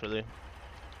does, actually.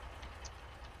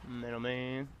 Man, oh,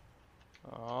 man.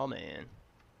 Oh, man.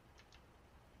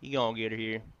 He gonna get her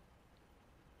here.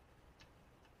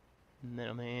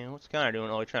 No, man, what's Connor doing?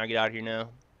 Oh, he's trying to get out of here now.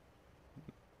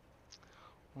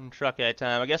 One truck at a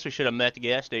time. I guess we should have met at the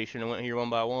gas station and went here one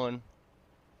by one.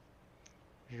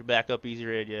 Here's your back up easy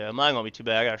red. Yeah, mine gonna be too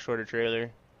bad. I got a shorter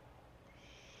trailer.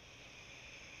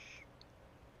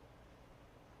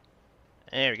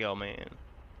 There we go, man.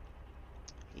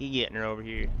 He getting her over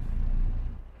here.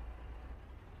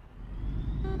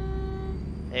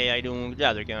 Hey, how you doing? Good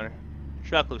job there, Counter.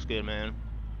 Truck looks good, man.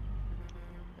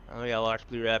 Oh, we got a large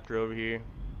Blue Raptor over here.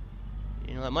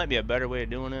 You know, that might be a better way of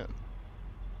doing it.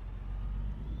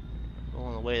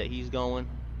 Going the way that he's going.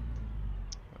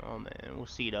 Oh, man. We'll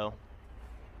see, though.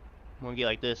 I'm gonna get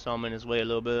like this so I'm in his way a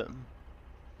little bit.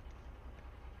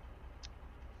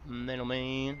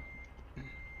 Middleman.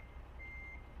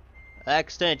 That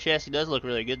extended chassis does look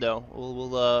really good, though.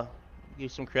 We'll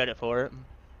give some credit for it.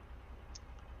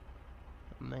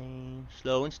 Man,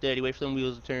 slow and steady. Wait for them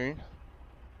wheels to turn.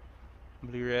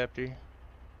 Blue Raptor.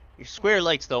 Your square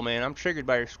lights, though, man. I'm triggered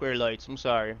by your square lights. I'm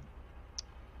sorry.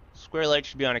 Square lights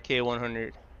should be on a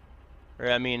K100.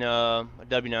 Or, I mean, a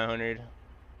W900.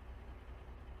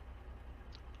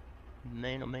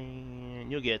 Man, oh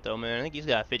man. You'll get it, though, man. I think he's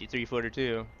got a 53 footer,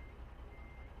 too.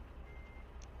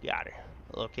 Got her.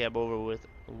 A little cab over with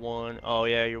one. Oh,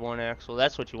 yeah, your one axle.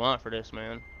 That's what you want for this,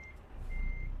 man.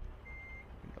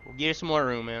 We'll give you some more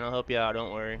room, man. I'll help you out.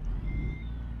 Don't worry.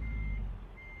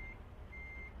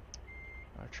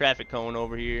 Our traffic cone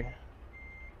over here.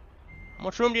 How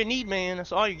much room do you need, man?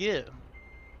 That's all you get.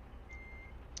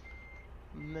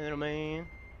 Middleman.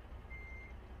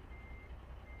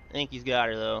 I think he's got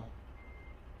her, though.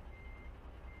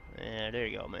 Yeah, there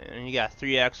you go, man. And you got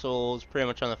 3 axles pretty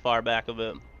much on the far back of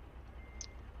it.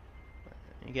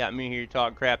 You got me here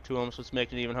talking crap to him, so it's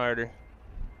making it even harder.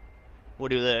 We'll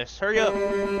do this. Hurry up!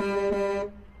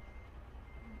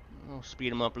 We'll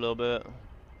speed him up a little bit.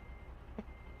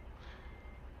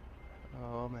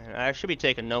 Oh, man. I should be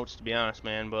taking notes, to be honest,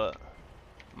 man, but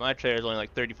my trailer's only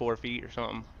like 34 feet or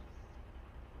something.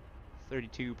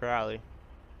 32, probably.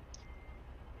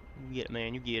 You get it,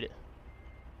 man. You get it.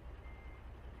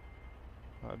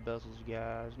 Bezels,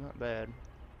 guys. Not bad.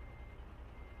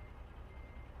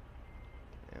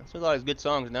 Yeah, there's a lot of good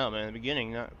songs now, man. In the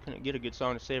beginning, couldn't get a good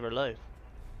song to save our life.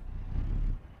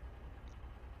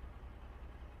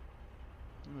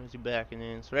 Where's he backing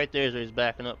in? So right there's where he's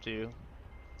backing up to.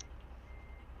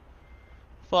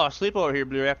 Fall asleep over here,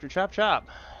 Blue Raptor. Chop, chop.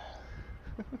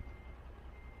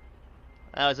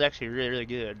 That was actually really, really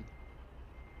good.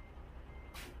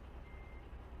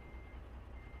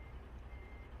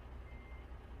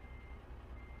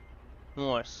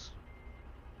 Nice.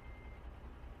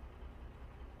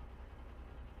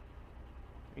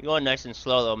 You're going nice and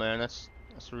slow though, man. That's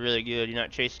really good. You're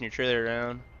not chasing your trailer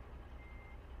around.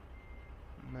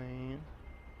 Man.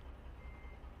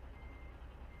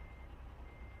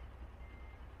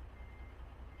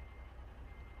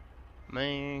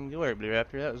 Man, good work, Blue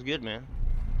Raptor. That was good, man.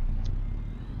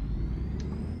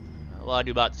 Well, I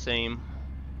do about the same.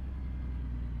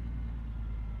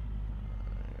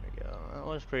 There we go. That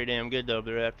was pretty damn good though,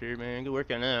 Blue Raptor, man. Good work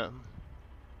on that.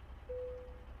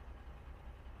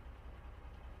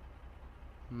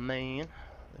 Man,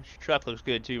 this truck looks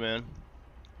good too, man.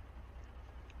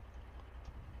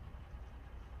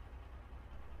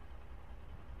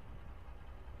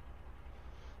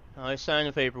 Oh, I signed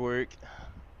the paperwork.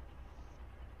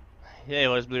 Yeah, it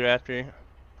was Blue Raptor.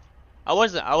 I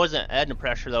wasn't adding the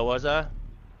pressure though, was I?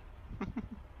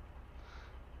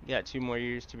 Got 2 more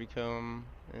years to become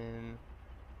an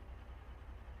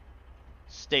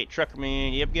state trucker,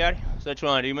 man. Yep, got it. So what you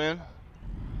want to do, man?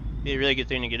 Be a really good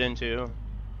thing to get into.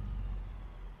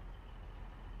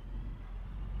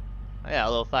 I got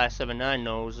a little 579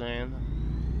 nose, man.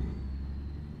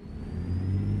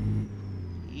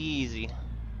 Easy.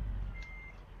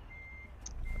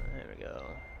 There we go.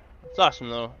 That's awesome,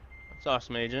 though. That's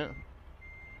awesome, Agent.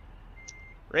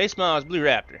 Race Miles Blue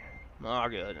Raptor. My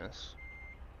goodness.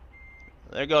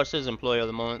 There goes his Employee of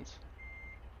the Month.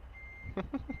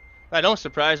 That don't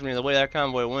surprise me the way that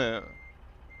convoy went.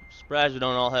 I'm surprised we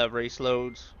don't all have race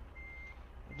loads.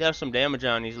 We do have some damage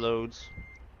on these loads.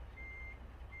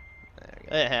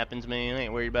 It happens, man. I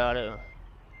ain't worried about it.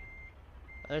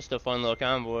 That's just a fun little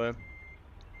convoy.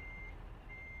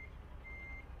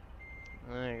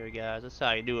 There you go, guys. That's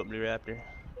how you do it, Blue Raptor.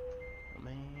 Oh,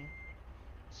 man.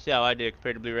 See how I did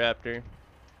compared to Blue Raptor.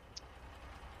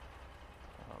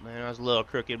 Oh, man. I was a little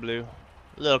crooked, Blue.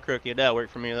 A little crooked. That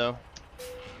worked for me, though.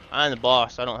 I'm the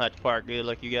boss. I don't have to park good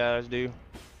like you guys do.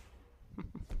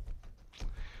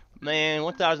 Man,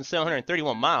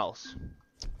 1,731 miles.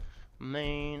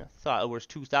 Man, I thought it was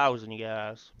 2,000, you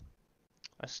guys.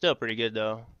 That's still pretty good,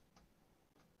 though.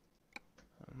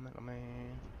 Oh,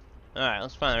 man. Alright,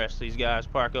 let's find the rest of these guys.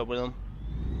 Park up with them.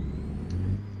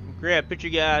 Grab a picture,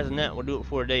 guys, and that will do it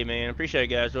for today, man. Appreciate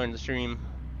you guys joining the stream.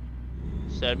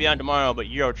 So I'll be on tomorrow, but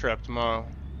Euro Truck tomorrow.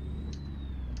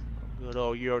 Good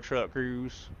old Euro Truck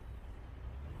cruise.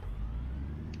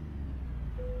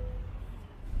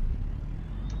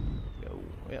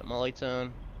 We got my lights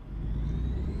on.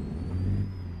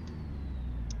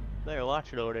 Better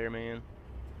watch it over there, man.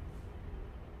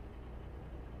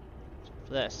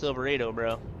 For that Silverado,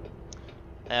 bro.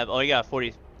 You got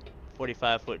a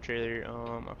 45-foot trailer.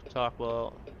 I can talk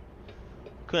about.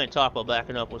 Couldn't talk while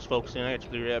backing up. Was focusing. I got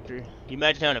your Blue Raptor. You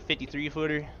imagine having a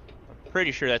 53-footer? I'm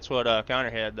pretty sure that's what Connor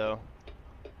had, though.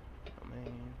 Oh,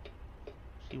 man.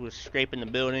 He was scraping the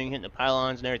building, hitting the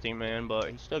pylons and everything, man.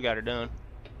 But he still got her done.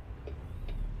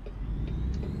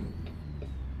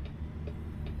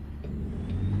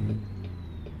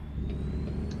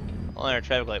 All our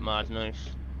traffic light mod's nice.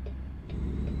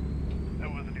 I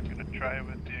wasn't even gonna try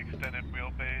with the extended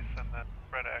wheelbase and then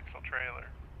front axle trailer.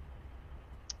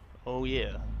 Oh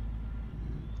yeah.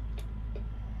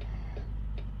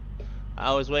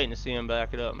 I was waiting to see him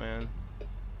back it up, man.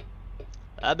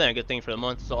 That'd been a good thing for the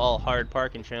month. It's all hard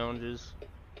parking challenges.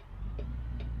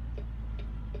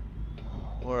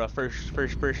 Or a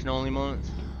first person only month.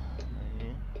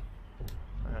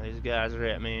 Yeah. These guys are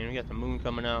at, man. We got the moon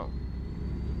coming out.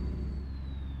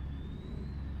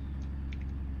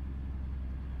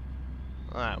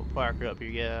 Alright, we'll park her up here,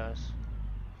 guys.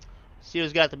 See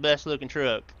who's got the best looking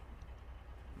truck.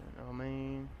 Oh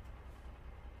man.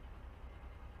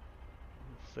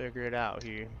 We'll figure it out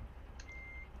here.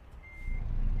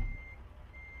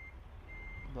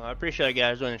 Well, I appreciate you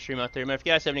guys joining the stream out there. Man, if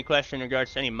you guys have any questions in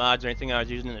regards to any mods or anything I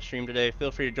was using in the stream today,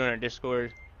 feel free to join our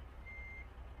Discord.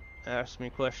 Ask me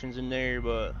questions in there,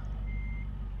 but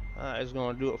that's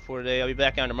gonna do it for today. I'll be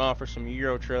back on tomorrow for some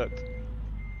Euro truck.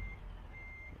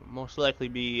 Most likely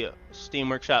be Steam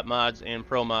Workshop mods and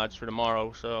Pro mods for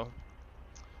tomorrow, so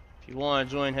if you want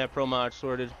to join, have Pro mods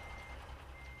sorted.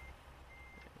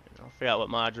 I'll figure out what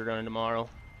mods we're running tomorrow.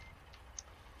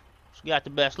 So we got the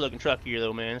best looking truck here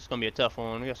though, man. It's gonna be a tough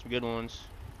one. We got some good ones.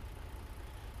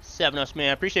 7 man.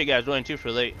 I appreciate you guys joining too for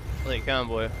late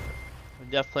convoy. I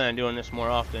definitely plan on doing this more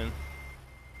often.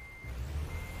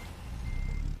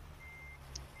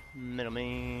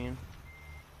 Middleman.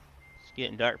 It's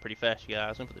getting dark pretty fast, you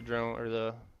guys. I'm gonna put the drone or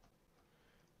the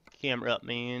camera up,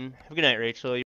 man. Have a good night, Rachel.